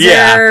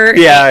shoegazer.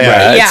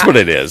 Yeah. That's what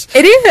it is.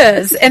 It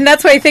is. And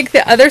that's why I think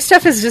the other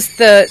stuff is just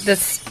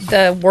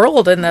the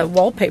world and the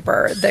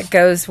wallpaper that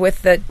goes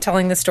with the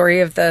telling the story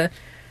of the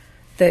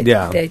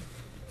Yeah.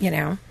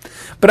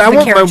 But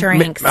the character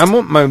angst. I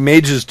want my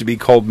mages to be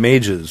called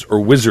mages or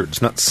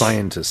wizards, not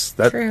scientists.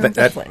 True.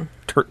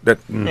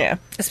 Yeah.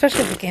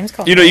 especially if the game's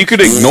called. You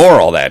could ignore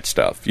all that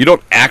stuff. You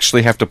don't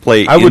actually have to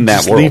play I in would that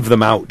just world. leave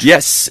them out.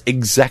 Yes,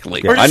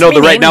 exactly. Or I just know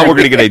that right rename now them. we're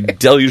going to get a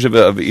deluge of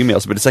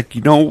emails, but it's like,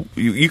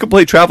 you can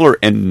play Traveler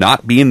and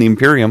not be in the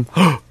Imperium.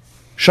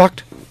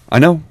 Shocked. I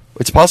know.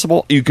 It's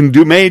possible. You can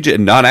do Mage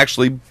and not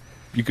actually...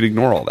 You could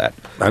ignore all that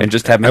and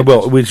just have... I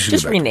will. We should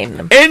Just do that. rename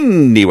them.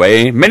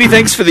 Anyway, many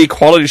thanks for the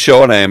quality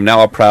show, and I am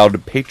now a proud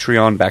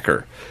Patreon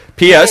backer.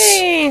 P.S.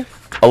 Hey.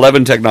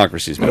 11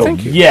 technocracies. Man.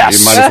 Thank you. Yes.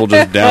 You might as well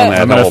just down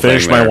that I'm going whole to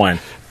finish thing my there. wine.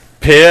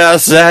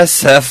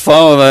 PSS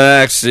for the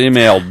next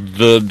email.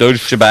 The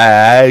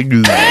douchebag.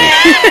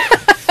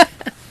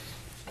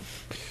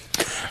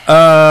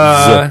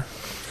 I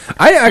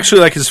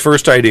actually like his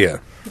first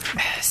idea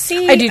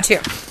See, I do too.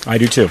 I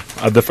do too.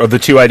 Of the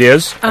two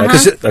ideas,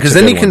 that's a because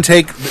then good you can one.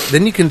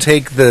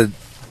 take the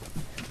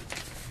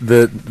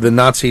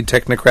Nazi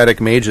technocratic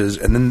mages,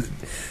 and then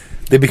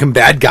they become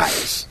bad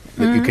guys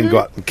that you can go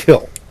out and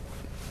kill.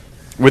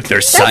 With their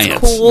that's science.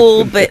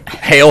 cool, but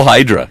Hail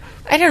Hydra.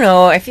 I don't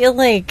know. I feel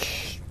like,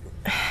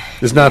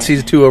 Is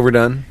Nazis too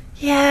overdone?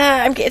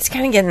 yeah, it's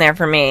kind of getting there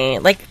for me.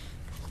 Like,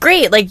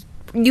 great, like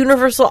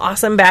universal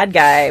awesome bad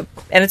guy,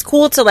 and it's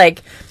cool to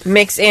like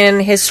mix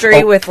in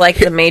history with like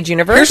the Mage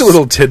universe. Here's a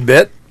little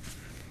tidbit.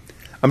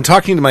 I'm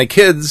talking to my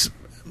kids.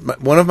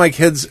 One of my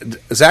kids,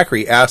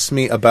 Zachary, asked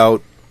me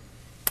about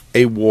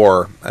a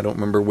war. I don't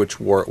remember which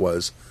war it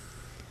was.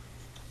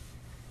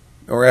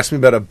 Or asked me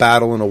about a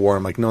battle in a war.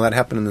 I'm like, no, that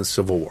happened in the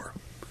Civil War.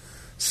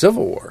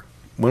 Civil War?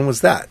 When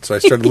was that? So I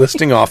started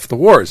listing off the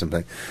wars. I'm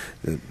like,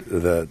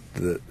 the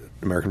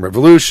American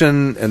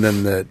Revolution, and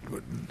then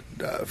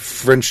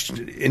French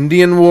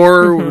Indian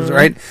War,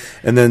 right?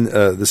 And then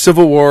the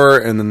Civil War,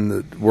 and then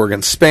the war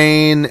against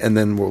Spain, and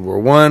then World War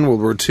I,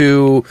 World War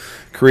II,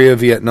 Korea,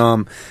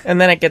 Vietnam. And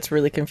then it gets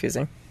really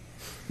confusing.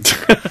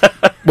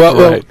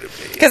 Well, it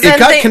then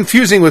got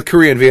confusing with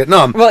Korea and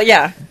Vietnam. Well,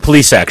 yeah.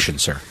 Police action,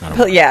 sir. Not a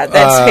war. Yeah,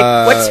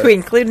 that's what do we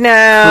include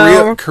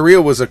now?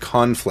 Korea was a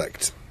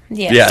conflict.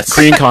 Yes.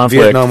 Korean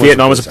conflict. Vietnam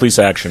Vietnam was was a police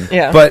action.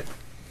 Yeah. But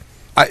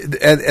I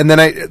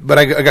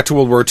got to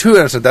World War II,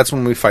 and I said, that's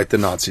when we fight the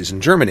Nazis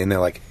in Germany. And they're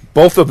like,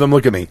 both of them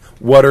look at me,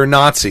 what are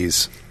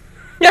Nazis?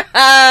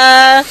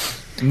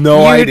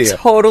 No idea. You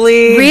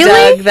totally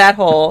Really? dug that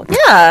hole.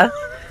 Yeah.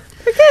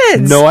 For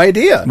kids. No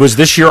idea. Was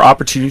this your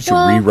opportunity to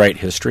rewrite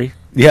history?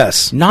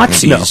 Yes.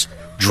 Nazis,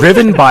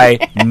 driven by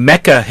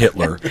Mecha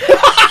Hitler.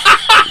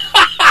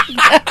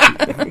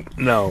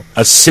 No.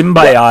 A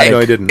symbiotic. No,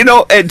 I didn't. You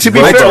know, and to be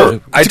fair,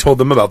 I told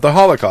them about the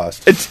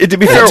Holocaust. to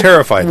be They're fair,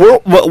 terrified.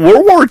 World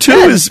War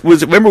II was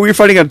remember we were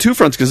fighting on two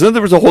fronts because then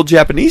there was a whole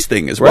Japanese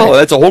thing as well. Right.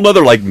 That's a whole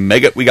other like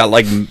mega. We got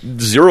like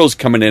zeros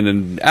coming in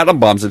and atom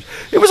bombs. It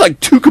was like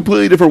two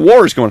completely different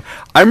wars going.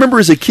 I remember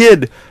as a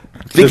kid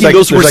thinking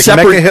those were there's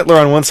separate. Mecha Hitler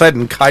on one side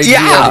and Kaiju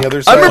on the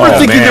other side. I remember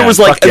thinking man, there was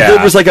like fuck yeah.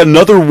 there was like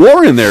another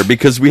war in there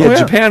because we had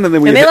Japan and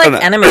then we And they had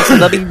like enemy, so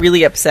they'll be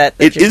really upset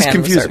that It is Japan was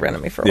confusing. our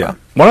enemy for a Yeah. while.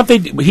 Why don't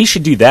they? He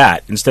should do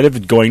that instead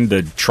of going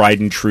the tried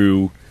and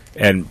true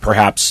and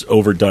perhaps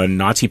overdone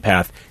Nazi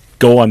path.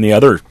 Go on the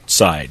other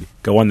side.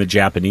 Go on the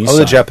Japanese side.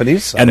 the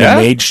Japanese side. And the Yeah.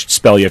 mage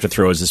spell you have to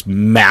throw is this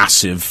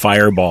massive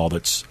fireball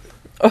that's...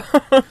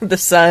 The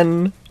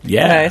sun.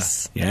 Yeah.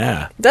 Nice.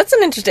 Yeah. That's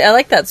an interesting. I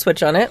like that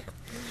switch on it.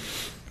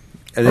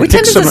 And We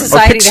then tend pick as a some-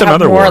 society pick to some have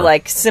other more war.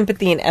 like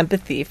sympathy and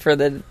empathy for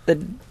the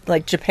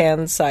like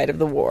Japan side of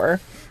the war,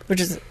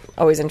 which is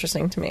always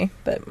interesting to me.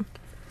 But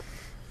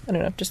I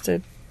don't know, just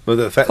a Well,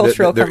 the fact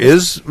cultural that there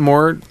conversation. is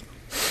more.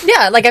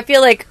 yeah. Like I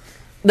feel like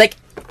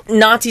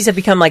Nazis have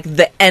become like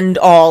the end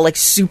all like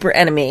super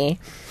enemy,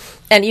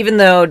 and even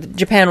though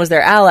Japan was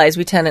their allies,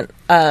 we tend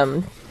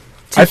to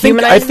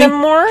humanize them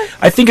more.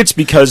 I think it's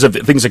because of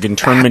things like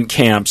internment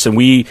camps, and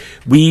I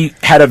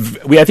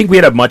think we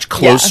had a much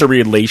closer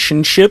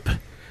relationship,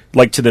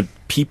 like to the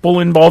people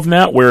involved in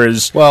that.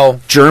 Whereas,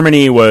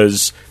 Germany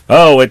was,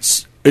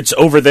 it's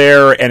over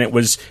there,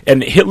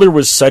 and Hitler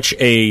was such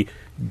a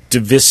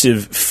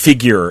divisive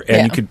figure,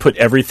 and you could put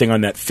everything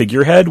on that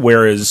figurehead.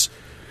 Whereas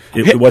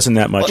it wasn't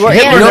that much.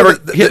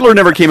 Hitler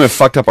never came and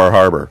fucked up our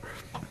harbor.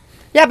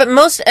 Yeah, but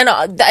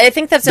I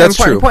think that's an That's important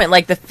true. point,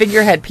 like the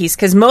figurehead piece,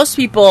 because most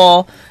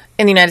people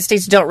in the United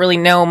States don't really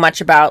know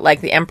much about like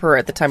the emperor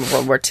at the time of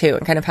World War II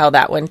and kind of how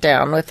that went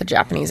down with the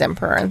Japanese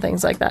emperor and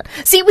things like that.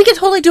 See, we could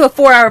totally do a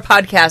 4-hour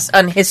podcast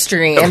on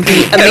history and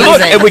be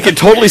amazing. And we could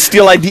totally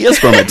steal ideas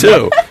from it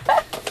too.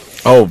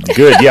 Oh,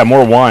 good. Yeah,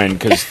 more wine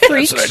because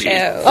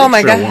Oh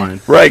my god!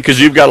 wine. Right, because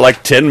you've got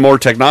like 10 more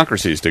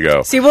technocracies to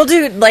go. See, we'll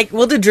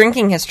do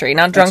drinking history,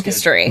 not drunk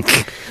history.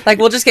 Like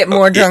we'll just get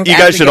more drunk. You as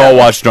guys we should go. all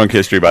watch Drunk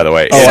History, by the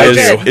way.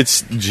 I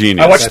It's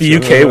genius. I watched the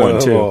UK one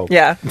too.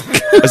 Yeah,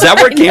 Is that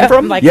where it came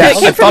from? Like, Yes,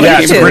 it came from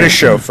it's a YouTube. British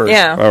show first.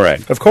 Yeah. All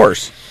right. Of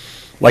course.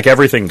 Like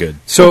everything good.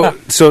 So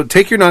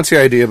take your Nazi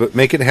idea, but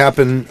make it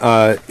happen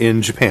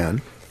in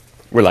Japan.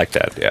 We're like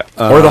that, yeah.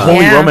 Or the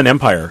Holy Yeah. Roman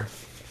Empire.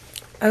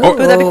 Oh,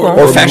 that'd be cool.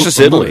 or fascist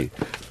Italy.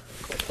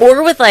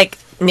 Or with like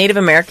Native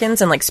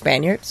Americans and like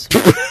Spaniards.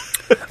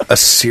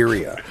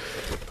 Assyria.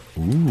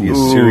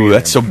 Ooh,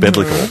 that's so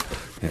biblical.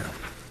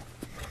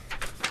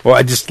 Well,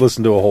 I just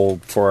listened to a whole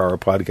 4-hour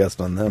podcast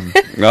on them.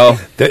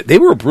 Oh, They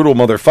were brutal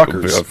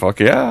motherfuckers. fuck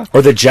yeah.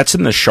 Or the Jets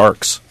and the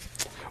Sharks.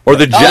 Or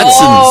the Jetsons.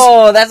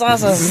 Oh, that's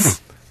awesome. That's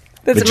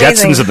The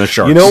amazing. Jetsons and the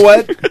Sharks. You know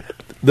what?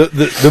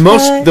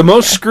 The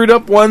most screwed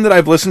up one that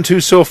I've listened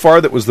to so far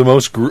that was the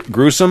most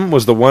gruesome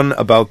was the one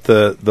about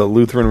the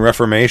Lutheran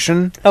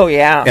Reformation Oh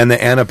yeah. and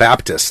the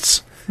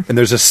Anabaptists. And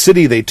there's a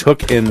city they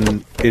took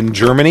in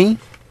Germany,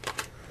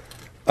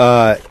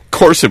 Of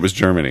course it was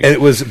Germany. and it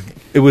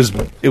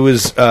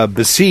was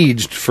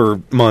besieged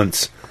for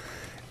months,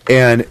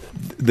 and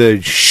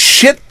the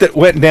shit that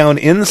went down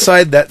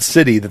inside that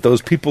city that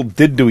those people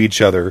did to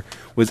each other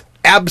was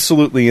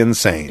absolutely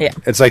insane. Yeah.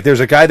 It's like there's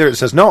a guy there that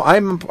says, "No,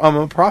 I'm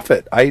a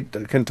prophet. I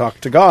can talk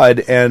to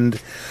God, and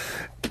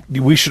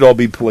we should all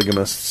be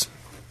polygamists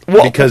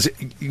because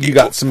you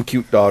got some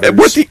cute daughters."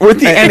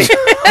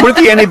 weren't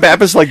the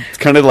Anabaptists like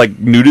kind of like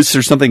nudists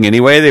or something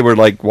anyway? They were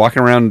like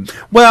walking around.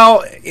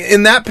 Well,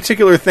 in that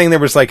particular thing, there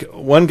was like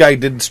one guy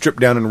did strip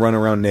down and run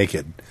around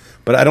naked,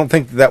 but I don't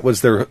think that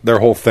was their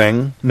whole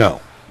thing. No.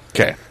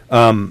 Okay.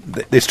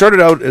 They started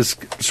out as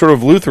sort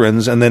of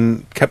Lutherans and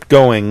then kept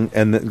going.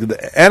 And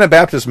the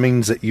Anabaptist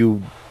means that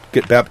you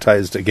get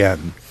baptized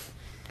again,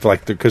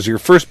 because your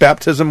first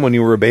baptism when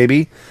you were a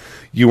baby,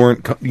 you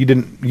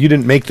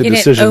didn't make the You didn't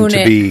decision own to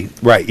it. be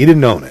right. You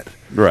didn't own it,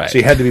 Right. So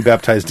you had to be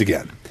baptized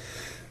again.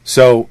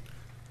 So,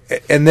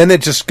 and then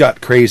it just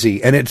got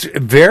crazy, and it's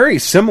very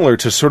similar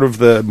to sort of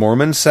the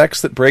Mormon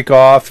sects that break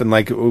off and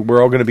like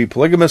we're all going to be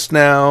polygamists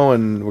now,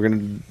 and we're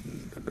going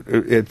to.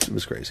 it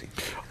was crazy.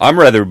 I'm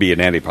rather be an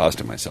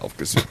antipasta myself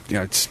because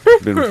it's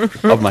been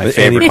of my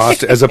favorite.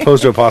 Antipasta as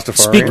opposed to a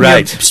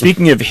pastafarian.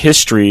 Speaking of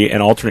history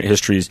and alternate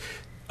histories,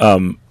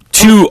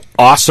 2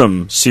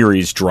 awesome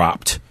series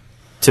dropped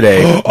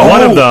today.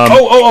 One of them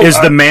is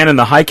The Man in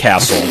the High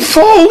Castle.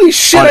 Holy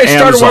shit! On I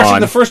started Amazon. watching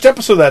the first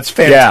episode. That's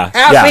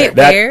fantastic. Wait,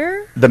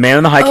 where? The Man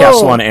in the High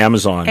Castle on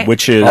Amazon,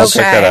 which is I'll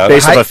check that out.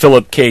 based on a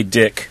Philip K.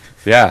 Dick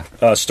Yeah,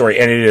 story,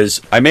 and it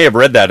is I may have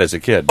read that as a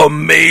kid.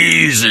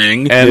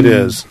 amazing. And It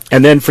is.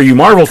 And then for you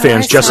Marvel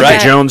fans, I saw Jessica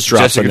that. Jones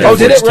drops on Jessica Netflix Jones.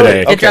 did it really?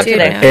 today. It dropped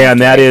today.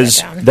 And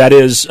that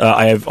is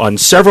I have on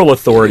several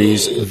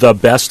authorities the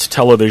best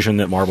television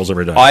that Marvel's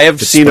ever done. I have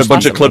It's seen a supposed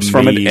bunch to of be clips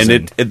from it, and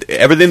amazing. it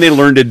everything they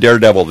learned in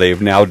Daredevil,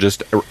 they've now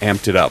just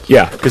amped it up.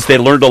 Yeah. because they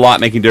learned a lot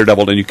making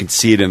Daredevil, and you can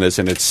see it in this,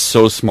 and it's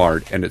so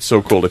smart and it's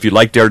so cool. If you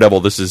like Daredevil,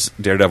 this is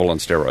Daredevil on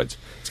steroids.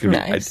 It's gonna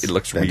Nice. be. It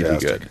looks really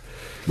Fantastic. good.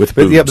 with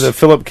But boobs. yeah, but the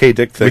Philip K.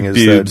 Dick thing With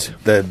is boobs.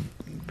 that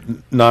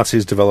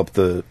Nazis developed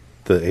the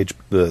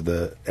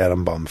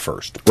atom bomb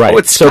first. right. Oh,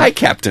 it's so Sky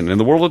Captain in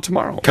the World of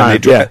Tomorrow.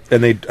 Kind And of,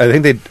 And I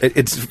think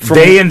it's from,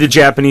 they and the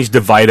Japanese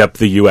divide up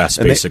the U.S.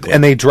 and basically.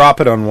 they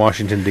drop it on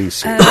Washington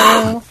D.C.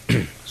 Oh.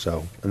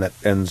 So and that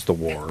ends the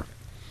war.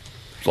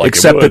 like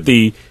Except it that would.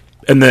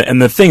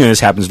 the thing, and this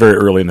happens very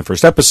early in the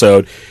first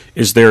episode,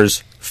 is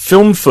there's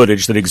film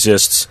footage that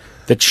exists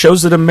that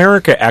shows that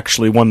America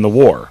actually won the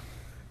war,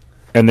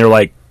 and they're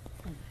like,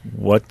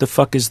 "What the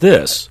fuck is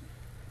this?"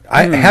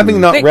 Having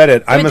not But- read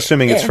it, I'm but-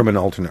 assuming it's yeah. from an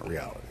alternate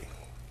reality.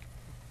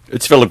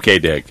 It's Philip K.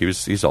 Dick.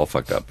 He's all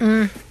fucked up.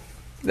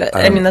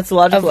 I mean, that's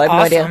logical. I have no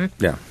idea. Awesome.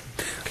 Yeah.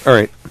 All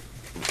right.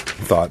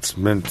 Thoughts.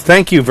 Man,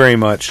 thank you very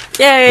much.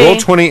 Yay.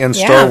 Roll20 and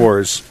Star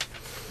Wars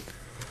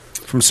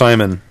from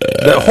Simon.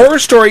 The horror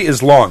story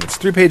is long. It's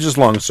 3 pages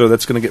long, so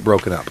that's going to get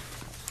broken up.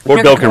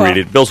 Or Bill can read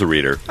it. Bill's a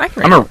reader. I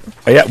can read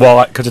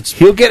it. Because it's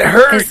He'll get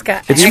hurt. It's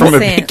got It's from a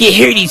accent. Get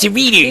here, he's a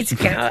reader. It's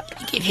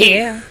got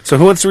yeah. So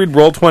who wants to read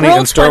Roll20 Roll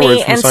and Star 20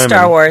 Wars from and Simon?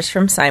 Star Wars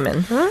from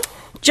Simon.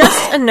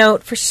 Just a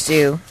note for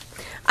Stu.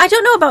 I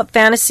don't know about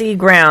Fantasy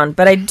Ground,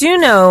 but I do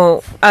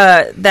know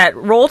that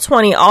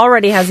Roll20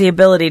 already has the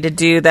ability to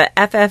do the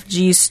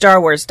FFG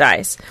Star Wars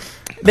dice.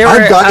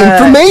 I've got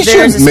information,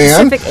 there's a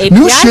man. specific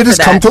New API shit for has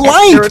that, come to and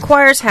light. It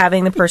requires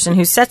having the person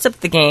who sets up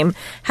the game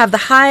have the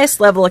highest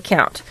level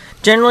account.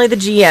 Generally, the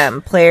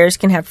GM. Players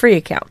can have free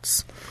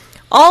accounts.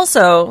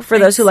 Also, for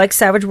those who like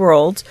Savage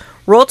Worlds,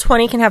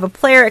 Roll20 can have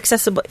player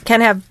accessible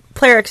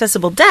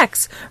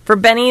decks for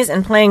bennies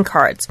and playing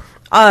cards.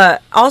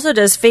 Also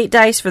does Fate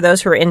dice for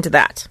those who are into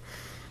that.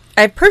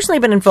 I've personally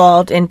been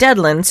involved in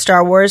Deadlands,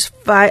 Star Wars,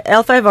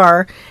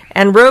 L5R,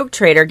 and Rogue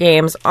Trader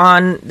games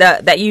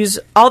that use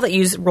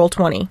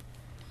Roll20.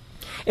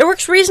 It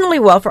works reasonably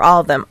well for all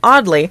of them.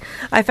 Oddly,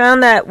 I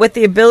found that with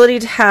the ability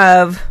to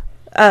have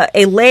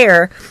a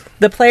layer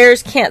the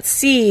players can't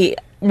see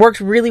worked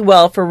really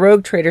well for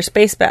Rogue Trader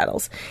space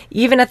battles,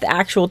 even at the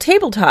actual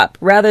tabletop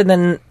rather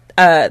than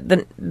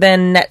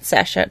net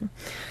session.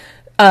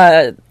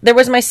 There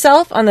was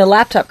myself on the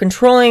laptop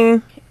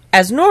controlling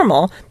as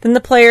normal, then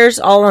the players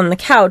all on the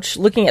couch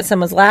looking at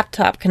someone's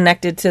laptop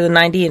connected to the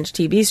 90-inch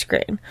TV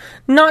screen.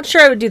 Not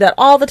sure I would do that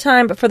all the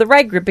time, but for the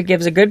right group it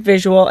gives a good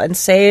visual and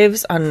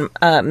saves on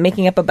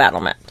making up a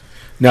battle map.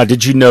 Now,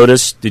 did you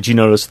notice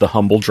the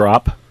humble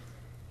drop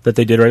that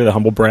they did right? The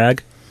humble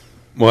brag?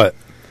 What?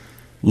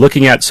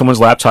 Looking at someone's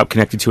laptop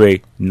connected to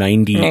a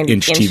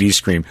 90-inch TV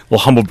screen. Well,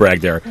 humble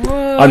brag there.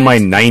 On my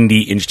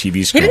 90-inch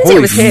TV screen. didn't say it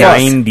was his.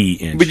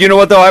 90-inch. But you know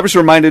what though? I was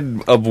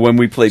reminded of when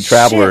we played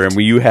Traveler, and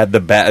you had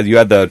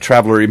the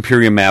Traveler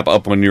Imperium map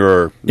up on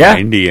your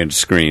 90-inch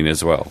screen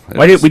as well.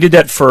 We did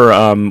that for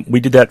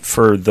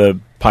the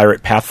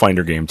Pirate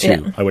Pathfinder game too.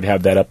 Yeah. I would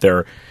have that up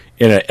there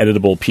in an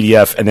editable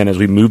PDF, and then as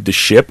we moved the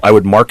ship, I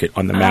would mark it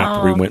on the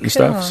map where we went and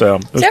stuff. So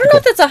it was See, I don't cool. know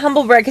if that's a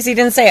humble brag because he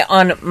didn't say it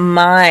on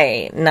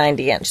my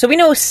 90-inch. So we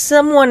know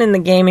someone in the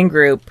gaming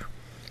group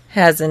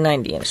has a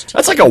 90-inch TV.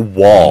 That's like a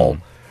wall.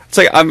 It's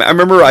like I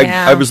remember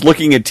Yeah. I was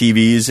looking at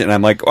TVs and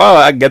I'm like, oh,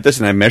 I get this,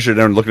 and I measured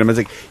it and looked at them. I was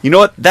like, you know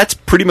what? That's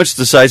pretty much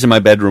the size of my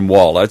bedroom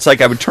wall. It's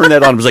like I would turn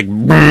that on. It was like,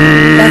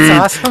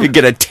 That's awesome. you'd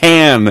get a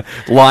tan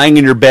lying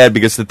in your bed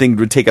because the thing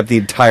would take up the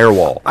entire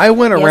wall. I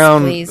went Yes,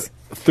 around please.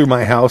 through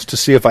my house to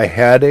see if I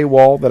had a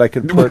wall that I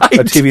could put Right.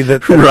 a TV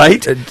that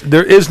Right.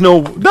 there is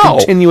no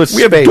continuous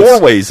we have space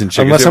doorways and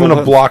shit. unless I'm going to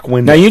Well, block Now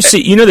windows.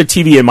 you know the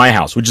TV in my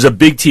house, which is a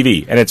big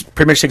TV, and it's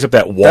pretty much takes up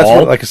that wall. That's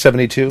what, like a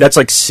 72. That's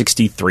like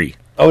 63.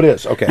 Oh, it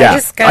is. Okay. Yeah,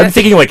 just got I'm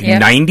thinking like yeah,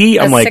 90.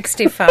 I'm a like,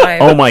 65.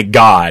 oh my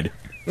god.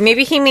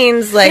 Maybe he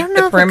means I like don't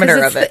know, the perimeter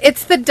because of it.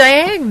 It's the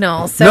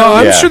diagonal. So No,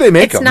 I'm Yeah. sure they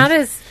make it's them. not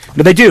as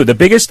But they do. The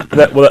biggest,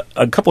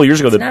 a couple of years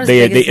ago, not as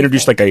they big as you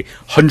introduced think. like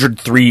a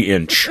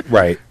 103-inch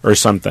Right. or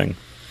something.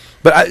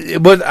 But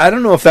I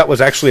don't know if that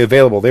was actually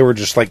available. They were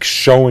just like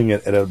showing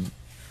it at a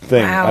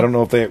thing. Wow. I don't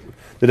know if did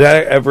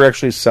that ever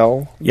actually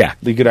sell? Yeah.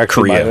 You could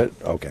actually Korea. buy it?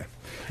 Okay.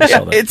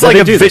 Yeah, that. it's Well, like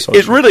they do this also.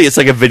 it's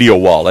like a video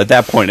wall at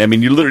that point. I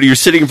mean, you're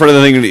sitting in front of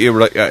the thing,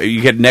 and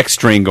you get neck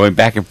strain going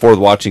back and forth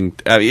watching.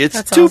 I mean, it's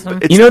That's too. awesome.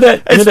 It's, You know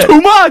that it's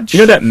too much. You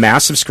know that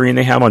massive screen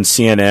they have on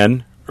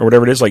CNN or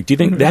whatever it is. Like, do you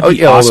think that'd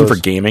be all awesome those.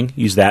 for gaming?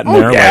 Use that in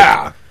there?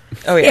 Yeah.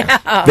 Oh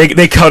yeah.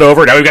 They cut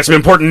over. Now we've got some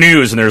important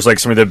news, and there's like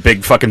some of the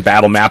big fucking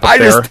battle map up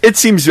there. It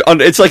seems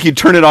it's like you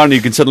turn it on and you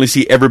can suddenly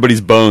see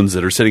everybody's bones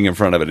that are sitting in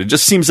front of it. It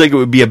just seems like it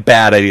would be a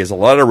bad idea. There's a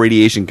lot of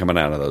radiation coming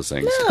out of those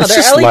things. No, It's they're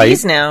just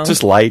LEDs light. now. It's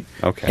just light.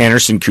 Okay.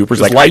 Anderson Cooper's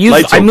Just like,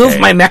 light's I moved okay.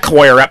 my mech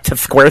wire up to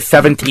square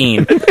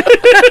 17.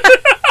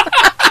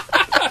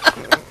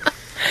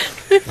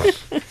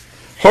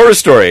 Horror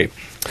story.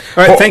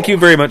 All right, thank you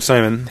very much,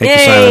 Simon. Thank you,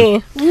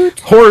 Yay! Simon.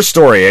 Horror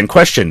story and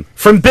question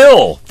from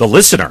Bill, the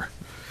listener.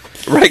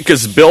 Right,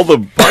 because Bill the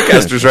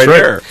podcaster's right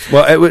right. there.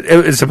 Well,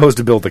 it was supposed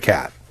to build the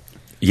cat.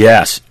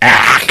 Yes.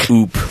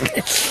 Oop.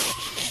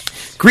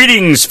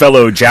 Greetings,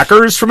 fellow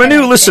jackers, from a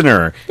new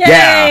listener.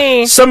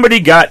 Yay! Yeah.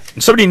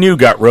 Somebody new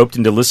got roped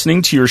into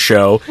listening to your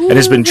show and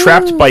has been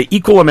trapped by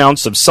equal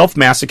amounts of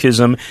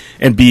self-masochism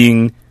and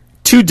being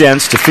too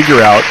dense to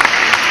figure out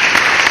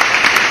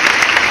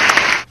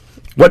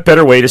what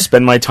better way to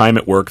spend my time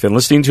at work than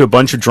listening to a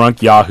bunch of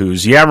drunk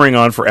yahoos yammering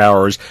on for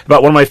hours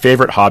about one of my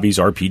favorite hobbies,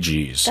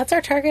 RPGs. That's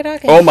our target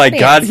audience. Oh my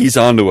God, he's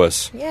on to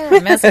us. Yeah,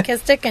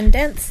 masochistic and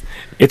dense.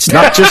 It's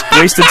not just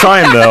wasted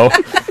time, though.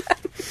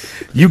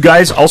 You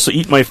guys also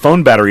eat my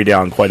phone battery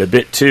down quite a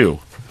bit, too.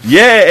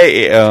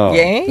 Yay! Oh,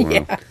 Yay! well.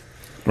 Yeah.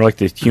 We're like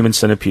the human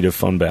centipede of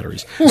phone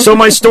batteries. So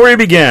my story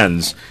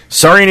begins.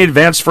 Sorry in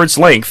advance for its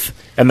length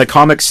and the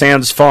Comic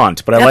Sans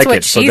font, but I That's like what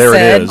it, so she there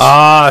said. it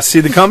is. See,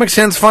 the Comic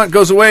Sans font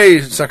goes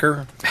away,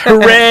 sucker.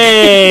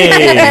 Hooray!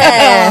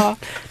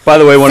 By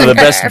the way, one of the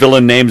best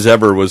villain names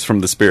ever was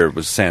from The Spirit,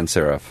 was Sans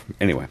Serif.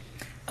 Anyway.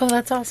 Oh,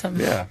 that's awesome.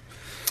 Yeah.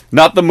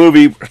 Not the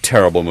movie,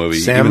 terrible movie.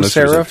 Sans even though she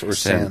was Serif a- or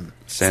San?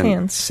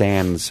 Sans.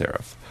 Sans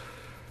Serif.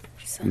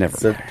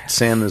 Never.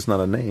 Sam is not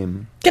a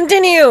name.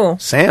 Continue.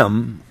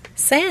 Sam?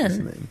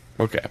 San.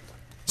 Okay.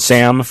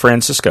 Sam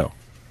Francisco.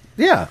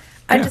 Yeah.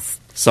 I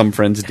just Some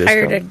friends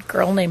hired a disco.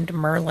 girl named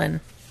Merlin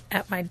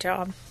at my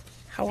job.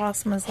 How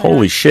awesome is that?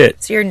 Holy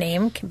shit. So your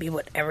name can be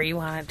whatever you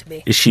want it to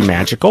be. Is she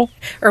magical?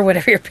 Or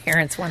whatever your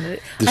parents wanted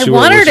it. Does I she wear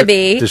a want her to wizard-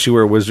 be. Does she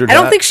wear a wizard I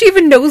don't hat? think she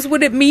even knows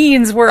what it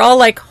means. We're all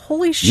like,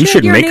 holy shit, You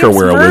should your make her name's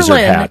wear a wizard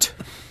Merlin. hat.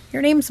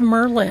 Your name's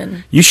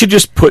Merlin. You should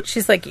just put...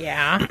 She's like,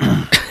 yeah.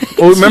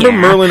 Oh, remember Yeah.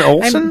 Merlin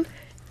Olsen?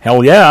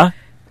 Hell yeah.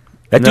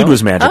 That dude No?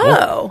 was magical.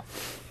 Oh.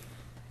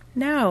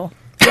 No.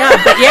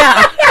 Yeah, but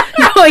yeah.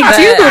 No,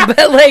 I do,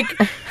 but like,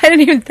 I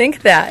didn't even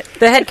think that.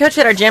 The head coach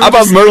at our gym. How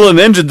about just- Merlin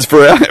engines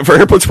for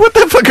airports? What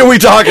the fuck are we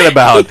talking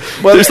about?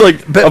 There's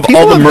like, But of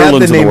people all the have had Merlins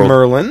the in the name world.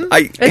 Merlin.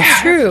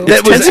 It's true. That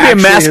It tends was to be a actually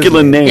his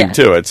masculine name. name, Yeah.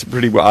 too. It's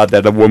pretty odd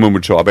that a woman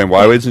would show up. And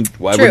why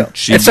True. would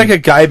she? It's like a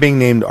guy being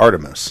named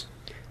Artemis.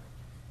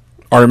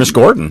 Artemis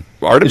Gordon.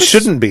 Artemis? It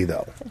shouldn't be,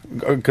 though.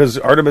 Because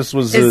Artemis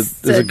was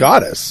Is a the-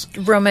 goddess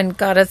Roman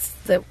goddess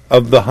that,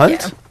 of the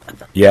hunt.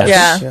 yeah.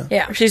 Yes. Yeah.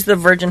 Yeah. She's the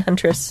virgin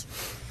huntress.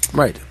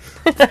 Right.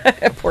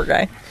 Poor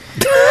guy.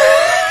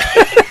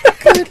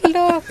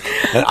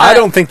 And I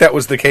don't think that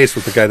was the case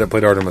with the guy that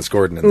played Artemis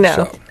Gordon in the No.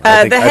 show.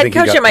 I The think head he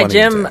coach got at my plenty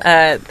gym,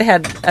 of they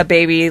had a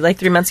baby like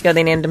 3 months ago.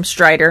 They named him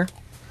Strider.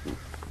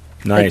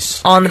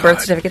 Nice. On the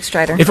birth certificate,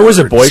 Strider. If it was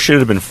a boy, should it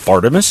have been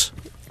Fartimus?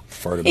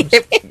 Artemis.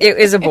 It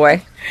is a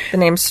boy. The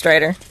name's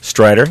Strider.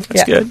 Strider.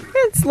 That's Yeah. good.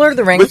 It's Lord of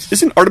the Rings. But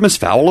isn't Artemis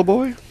Fowl a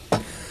boy?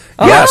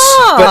 Yes,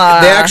 Ah.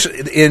 but they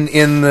actually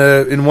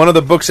in one of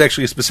the books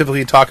actually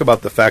specifically talk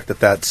about the fact that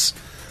that's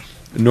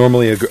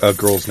normally a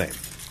girl's name.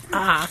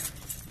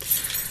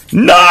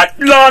 Not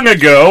long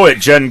ago at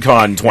Gen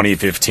Con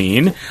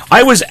 2015,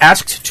 I was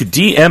asked to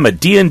DM a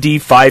D&D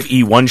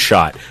 5e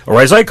one-shot,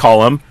 or as I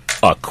call them,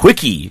 a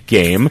quickie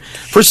game,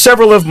 for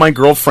several of my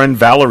girlfriend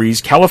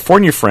Valerie's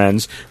California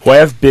friends who I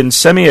have been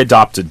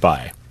semi-adopted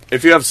by.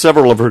 If you have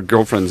several of her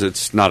girlfriends,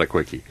 it's not a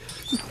quickie.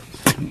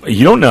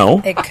 You don't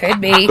know. It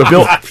could be.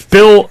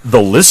 Bill,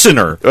 the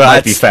listener,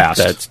 might be fast.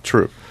 That's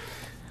true.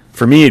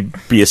 For me,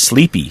 it'd be a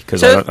sleepy,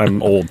 because So-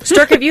 I'm old.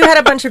 Stork, if you had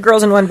a bunch of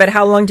girls in one bed,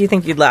 how long do you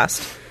think you'd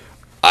last?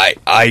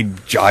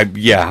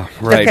 Yeah,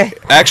 right. Okay.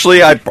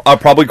 Actually, I'll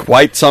probably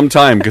quite some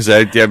time because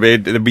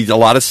there'd be a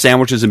lot of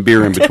sandwiches and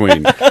beer in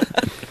between.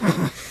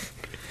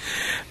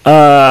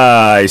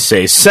 I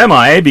say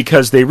semi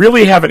because they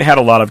really haven't had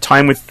a lot of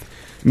time with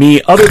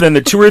me other than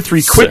the 2 or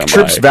 3 quick Semi.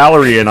 trips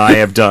Valerie and I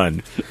have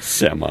done.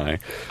 Semi.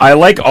 I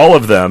like all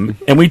of them,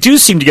 and we do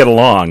seem to get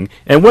along.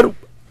 And what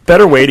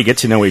better way to get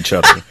to know each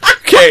other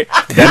Okay.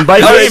 than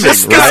by gaming,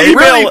 This right? is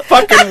really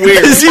fucking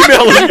weird. This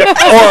email is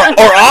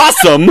or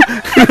awesome.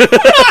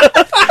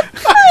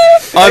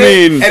 I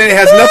mean, And it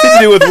has nothing to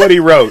do with what he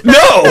wrote. no,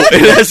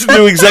 it has to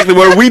do exactly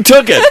where we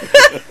took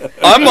it.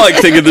 I'm like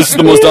thinking this is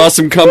the most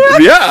awesome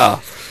company. Yeah.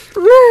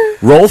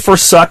 Roll for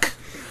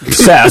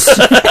success.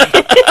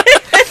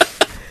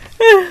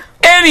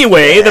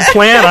 Anyway, the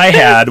plan I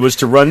had was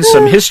to run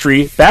some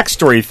history,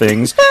 backstory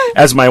things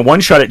as my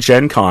one-shot at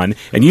Gen Con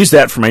and use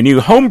that for my new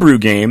homebrew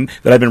game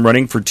that I've been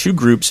running for 2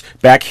 groups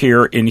back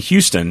here in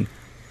Houston,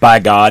 by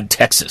God,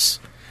 Texas.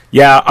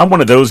 Yeah, I'm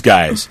one of those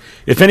guys.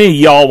 If any of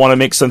y'all want to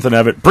make something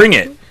of it, bring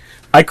it.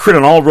 I crit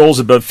on all rolls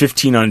above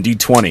 15 on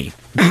D20.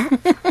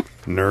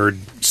 Nerd.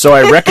 So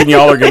I reckon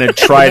y'all are going to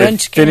try to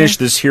Munchkin. finish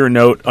this here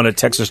note on a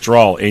Texas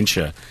drawl, ain't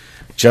ya?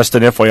 Just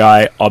an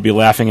FYI, I'll be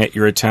laughing at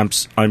your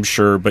attempts, I'm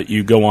sure, but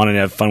you go on and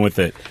have fun with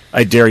it.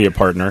 I dare you,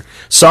 partner.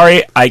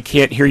 Sorry, I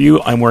can't hear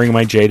you. I'm wearing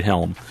my jade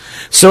helm.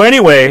 So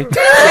anyway,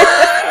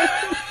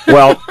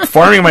 well,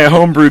 farming my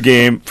homebrew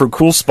game for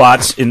cool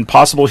spots in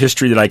possible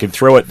history that I could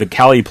throw at the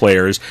Cali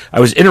players, I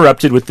was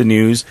interrupted with the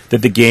news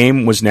that the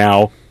game was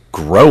now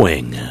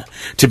growing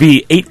to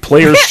be 8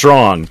 players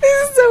strong.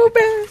 So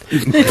bad.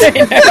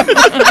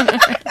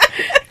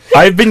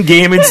 I've been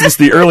gaming since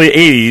the early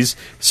 80s,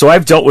 so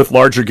I've dealt with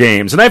larger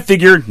games, and I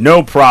figured,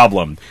 no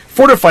problem.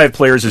 4 to 5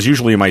 players is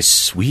usually my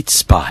sweet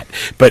spot,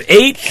 but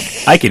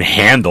 8, I can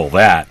handle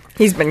that.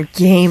 He's been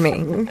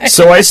gaming.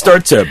 So I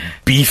start to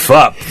beef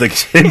up the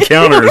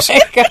encounters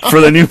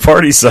for the new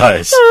party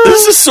size.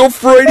 This is so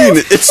frightening.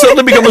 It's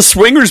suddenly become a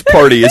swingers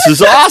party. This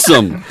is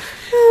awesome.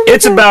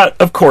 It's about,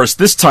 of course,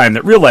 this time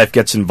that real life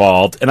gets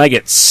involved, and I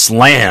get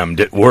slammed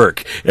at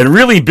work and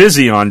really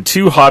busy on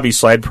 2 hobby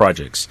side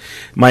projects.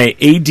 My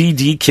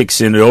ADD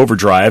kicks in at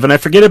overdrive, and I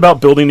forget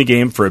about building the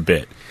game for a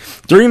bit.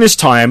 During this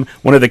time,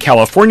 one of the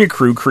California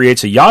crew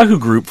creates a Yahoo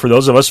group for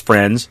those of us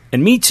friends,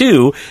 and me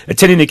too,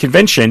 attending a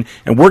convention,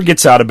 and word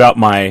gets out about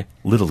my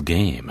little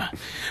game.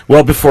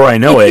 Well, before I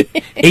know it,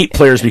 8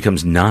 players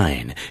becomes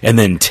 9, and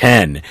then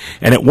 10.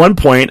 And at one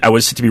point, I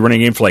was set to be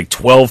running a game for like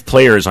 12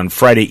 players on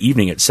Friday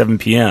evening at 7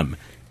 p.m.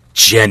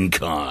 Gen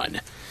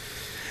Con.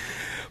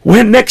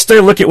 When next I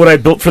look at what I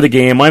built for the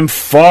game, I'm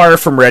far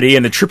from ready,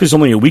 and the trip is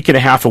only a week and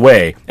a half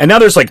away. And now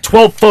there's like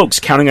 12 folks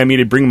counting on me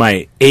to bring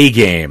my A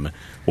game.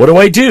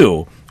 What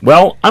do?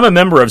 Well, I'm a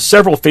member of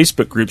several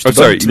Facebook groups. Oh,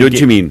 sorry, what do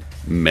you mean?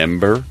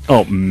 Member?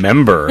 Oh,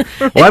 member.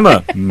 Well, I'm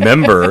a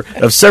member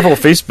of several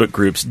Facebook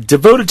groups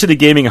devoted to the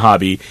gaming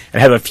hobby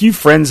and have a few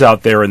friends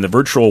out there in the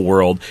virtual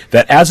world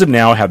that as of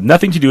now have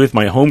nothing to do with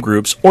my home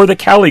groups or the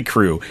Cali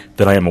crew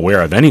that I am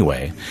aware of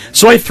anyway.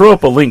 So I throw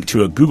up a link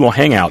to a Google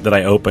Hangout that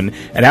I open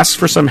and ask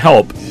for some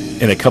help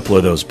in a couple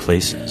of those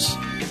places.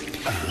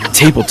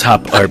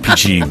 Tabletop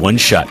RPG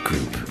One-Shot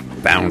Group.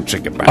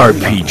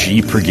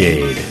 RPG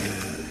Brigade.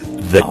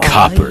 The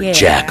Copper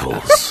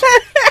Jackals.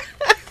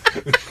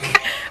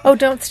 Oh,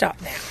 don't stop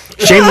now.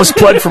 Shameless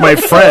plug for my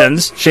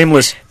friends.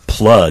 Shameless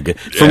plug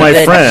for my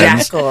The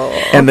friends Jackal.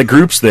 and the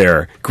groups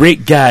there.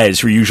 Great guys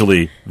who are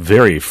usually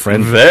very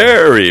friendly,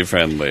 Very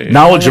friendly.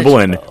 knowledgeable,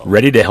 and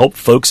ready to help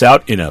folks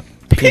out in a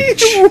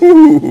pinch.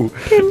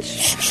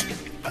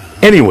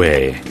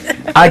 Anyway,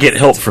 I get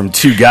help from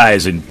 2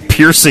 guys in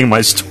piercing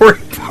my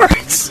story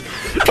parts.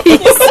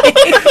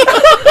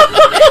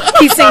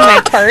 Piecing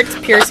my parts,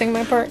 piercing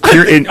my parts,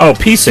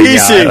 Piecing.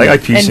 Yeah, I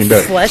like piecing and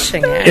better.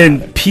 fleshing it.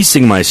 And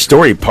piecing my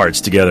story parts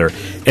together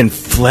and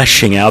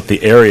fleshing out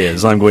the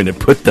areas I'm going to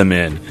put them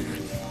in.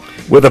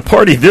 With a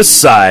party this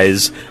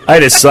size, I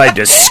decide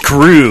to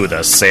screw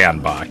the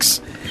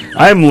sandbox.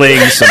 I'm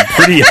laying some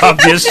pretty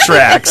obvious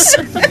tracks.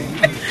 And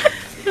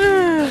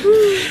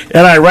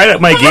I write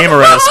up my game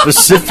around a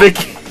specific...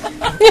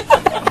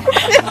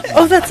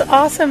 Oh, that's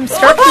awesome.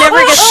 Stark never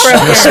gets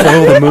broken.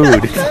 Spoil the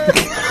mood.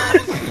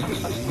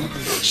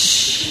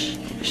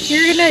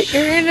 You're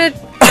gonna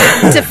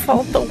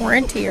default the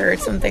warranty or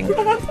something.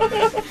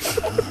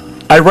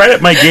 I write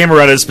up my game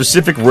around a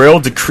specific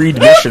royal decreed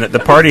mission that the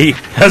party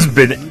has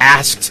been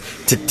asked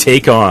to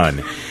take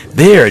on.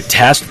 They are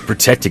tasked with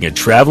protecting a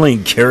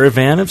traveling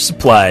caravan of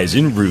supplies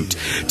en route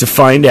to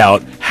find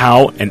out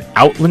how an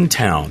outland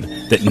town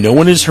that no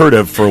one has heard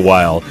of for a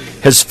while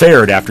has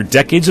fared after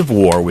decades of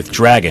war with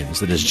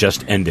dragons that has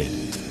just ended.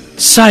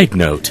 Side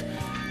note,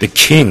 the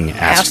king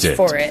asked it.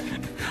 For it.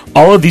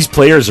 All of these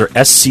players are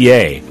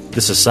SCA, the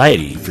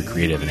Society for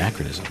Creative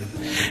Anachronism,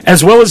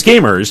 as well as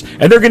gamers,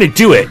 and they're going to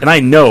do it, and I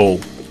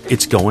know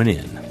it's going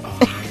in.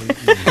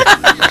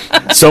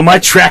 So my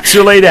tracks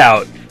are laid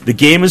out, the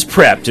game is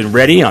prepped and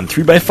ready on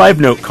 3x5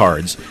 note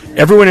cards.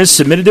 Everyone has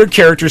submitted their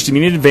characters to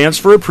me in advance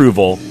for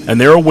approval, and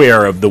they're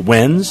aware of the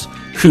whens,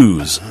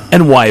 whos,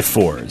 and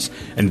why-fors.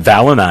 And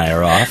Val and I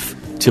are off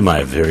to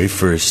my very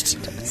first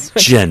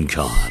Gen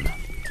Con.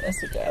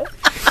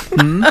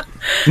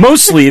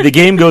 Mostly, the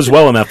game goes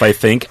well enough, I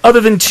think,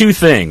 other than 2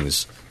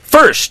 things.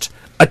 First,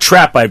 a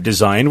trap I've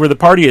designed where the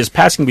party is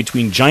passing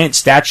between giant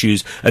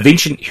statues of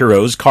ancient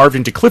heroes carved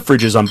into cliff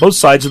ridges on both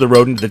sides of the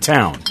road into the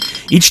town.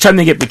 Each time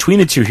they get between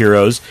the 2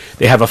 heroes,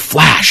 they have a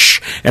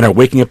flash and are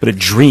waking up in a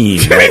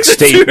dream like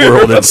State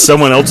World in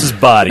someone else's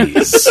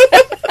bodies.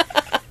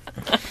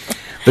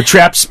 The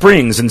trap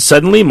springs, and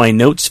suddenly my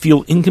notes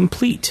feel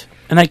incomplete.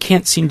 And I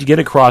can't seem to get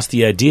across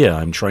the idea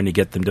I'm trying to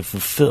get them to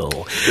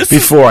fulfill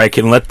before I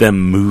can let them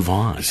move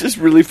on. This is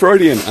really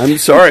Freudian. I'm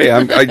sorry.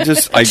 I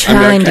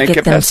can't get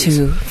them past this.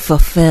 to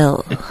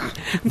fulfill.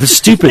 The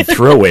stupid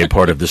throwaway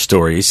part of the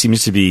story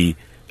seems to be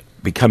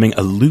becoming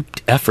a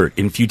looped effort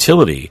in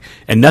futility,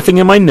 and nothing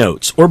in my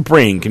notes or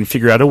brain can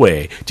figure out a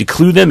way to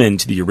clue them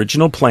into the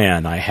original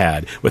plan I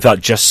had without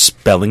just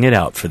spelling it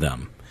out for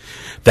them.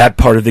 That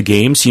part of the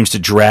game seems to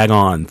drag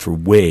on for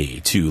way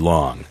too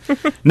long.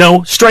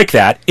 No, strike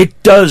that.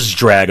 It does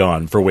drag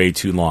on for way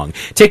too long,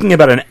 taking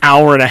about an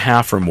hour and a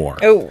half or more.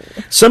 Oh.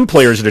 Some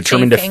players are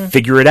determined to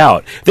figure it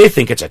out. They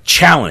think it's a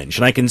challenge,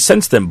 and I can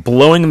sense them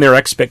blowing their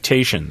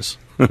expectations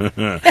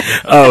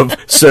of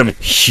some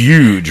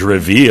huge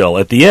reveal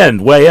at the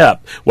end, way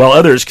up, while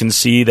others can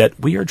see that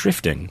we are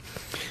drifting.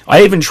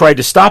 I even tried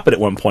to stop it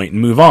at one point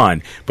and move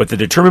on, but the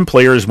determined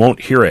players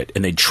won't hear it,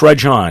 and they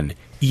trudge on,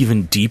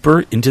 even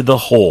deeper into the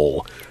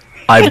hole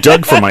I've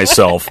dug for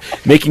myself,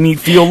 making me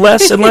feel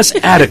less and less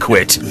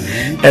adequate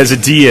as a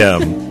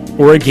DM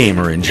or a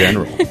gamer in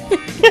general.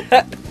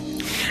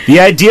 The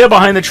idea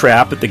behind the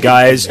trap that the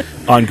guys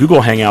on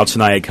Google Hangouts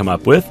and I had come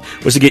up with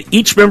was to get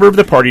each member of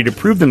the party to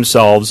prove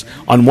themselves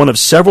on one of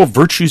several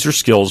virtues or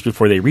skills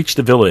before they reach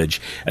the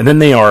village, and then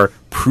they are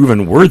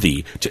proven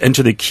worthy to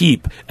enter the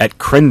keep at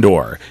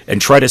Krendor and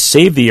try to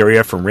save the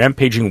area from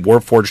rampaging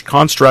Warforged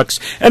constructs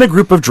and a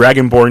group of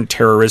Dragonborn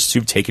terrorists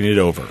who've taken it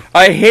over.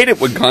 I hate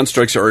it when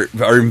constructs are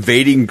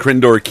invading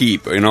Krendor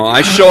Keep. You know,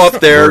 I show up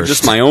there,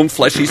 just my own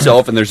fleshy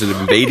self, and there's an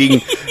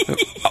invading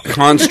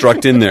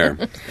construct in there.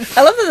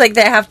 I love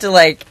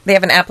that they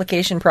have an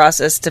application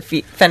process to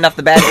fend off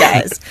the bad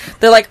guys.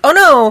 They're like,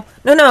 oh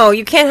no,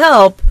 you can't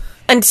help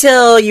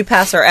until you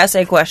pass our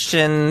essay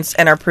questions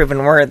and are proven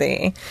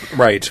worthy.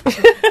 Right.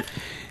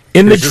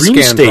 In the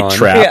Dream State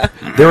trap,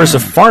 there is a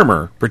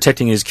farmer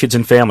protecting his kids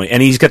and family,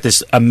 and he's got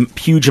this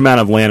huge amount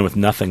of land with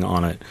nothing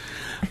on it.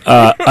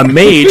 A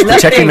mage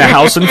protecting the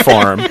house and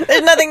farm.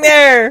 There's nothing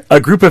there.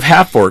 A group of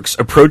half-orcs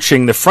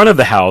approaching the front of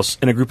the house,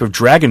 and a group of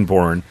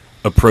Dragonborn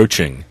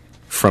approaching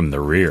from the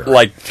rear.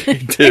 Like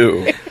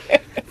two.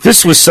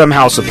 This was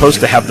somehow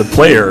supposed to have the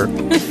player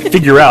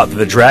figure out that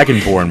the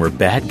Dragonborn were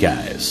bad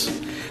guys.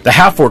 The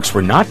half-orcs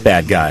were not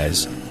bad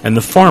guys, and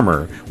the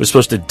farmer was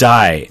supposed to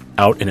die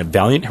out in a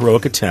valiant,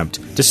 heroic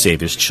attempt to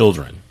save his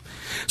children.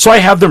 So I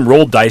have them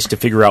roll dice to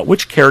figure out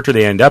which character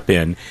they end up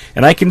in,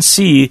 and I can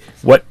see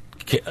what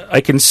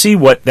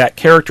that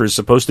character is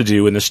supposed to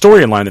do in the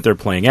storyline that they're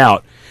playing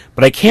out,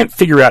 but I can't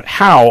figure out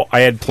how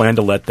I had planned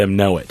to let them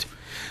know it.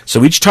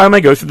 So each time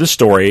I go through the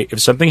story, if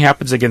something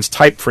happens against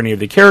type for any of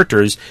the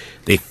characters,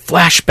 they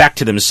flash back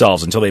to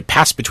themselves until they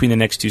pass between the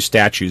next two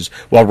statues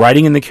while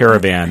riding in the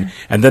caravan,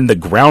 and then the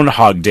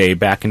Groundhog Day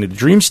back into the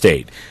dream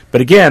state. But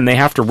again, they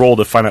have to roll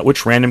to find out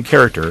which random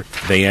character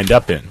they end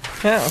up in.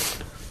 Oh.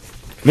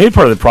 Maybe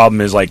part of the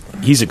problem is,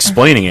 he's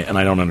explaining it and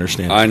I don't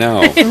understand. I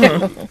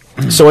know.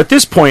 So at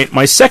this point,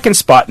 my second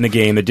spot in the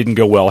game that didn't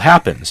go well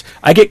happens.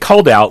 I get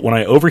called out when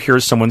I overhear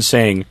someone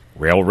saying,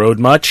 "Railroad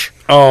much?"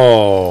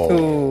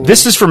 Oh.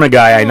 This is from a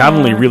guy I not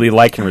only really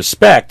like and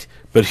respect,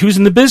 but who's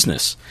in the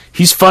business.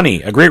 He's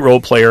funny, a great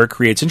role player,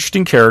 creates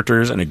interesting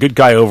characters, and a good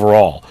guy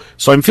overall.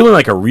 So I'm feeling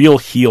like a real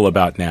heel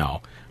about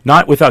now.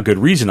 Not without good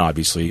reason,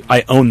 obviously.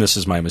 I own this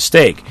as my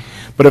mistake.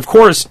 But of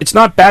course, it's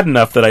not bad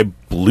enough that I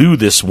blew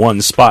this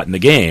one spot in the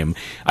game.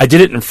 I did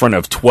it in front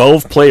of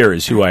 12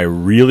 players who I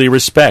really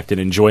respect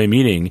and enjoy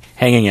meeting,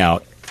 hanging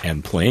out,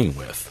 and playing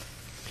with.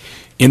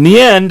 In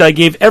the end, I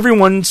gave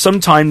everyone some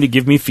time to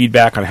give me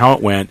feedback on how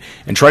it went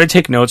and try to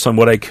take notes on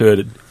what I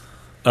could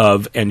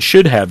have and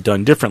should have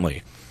done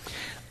differently.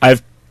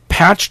 I've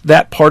patched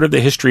that part of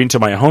the history into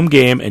my home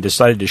game and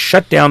decided to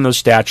shut down those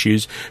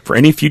statues for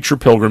any future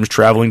pilgrims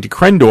traveling to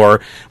Krendor,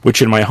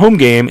 which in my home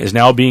game is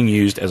now being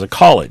used as a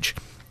college.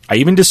 I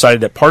even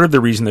decided that part of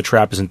the reason the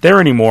trap isn't there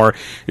anymore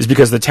is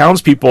because the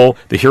townspeople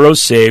the heroes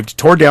saved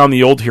tore down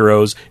the old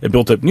heroes and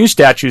built up new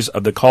statues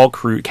of the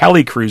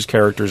Cali Cruise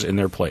characters in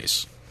their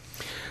place.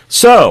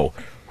 So,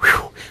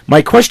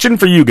 my question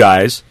for you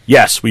guys,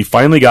 yes, we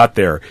finally got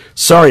there.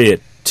 Sorry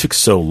it took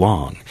so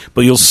long,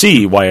 but you'll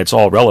see why it's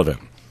all relevant.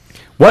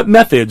 What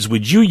methods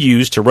would you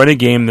use to run a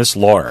game this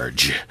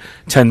large,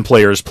 10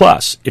 players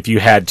plus, if you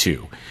had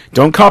to?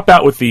 Don't cop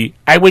out with the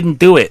 "I wouldn't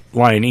do it"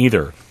 line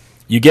either.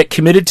 You get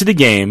committed to the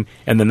game,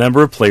 and the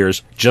number of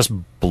players just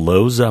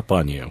blows up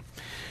on you.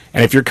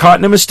 And if you're caught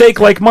in a mistake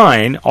like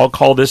mine, I'll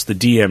call this the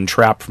DM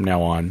trap from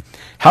now on.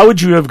 How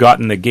would you have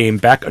gotten the game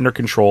back under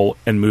control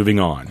and moving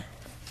on?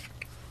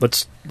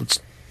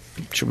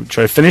 Should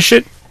I finish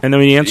it and then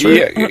we answer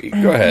it?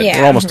 Yeah, go ahead.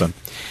 We're almost done.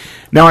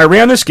 Now, how I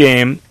ran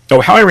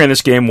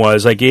this game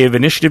was I gave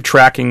initiative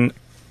tracking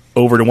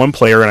over to one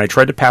player, and I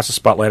tried to pass the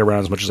spotlight around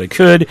as much as I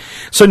could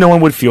so no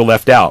one would feel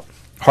left out.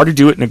 Hard to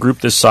do it in a group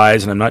this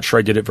size, and I'm not sure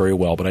I did it very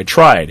well, but I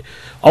tried.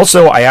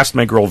 Also, I asked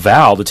my girl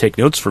Val to take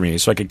notes for me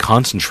so I could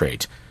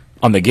concentrate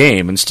on the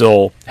game and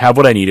still have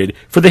what I needed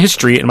for the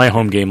history in my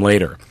home game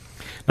later.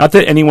 Not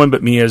that anyone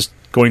but me is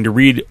going to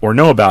read or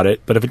know about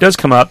it, but if it does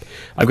come up,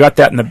 I've got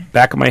that in the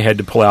back of my head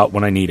to pull out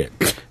when I need it.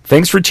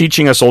 Thanks for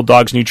teaching us old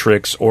dogs new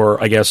tricks,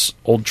 or I guess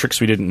old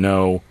tricks we didn't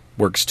know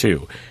works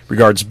too.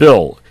 Regards,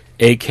 Bill,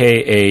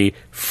 a.k.a.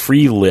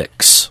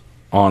 Freelix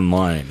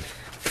Online.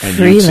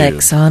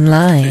 Freelix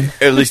Online.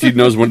 At least he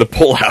knows when to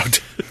pull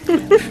out.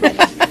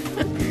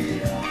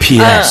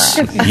 P.S.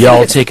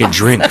 Y'all take a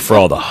drink for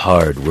all the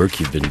hard work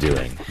you've been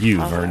doing.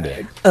 You've earned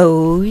it.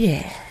 Oh,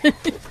 yeah.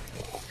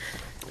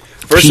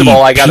 First of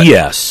all, I got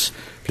P.S.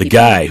 The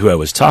guy who I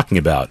was talking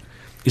about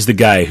is the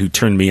guy who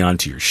turned me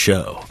onto your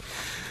show.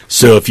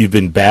 So if you've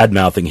been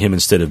bad-mouthing him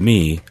instead of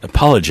me,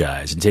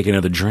 apologize and take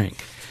another drink.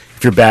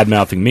 If you're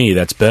bad-mouthing me,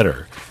 that's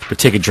better. But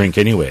take a drink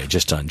anyway,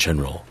 just on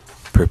general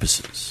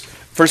purposes.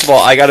 First of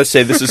all, I got to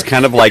say this is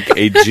kind of like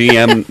a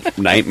GM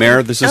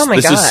nightmare. This is Oh my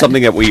this God. is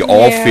something that we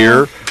all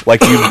fear.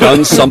 Like you've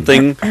done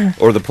something,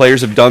 or the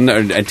players have done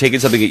and taken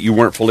something that you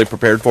weren't fully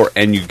prepared for,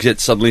 and you get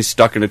suddenly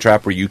stuck in a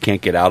trap where you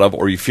can't get out of,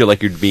 or you feel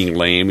like you're being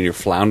lame and you're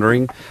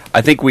floundering.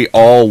 I think we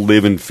all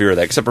live in fear of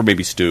that, except for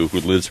maybe Stu,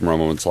 who lives from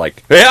moments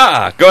like,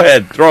 yeah, go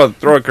ahead, throw a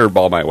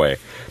curveball my way.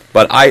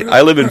 But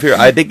I live in fear.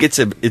 I think it's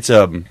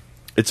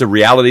a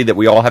reality that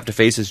we all have to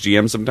face as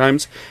GMs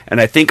sometimes, and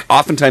I think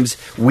oftentimes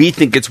we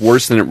think it's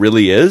worse than it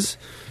really is,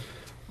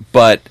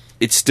 but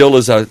it still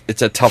is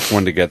it's a tough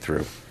one to get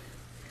through.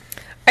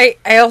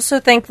 I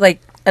also think like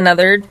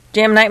another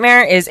jam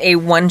nightmare is a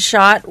one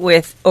shot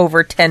with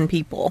over 10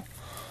 people.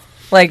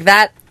 Like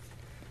that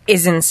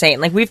is insane.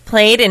 Like we've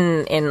played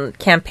in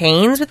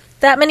campaigns with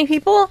that many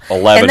people,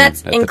 11 and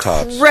that's at the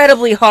tops.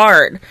 incredibly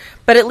hard.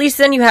 But at least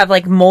then you have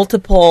like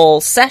multiple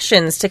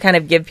sessions to kind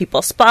of give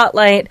people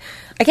spotlight.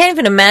 I can't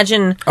even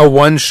imagine A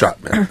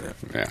one-shot, man.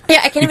 Yeah,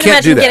 I can't even can't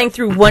do imagine that. getting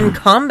through one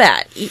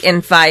combat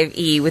in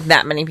 5e with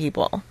that many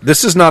people.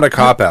 This is not a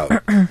cop-out.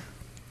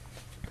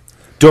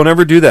 Don't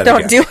ever do that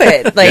Don't again. do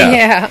it. Like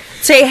Yeah.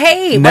 say,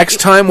 hey, Next what-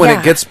 time when yeah.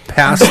 it gets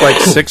past like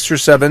 6 or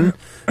 7,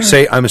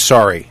 say, I'm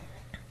sorry.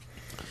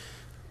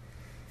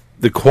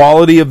 The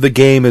quality of the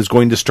game is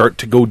going to start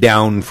to go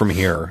down from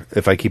here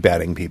if I keep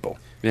adding people.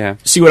 Yeah.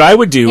 See, what I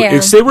would do Yeah.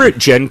 is they were at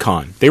Gen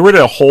Con. They were at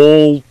a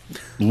whole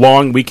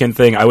long weekend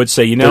thing. I would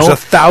say, There's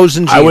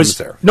 1,000 I GMs was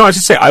there. No, I was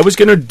going to say I was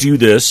going to do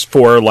this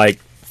for like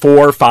 4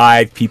 or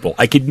 5 people.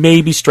 I could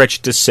maybe stretch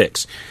it to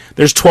 6.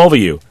 There's 12 of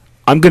you.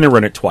 I'm going to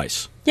run it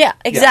twice Yeah,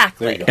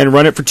 exactly. and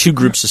run it for 2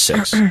 groups of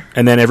 6,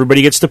 and then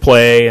everybody gets to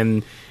play,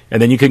 and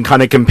then you can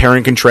kind of compare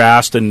and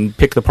contrast and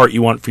pick the part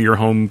you want for your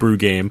homebrew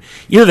game.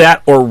 Either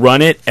that, or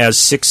run it as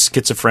 6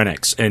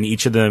 schizophrenics, and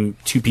each of them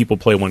 2 people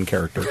play 1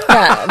 character.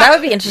 Yeah, that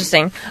would be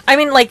interesting. I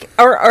mean, like,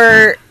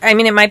 or I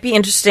mean, it might be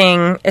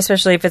interesting,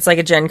 especially if it's like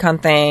a Gen Con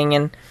thing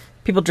and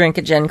people drink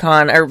at Gen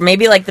Con, or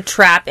maybe like the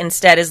trap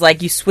instead is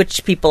like you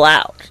switch people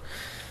out.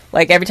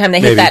 Like every time they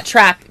hit Maybe. that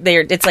trap,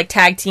 it's like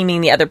tag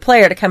teaming the other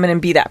player to come in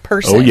and be that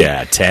person. Oh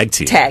yeah, tag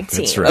team. Tag team.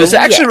 That's right. This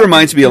actually yeah.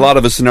 reminds me a lot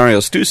of a scenario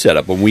Stu set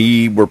up when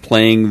we were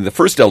playing the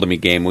first Eldemy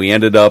game. We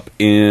ended up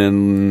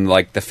in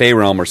like the Fey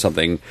Realm or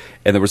something,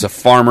 and there was a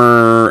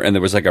farmer and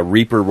there was like a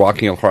reaper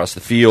walking across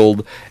the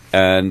field,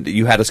 and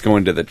you had us go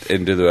into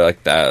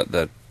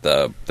the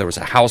there was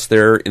a house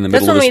there in the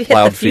That's middle of when this we hit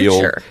plowed the field,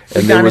 future. and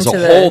We've there gone was a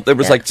into whole the- there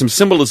was yeah. like some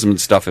symbolism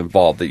and stuff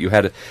involved that you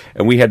had,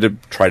 and we had to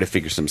try to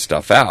figure some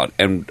stuff out,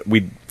 and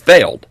we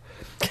failed.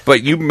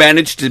 But you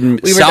managed to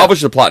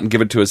salvage the plot and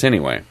give it to us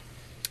anyway.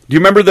 Do you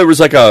remember there was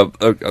like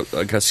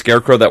a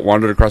scarecrow that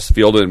wandered across the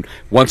field, and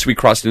once we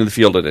crossed into the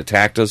field, it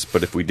attacked us.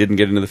 But if we didn't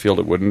get into the field,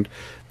 it wouldn't.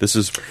 This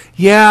is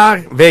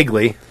Yeah,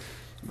 vaguely.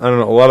 I don't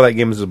know. A lot of that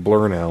game is a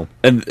blur now.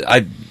 and I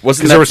wasn't Because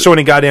that there were so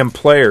many goddamn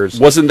players.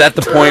 wasn't that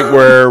the point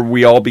where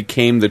we all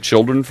became the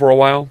children for a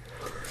while?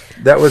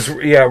 That was,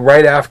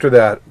 right after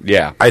that,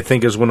 Yeah. I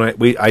think is when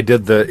I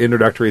did the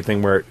introductory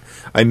thing where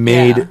I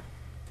made Yeah.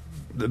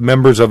 the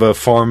members of a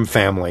farm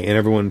family, and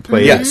everyone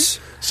played Yes.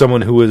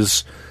 someone who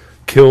was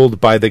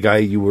killed by the guy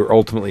you were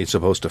ultimately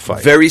supposed to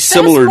fight. Very That was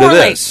similar to more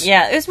this. Like,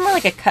 yeah, it was more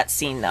like a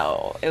cutscene,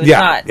 though. It was Yeah,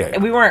 not. yeah.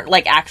 We weren't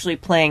like actually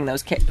playing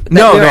those.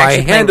 No, I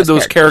handed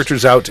those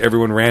characters out to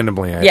everyone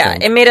randomly. I Yeah,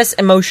 think. it made us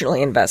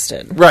emotionally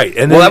invested. Right,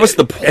 and Well, then that was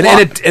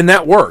the and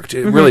that worked.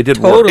 It really did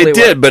Totally. work.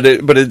 It did,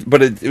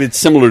 but it's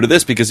similar to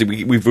this because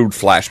we would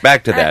flash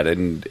back to that,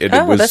 and it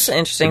Oh, was that's an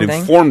interesting it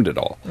thing. informed it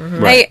all.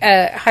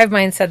 Hive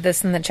Mind said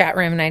this in the chat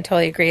room, and I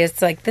totally agree.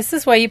 It's like, this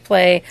is why you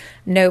play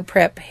no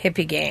prep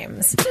hippie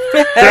games.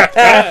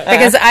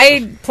 Because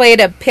I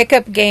played a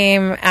pickup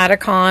game at a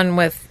con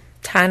with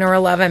 10 or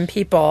 11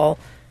 people,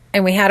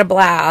 and we had a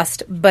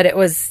blast, but it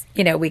was,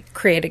 we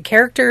created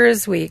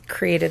characters, we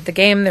created the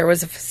game, there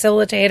was a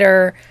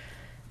facilitator.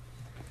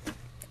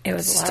 It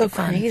was a lot So of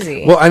fun.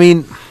 crazy. Well, I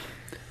mean,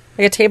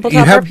 Like a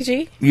tabletop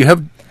RPG.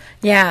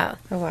 Yeah.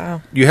 Oh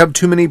wow. You have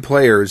too many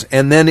players,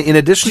 and then in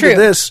addition to True.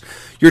 this,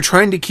 you're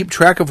trying to keep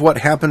track of what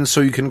happens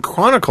so you can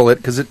chronicle it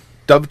because it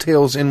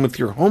dovetails in with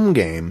your home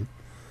game.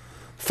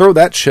 Throw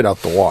that shit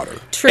out the water.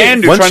 True.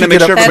 And you're Once trying to you make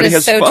get sure up- That everybody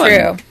is has so fun.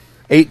 true.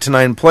 8 to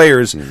 9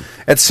 players.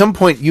 At some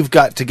point, you've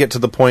got to get to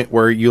the point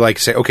where you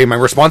say, okay, my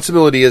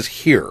responsibility is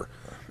here.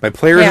 My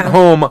players Yeah. at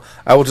home,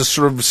 I will just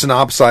sort of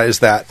synopsize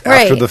that after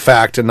Right. the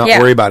fact and not Yeah.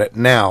 worry about it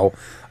now.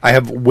 I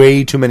have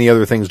way too many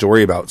other things to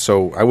worry about,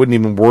 so I wouldn't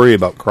even worry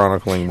about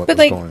chronicling what But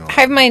was going on.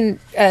 Hive Mind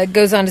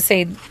goes on to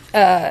say,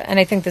 and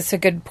I think this is a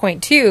good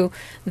point too,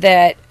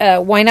 that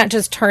why not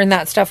just turn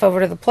that stuff over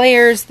to the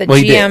players? The Well,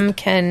 he GM did.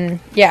 can,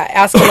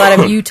 ask a lot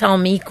of you tell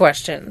me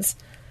questions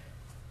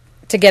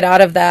to get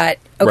out of that.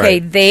 Okay,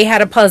 Right. they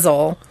had a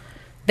puzzle.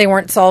 They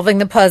weren't solving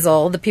the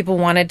puzzle. The people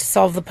wanted to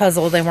solve the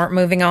puzzle. They weren't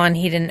moving on.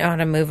 He didn't know how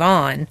to move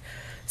on.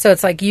 So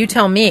it's like, you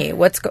tell me,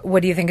 what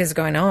do you think is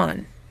going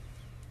on?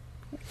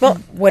 Well,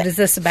 what is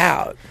this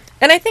about?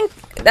 And I think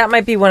that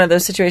might be one of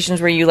those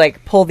situations where you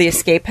like pull the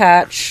escape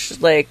hatch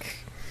like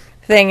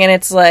thing, and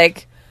it's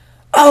like,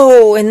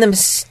 oh, and then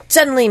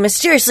suddenly,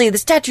 mysteriously, the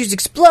statues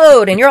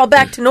explode, and you're all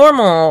back to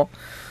normal.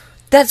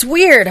 That's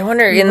weird. I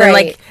wonder. And then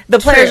like the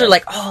players are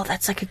like, oh,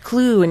 that's like a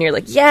clue, and you're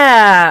like,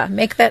 yeah,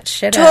 make that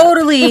shit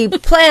totally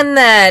plan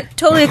that.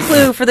 Totally a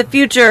clue for the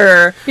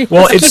future.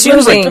 Well, it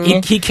seems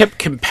like he kept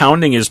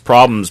compounding his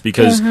problems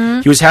because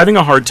he was having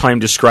a hard time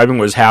describing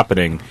what was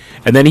happening,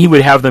 and then he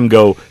would have them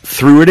go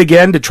through it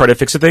again to try to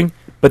fix a thing,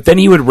 but then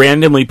he would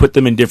randomly put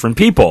them in different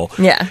people.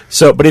 Yeah.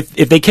 So, but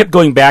if they kept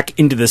going back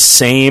into the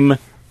same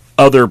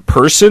other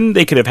person,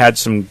 they could have had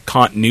some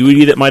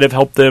continuity that might have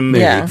helped them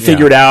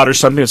figure it out or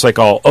something. It's like,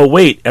 oh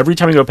wait, every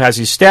time I go past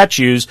these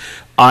statues,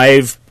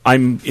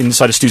 I'm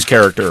inside a Stu's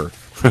character.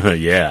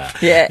 yeah.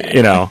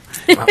 You know.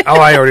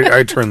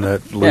 I turned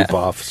that loop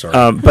off. Sorry.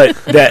 But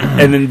that,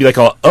 and then be like,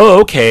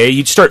 oh, okay.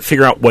 You'd start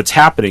figuring out what's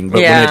happening.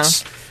 But when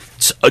it's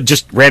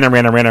just random,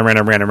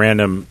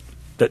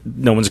 that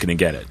no one's going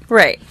to get it.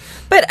 Right.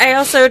 But I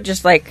also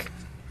just like.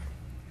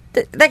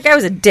 That guy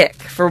was a dick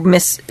for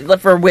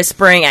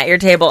whispering at your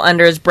table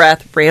under his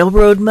breath,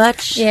 "Railroad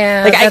much?"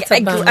 Yeah, like that's a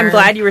bummer. I'm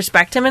glad you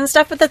respect him and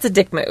stuff, but that's a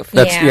dick move.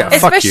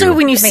 Especially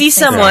when you see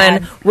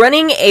someone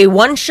running a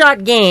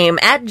one-shot game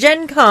at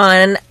Gen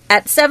Con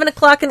at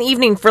 7:00 in the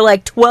evening for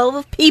like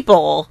 12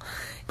 people,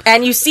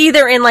 and you see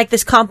they're in like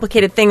this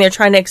complicated thing they're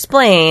trying to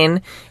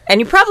explain,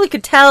 and you probably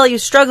could tell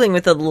he's struggling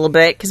with it a little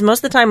bit because most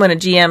of the time when a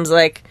GM's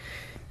like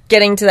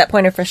getting to that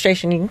point of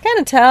frustration, you can kind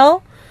of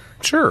tell.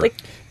 Sure. Like,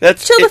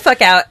 chill the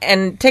fuck out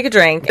and take a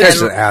drink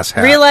There's and an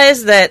asshat.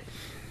 realize that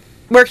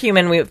we're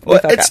human. We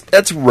fuck up.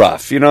 That's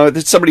rough. You know,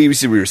 it's somebody you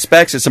see we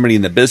respect. It's somebody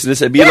in the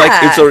business. It'd be like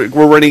if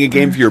we're running a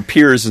game for your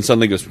peers and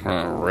suddenly goes,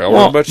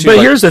 but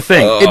here's the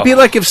thing. It'd be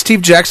like if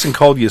Steve Jackson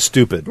called you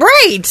stupid.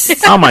 Right.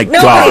 Oh my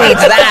God. God.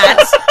 Hates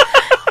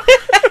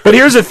that. But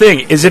here's the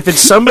thing, is if it's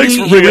somebody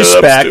he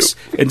respects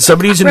and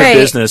somebody's in the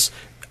business,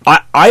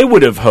 I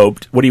would have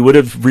hoped what he would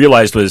have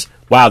realized was,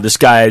 wow, this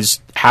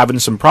guy's having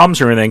some problems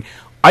or anything.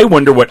 I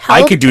wonder what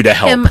I could do to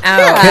help him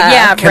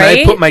out. Can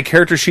I put my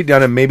character sheet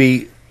down and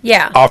maybe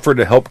offer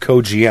to help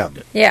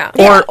co-GM? Yeah.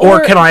 Or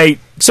can I...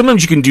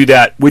 Sometimes you can do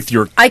that with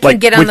your I can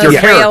get on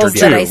those rails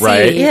that I see,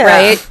 right?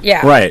 Right?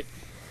 Yeah. Right.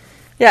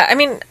 Yeah, I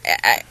mean,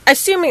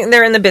 assuming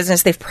they're in the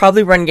business, they've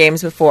probably run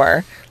games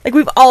before. Like,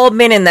 we've all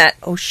been in that,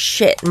 oh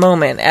shit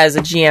moment as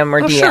a GM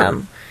or DM.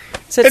 Sure.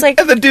 So it's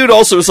and the dude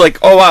also is like,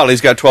 oh wow,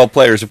 he's got 12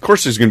 players. Of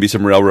course there's going to be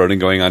some railroading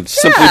going on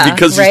simply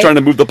because he's trying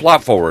to move the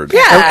plot forward.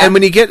 Yeah. And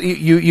when you get,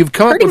 you've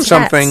come up with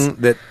something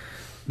that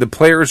the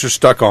players are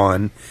stuck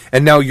on,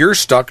 and now you're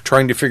stuck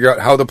trying to figure out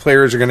how the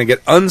players are going to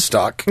get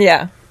unstuck.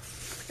 Yeah.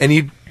 And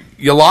you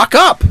lock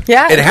up.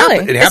 Yeah, It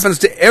happens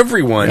to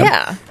everyone.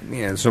 Yeah.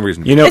 Yeah, there's no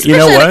reason. Especially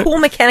what? a cool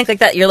mechanic like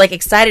that you're like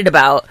excited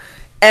about,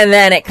 and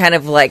then it kind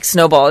of like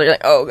snowballs. You're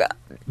like, oh god.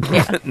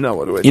 Yeah. No,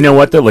 what do I do? You know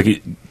what though? Like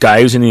a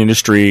guy who's in the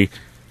industry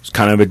is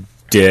kind of a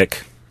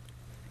dick.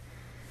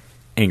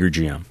 Angry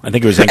GM. I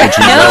think it was Angry GM.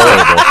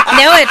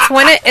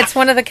 No, it's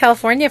one of the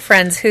California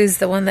friends who's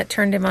the one that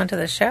turned him onto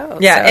the show.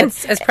 Yeah,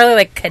 so it's probably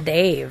like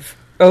Kadave.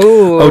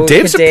 Oh,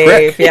 Dave's Dave,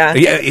 a prick. Yeah,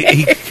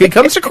 he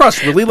comes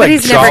across really like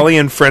jolly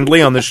and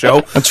friendly on the show.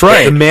 That's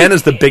right. The man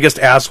is the biggest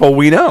asshole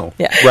we know.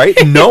 Yeah. Right.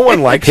 No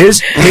one likes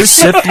his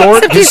Sith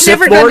Lord. His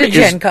Sith Lord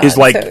is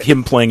like so.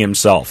 him playing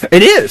himself.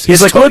 It is.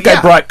 He's like, look,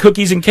 I brought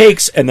cookies and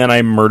cakes, and then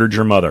I murdered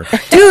your mother.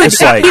 Dude,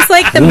 It's like, he's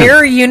like the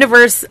mirror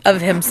universe of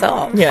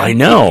himself. Yeah. I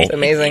know. It's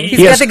amazing.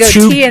 He's got the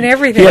goatee and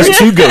everything. He has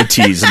two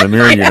goatees in the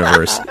mirror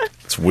universe.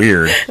 It's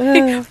weird.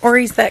 Or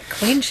he's that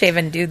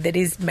clean-shaven dude that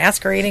he's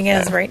masquerading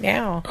as right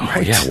now. Oh,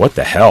 yeah, what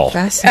the hell?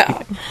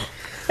 Fascinating.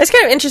 It's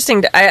kind of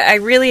interesting. I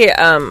really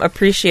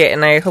appreciate,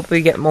 and I hope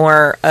we get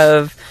more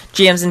of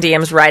GMs and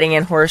DMs writing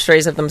in horror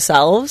stories of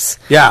themselves.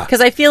 Yeah. Because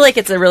I feel like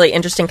it's a really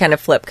interesting kind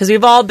of flip. Because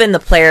we've all been the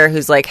player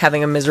who's like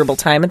having a miserable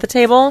time at the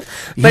table.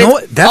 You know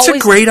what? That's a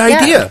great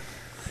idea.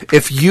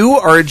 If you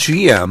are a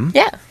GM,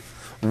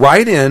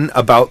 write in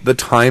about the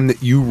time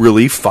that you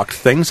really fucked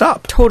things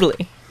up.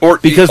 Totally.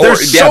 Because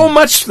there's so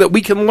much that we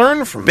can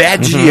learn from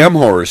bad GM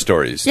horror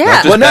stories. Yeah.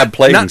 Not just bad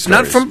playing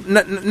stories.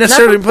 Not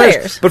necessarily from players,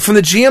 players. but from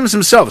the GMs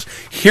themselves.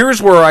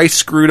 Here's where I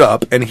screwed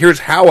up, and here's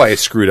how I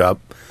screwed up.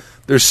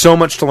 There's so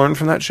much to learn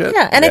from that shit.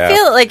 Yeah, and I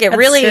feel like That's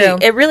true.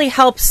 it really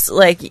helps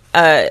like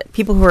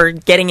people who are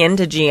getting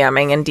into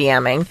GMing and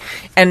DMing,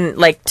 and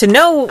like to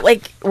know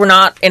like we're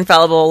not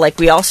infallible. Like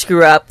we all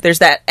screw up. There's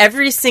that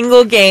every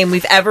single game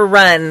we've ever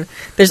run.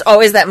 There's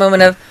always that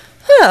moment of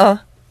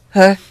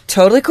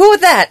totally cool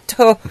with that.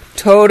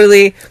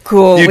 Totally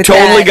cool with that. You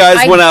totally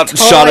guys went out and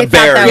shot a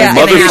bear, you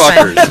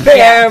motherfuckers.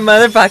 Bear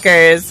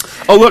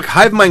motherfuckers. Oh, look,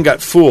 Hive Mind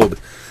got fooled.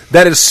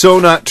 That is so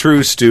not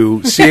true,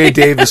 Stu. C.A.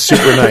 Dave is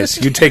super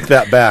nice. You take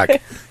that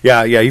back.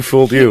 Yeah, he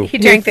fooled you. He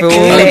drank the fooled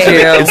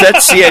Kool-Aid. Is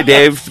that C.A.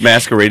 Dave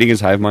masquerading as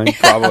Hive Mind? It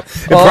probably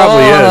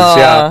is,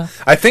 yeah.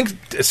 I think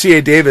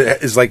C.A. Dave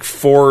is like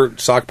 4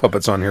 sock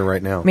puppets on here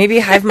right now. Maybe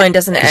Hive Mind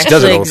doesn't does it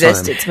actually all the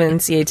exist. time. It's been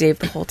C.A. Dave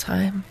the whole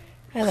time.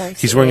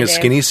 He's wearing a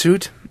skinny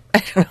suit?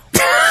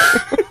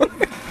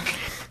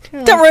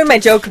 Don't ruin my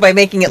joke by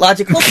making it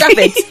logical. Stop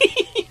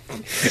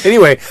it.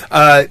 Anyway,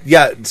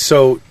 yeah.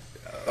 So,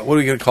 what are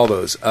we going to call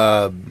those?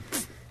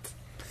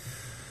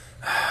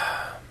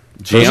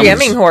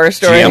 GMing horror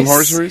stories. GM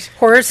horror stories?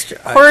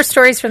 Horror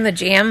stories from the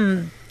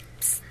GM.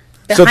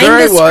 So there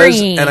I the was,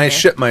 screen. and I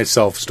shit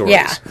myself stories.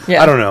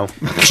 Yeah. I don't know.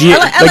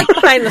 I like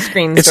behind the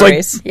screen It's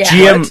stories. like Yeah.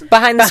 GM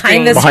Behind the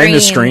screen. behind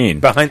the screen.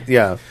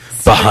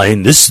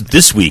 Behind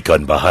this week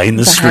on Behind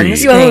the Screen.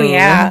 Oh,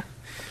 yeah.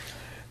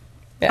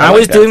 I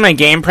was doing my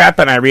game prep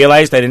and I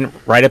realized I didn't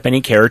write up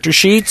any character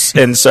sheets,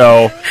 and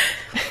so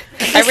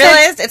I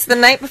realized it's the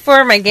night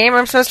before my game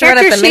I'm supposed to run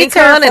at the Character sheets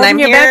are Minicon, and I'm holding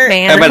your here back,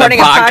 man. I'm at a recording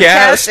a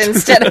podcast podcast.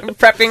 instead of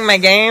prepping my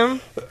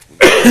game.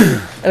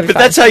 But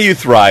that's how you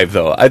thrive,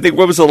 though. I think,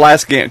 what was the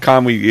last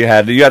con we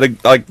had? You had,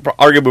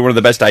 arguably one of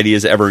the best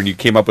ideas ever, and you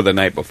came up with the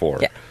night before.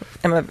 Yeah,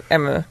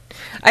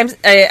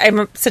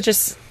 I'm such a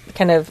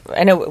kind of,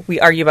 I know we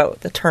argue about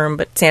the term,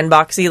 but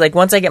sandboxy. Like,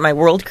 once I get my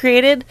world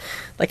created,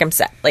 like, I'm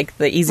set. Like,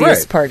 the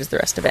easiest part is the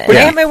rest of it. And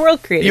I have my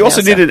world created. You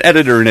also need an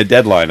editor and a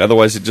deadline,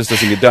 otherwise it just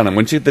doesn't get done. And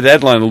once the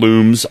deadline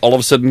looms, all of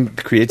a sudden Oh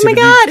my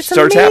creativity god, it's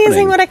starts amazing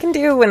happening. what I can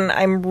do when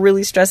I'm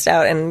really stressed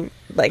out and,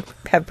 like,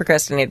 have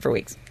procrastinated for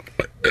weeks.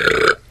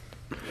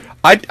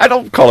 I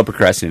don't call it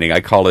procrastinating.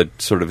 I call it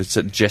it's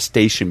a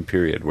gestation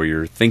period where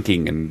you're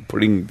thinking and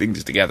putting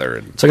things together.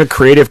 And it's like a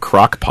creative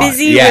crock pot.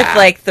 Busy with,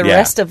 like, the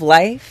rest of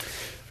life.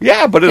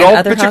 Yeah, but And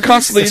other you're hobbies?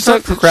 constantly It's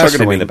not chugging away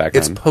procrastinating. in the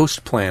background. It's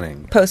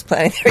post-planning.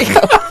 Post-planning. There you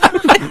go.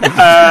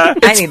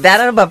 I need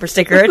that on a bumper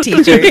sticker or a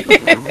t-shirt.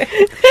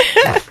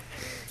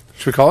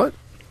 Should we call it?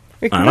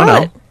 We can I don't call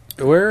know.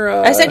 it. We're,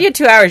 I said you had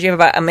 2 hours. You have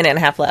about a minute and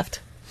a half left.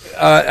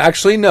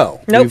 actually,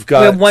 no. Nope, We've got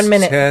we have 1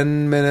 minute.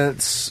 10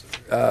 minutes,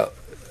 We have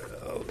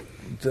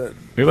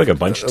like a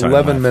bunch of time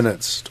 11 left.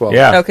 minutes, 12.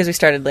 Yeah. Oh, because we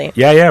started late.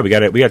 Yeah, we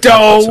got it. We got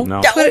time.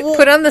 No.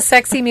 Put on the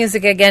sexy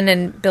music again,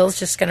 and Bill's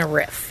just going to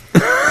riff.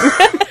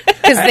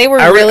 Because they were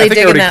really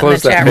think I digging already that in the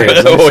closed that chat page. room.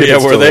 Let me see Oh, if yeah,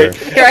 it's were still they?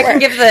 there. Here, I can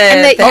give the,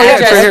 And the oh, yeah,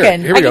 address. right here.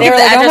 Here we I go. can give the They're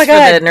like, oh my address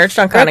God. for the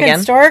NerdStrong Con Broken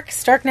again. Stork?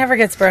 Stork never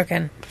gets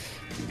broken.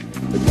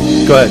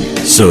 Go ahead.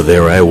 So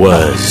there I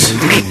was,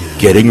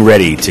 getting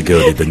ready to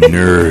go to the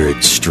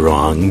Nerd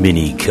Strong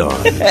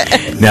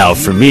Minicon. Now,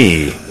 for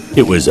me,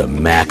 it was a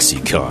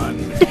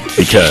MaxiCon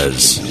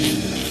because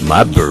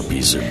my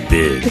burpees are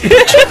big.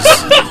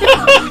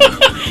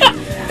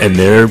 And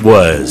there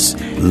was,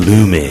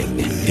 looming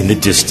in the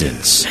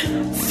distance,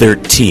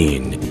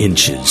 13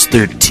 inches,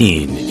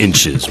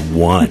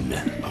 one.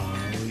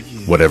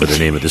 Whatever the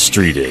name of the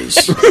street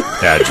is.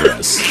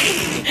 Address.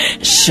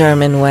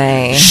 Sherman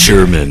Way.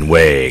 Sherman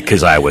Way,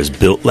 because I was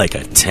built like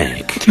a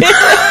tank.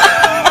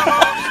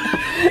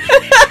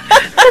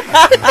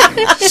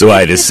 So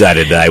I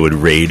decided that I would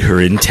raid her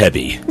in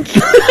Tebby.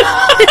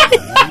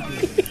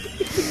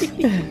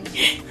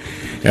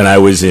 And I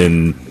was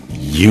in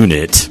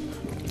Unit.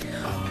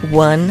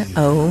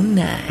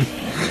 109.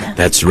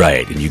 That's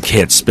right, and you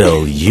can't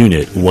spell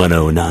Unit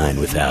 109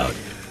 without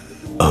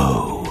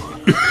O.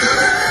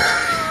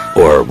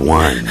 Or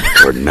 1,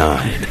 or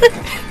 9,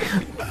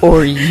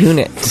 Or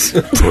units.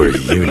 or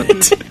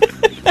Unit.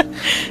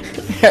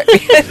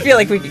 I feel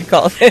like we could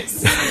call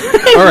this. All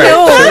right.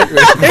 No,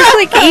 there's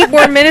like 8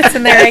 more minutes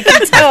in there, I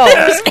can tell.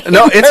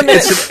 No,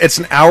 it's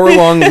an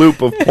hour-long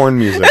loop of porn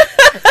music.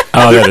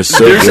 Oh, that is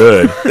so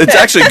good. It's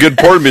actually good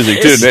porn music,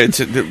 too.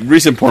 It's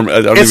recent porn. I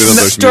don't even know if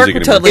there's Stork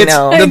music would anymore. totally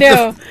know. I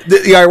know.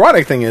 The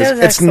ironic thing is, That was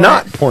it's excellent.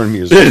 not porn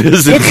music.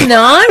 It's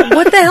not?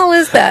 What the hell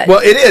is that?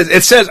 Well, it is.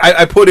 It says,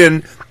 I put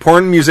in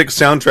porn music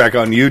soundtrack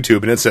on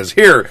YouTube, and it says,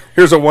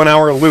 here's a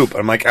 1-hour loop.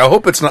 I'm like, I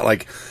hope it's not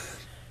like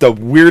the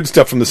weird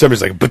stuff from the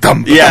 70s, like,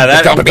 ba-dum, Yeah,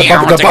 that. ba-dum,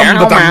 ba-dum, ba-dum,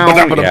 ba-dum,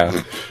 ba-dum, ba-dum.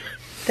 Yeah.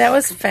 That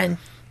was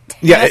fantastic.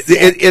 Yeah,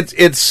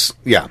 it's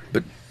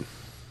but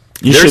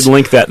You There's- should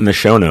link that in the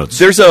show notes.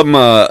 There's I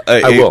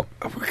will.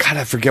 God,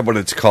 I forget what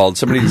it's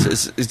called.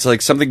 It's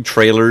like something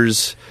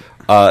trailers,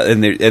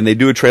 and they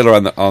do a trailer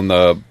on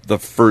the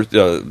first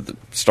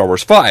Star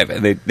Wars 5,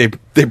 and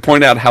they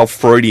point out how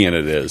Freudian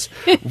it is,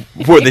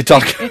 where they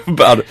talk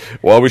about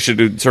we should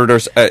insert our.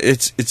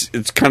 It's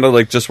kind of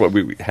like just what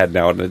we had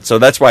now, and so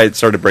that's why it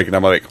started breaking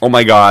down. I'm like, oh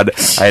my god,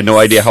 I had no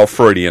idea how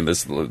Freudian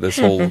this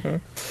whole.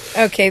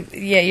 Okay,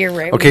 yeah, you're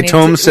right. okay.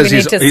 Tom says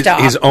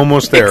he's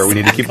almost there. We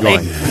need to keep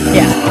going.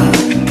 Yeah.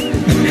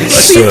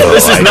 So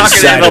This is I not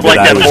going to end decided up like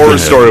I that was horror gonna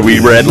story we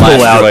read pull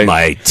last out night.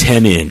 my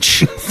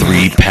 10-inch,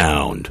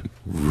 3-pound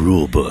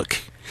rule book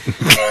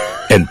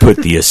and put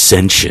the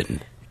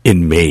Ascension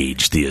in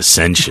Mage the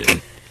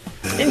Ascension.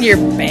 In your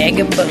bag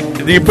of bones.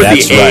 You put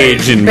That's the right.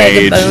 age in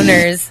Bag Mage. of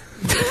boners.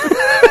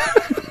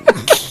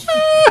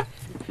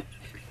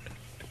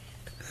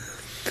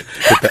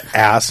 Put the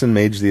ass and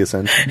Mage the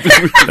Ascension.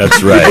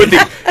 That's right.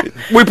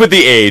 We put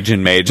the age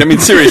in Mage. I mean,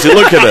 seriously,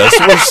 look at us.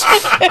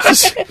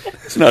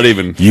 It's not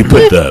even. You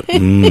put the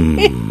in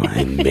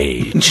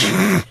Mage.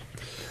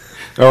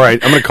 All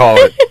right, I'm going to call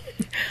it.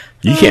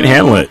 You can't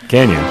handle it,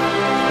 can you?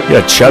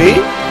 You got chubby. I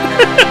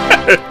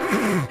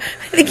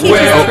think he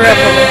just threw up a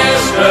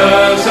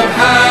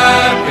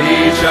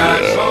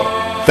little.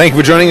 Thank you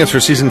for joining us for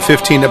Season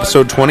 15,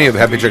 Episode 20 of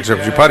Happy Jacks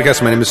RPG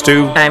Podcast. My name is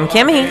Stu. I'm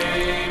Kimmy.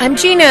 I'm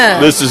Gina.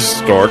 This is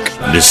Stork.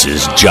 This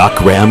is Jock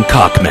Ram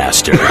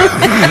Cockmaster.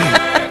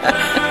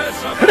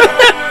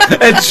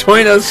 And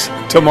join us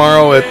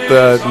tomorrow at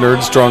the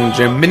Nerd Strong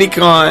Gym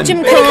Minicon. Jim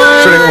Con.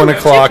 Starting at 1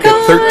 o'clock Jim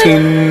at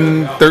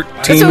 13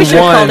 That's what we should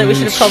have called it. We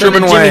should have called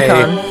Sherman it the Way. Jimmy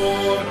Con.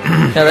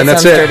 No, that And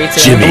that's sounds it. dirty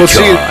too. Jimmy And we'll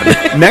see you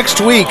Con.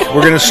 next week.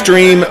 We're going to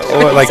stream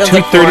like Sounds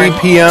like 2:30 boring.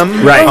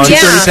 p.m. Right. on yeah.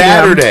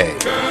 Saturday.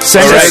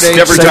 Send All us, right,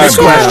 every send us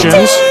time.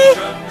 questions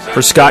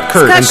for Scott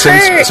Kurtz. And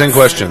Scott Kurtz. send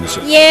questions.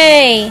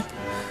 Yay.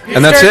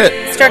 And that's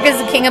it. Stark is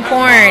the king of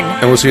porn.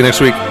 And we'll see you next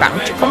week.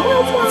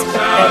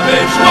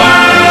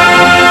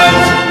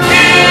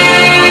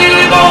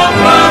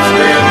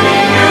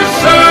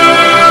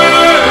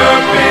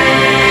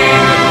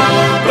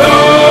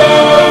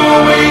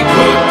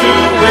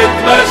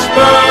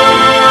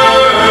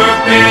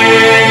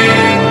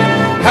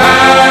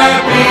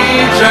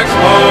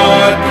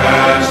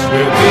 Podcast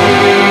will be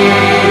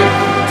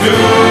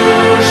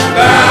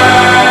douchebag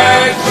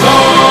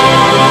song.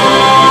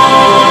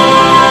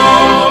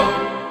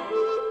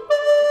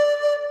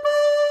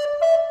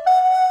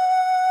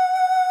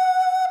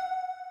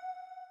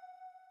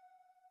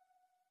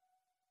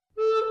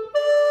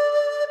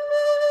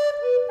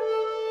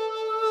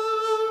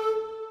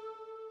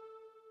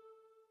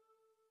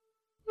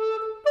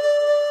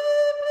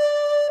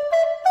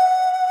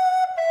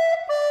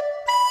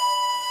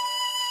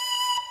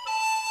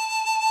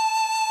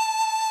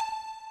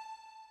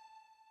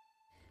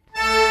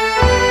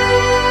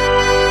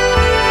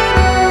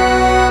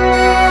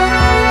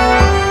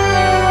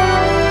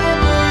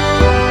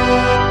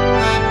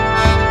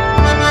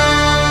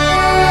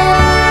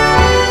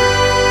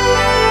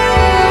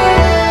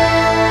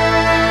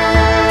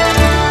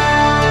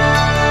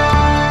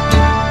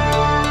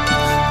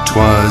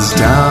 Twas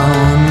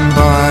down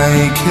by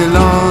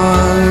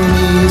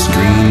Killarney's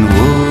green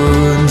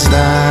woods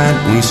that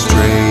we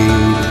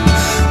strayed.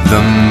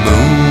 The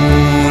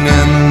moon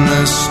and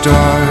the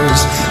stars,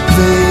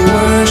 they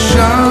were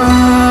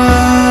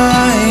shining.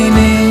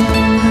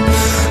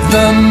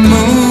 The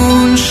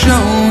moon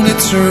shone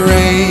its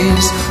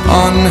rays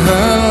on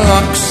her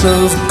locks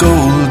of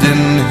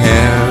golden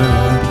hair,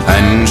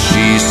 and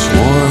she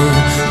swore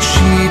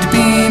she'd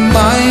be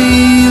my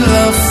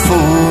love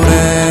forever.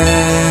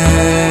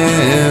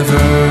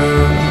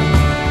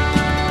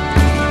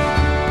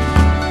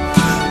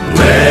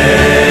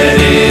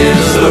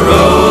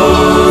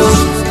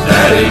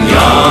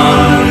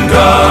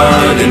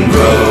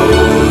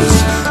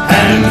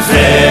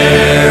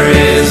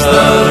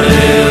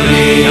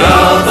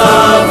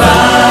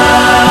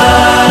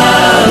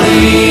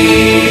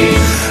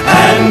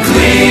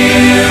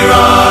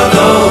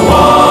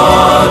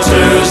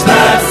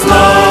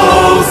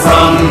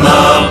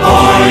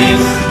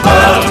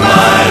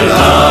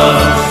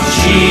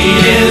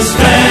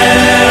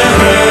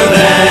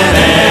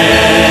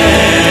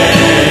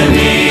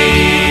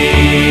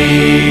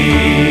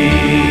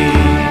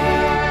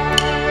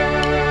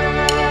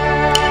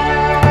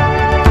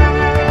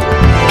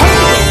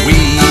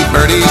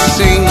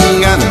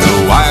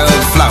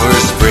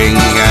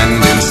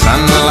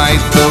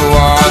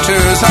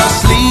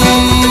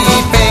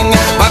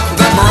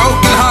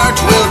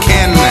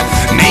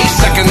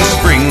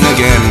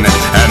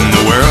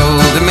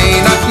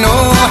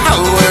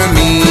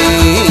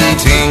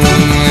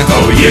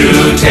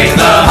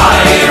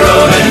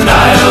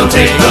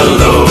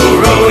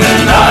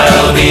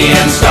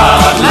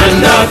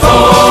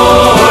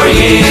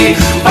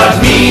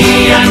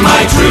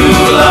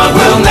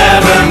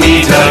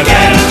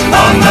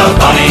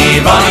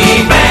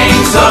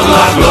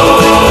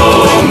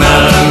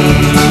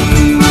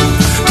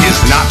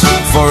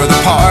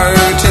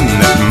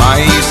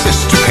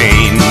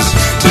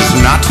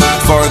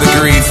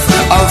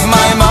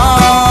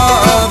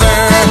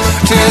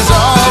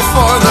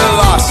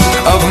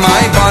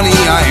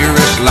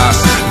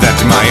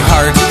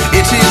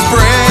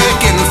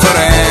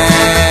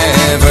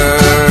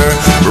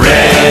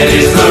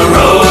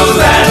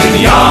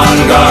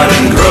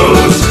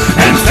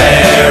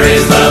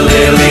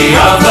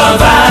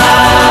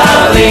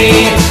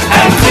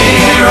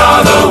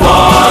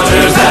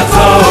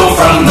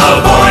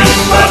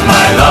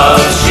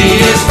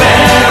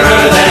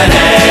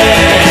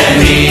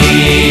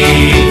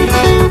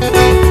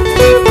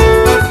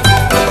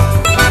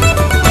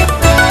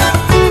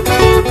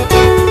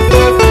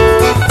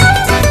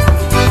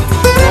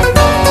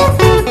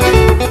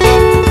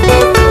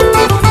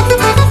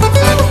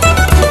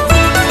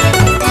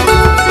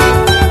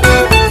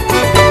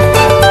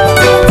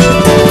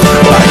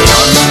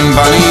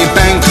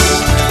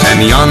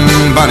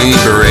 Bonny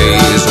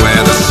Braes,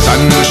 where the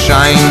sun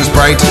shines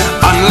bright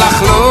on Loch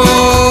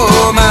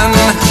Lomond,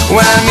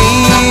 where me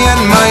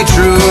and my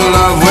true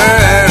love were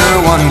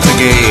e'er one to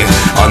gay,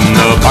 on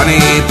the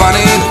bonny,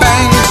 bonny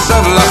banks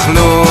of Loch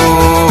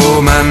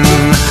Lomond.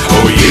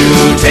 Oh,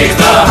 you take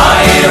the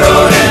high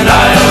road and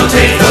I'll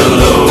take the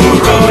low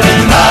road,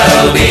 and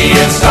I'll be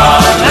in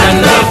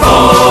Scotland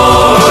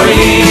for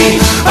ye,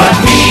 but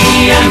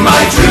me and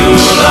my true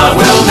love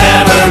will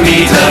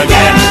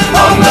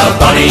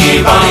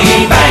bonny,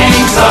 bonny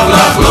banks of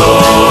Loch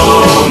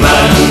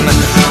Lomond.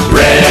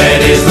 Red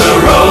is the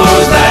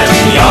rose that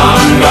in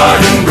yon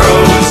garden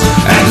grows,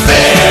 and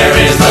fair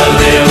is the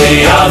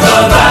lily of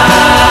the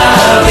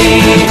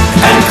valley,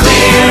 and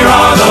clear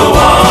are the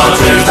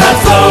waters that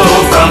flow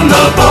from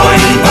the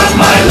Boyne. But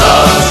my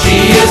love,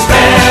 she is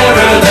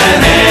fairer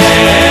than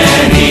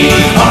any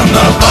on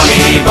the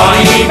bonny,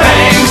 bonny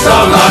banks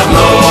of Loch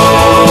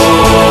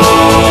Lomond.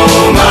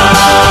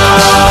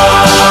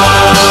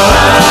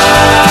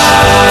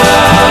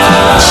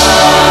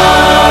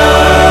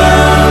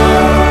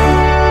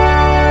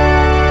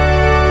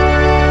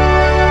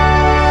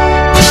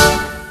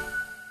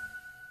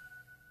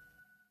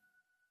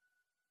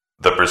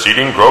 The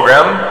preceding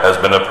program has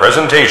been a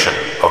presentation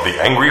of the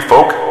Angry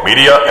Folk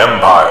Media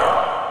Empire.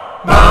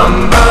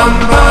 Bum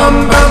bum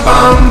bum bum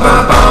bum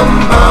bum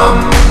bum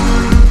bum.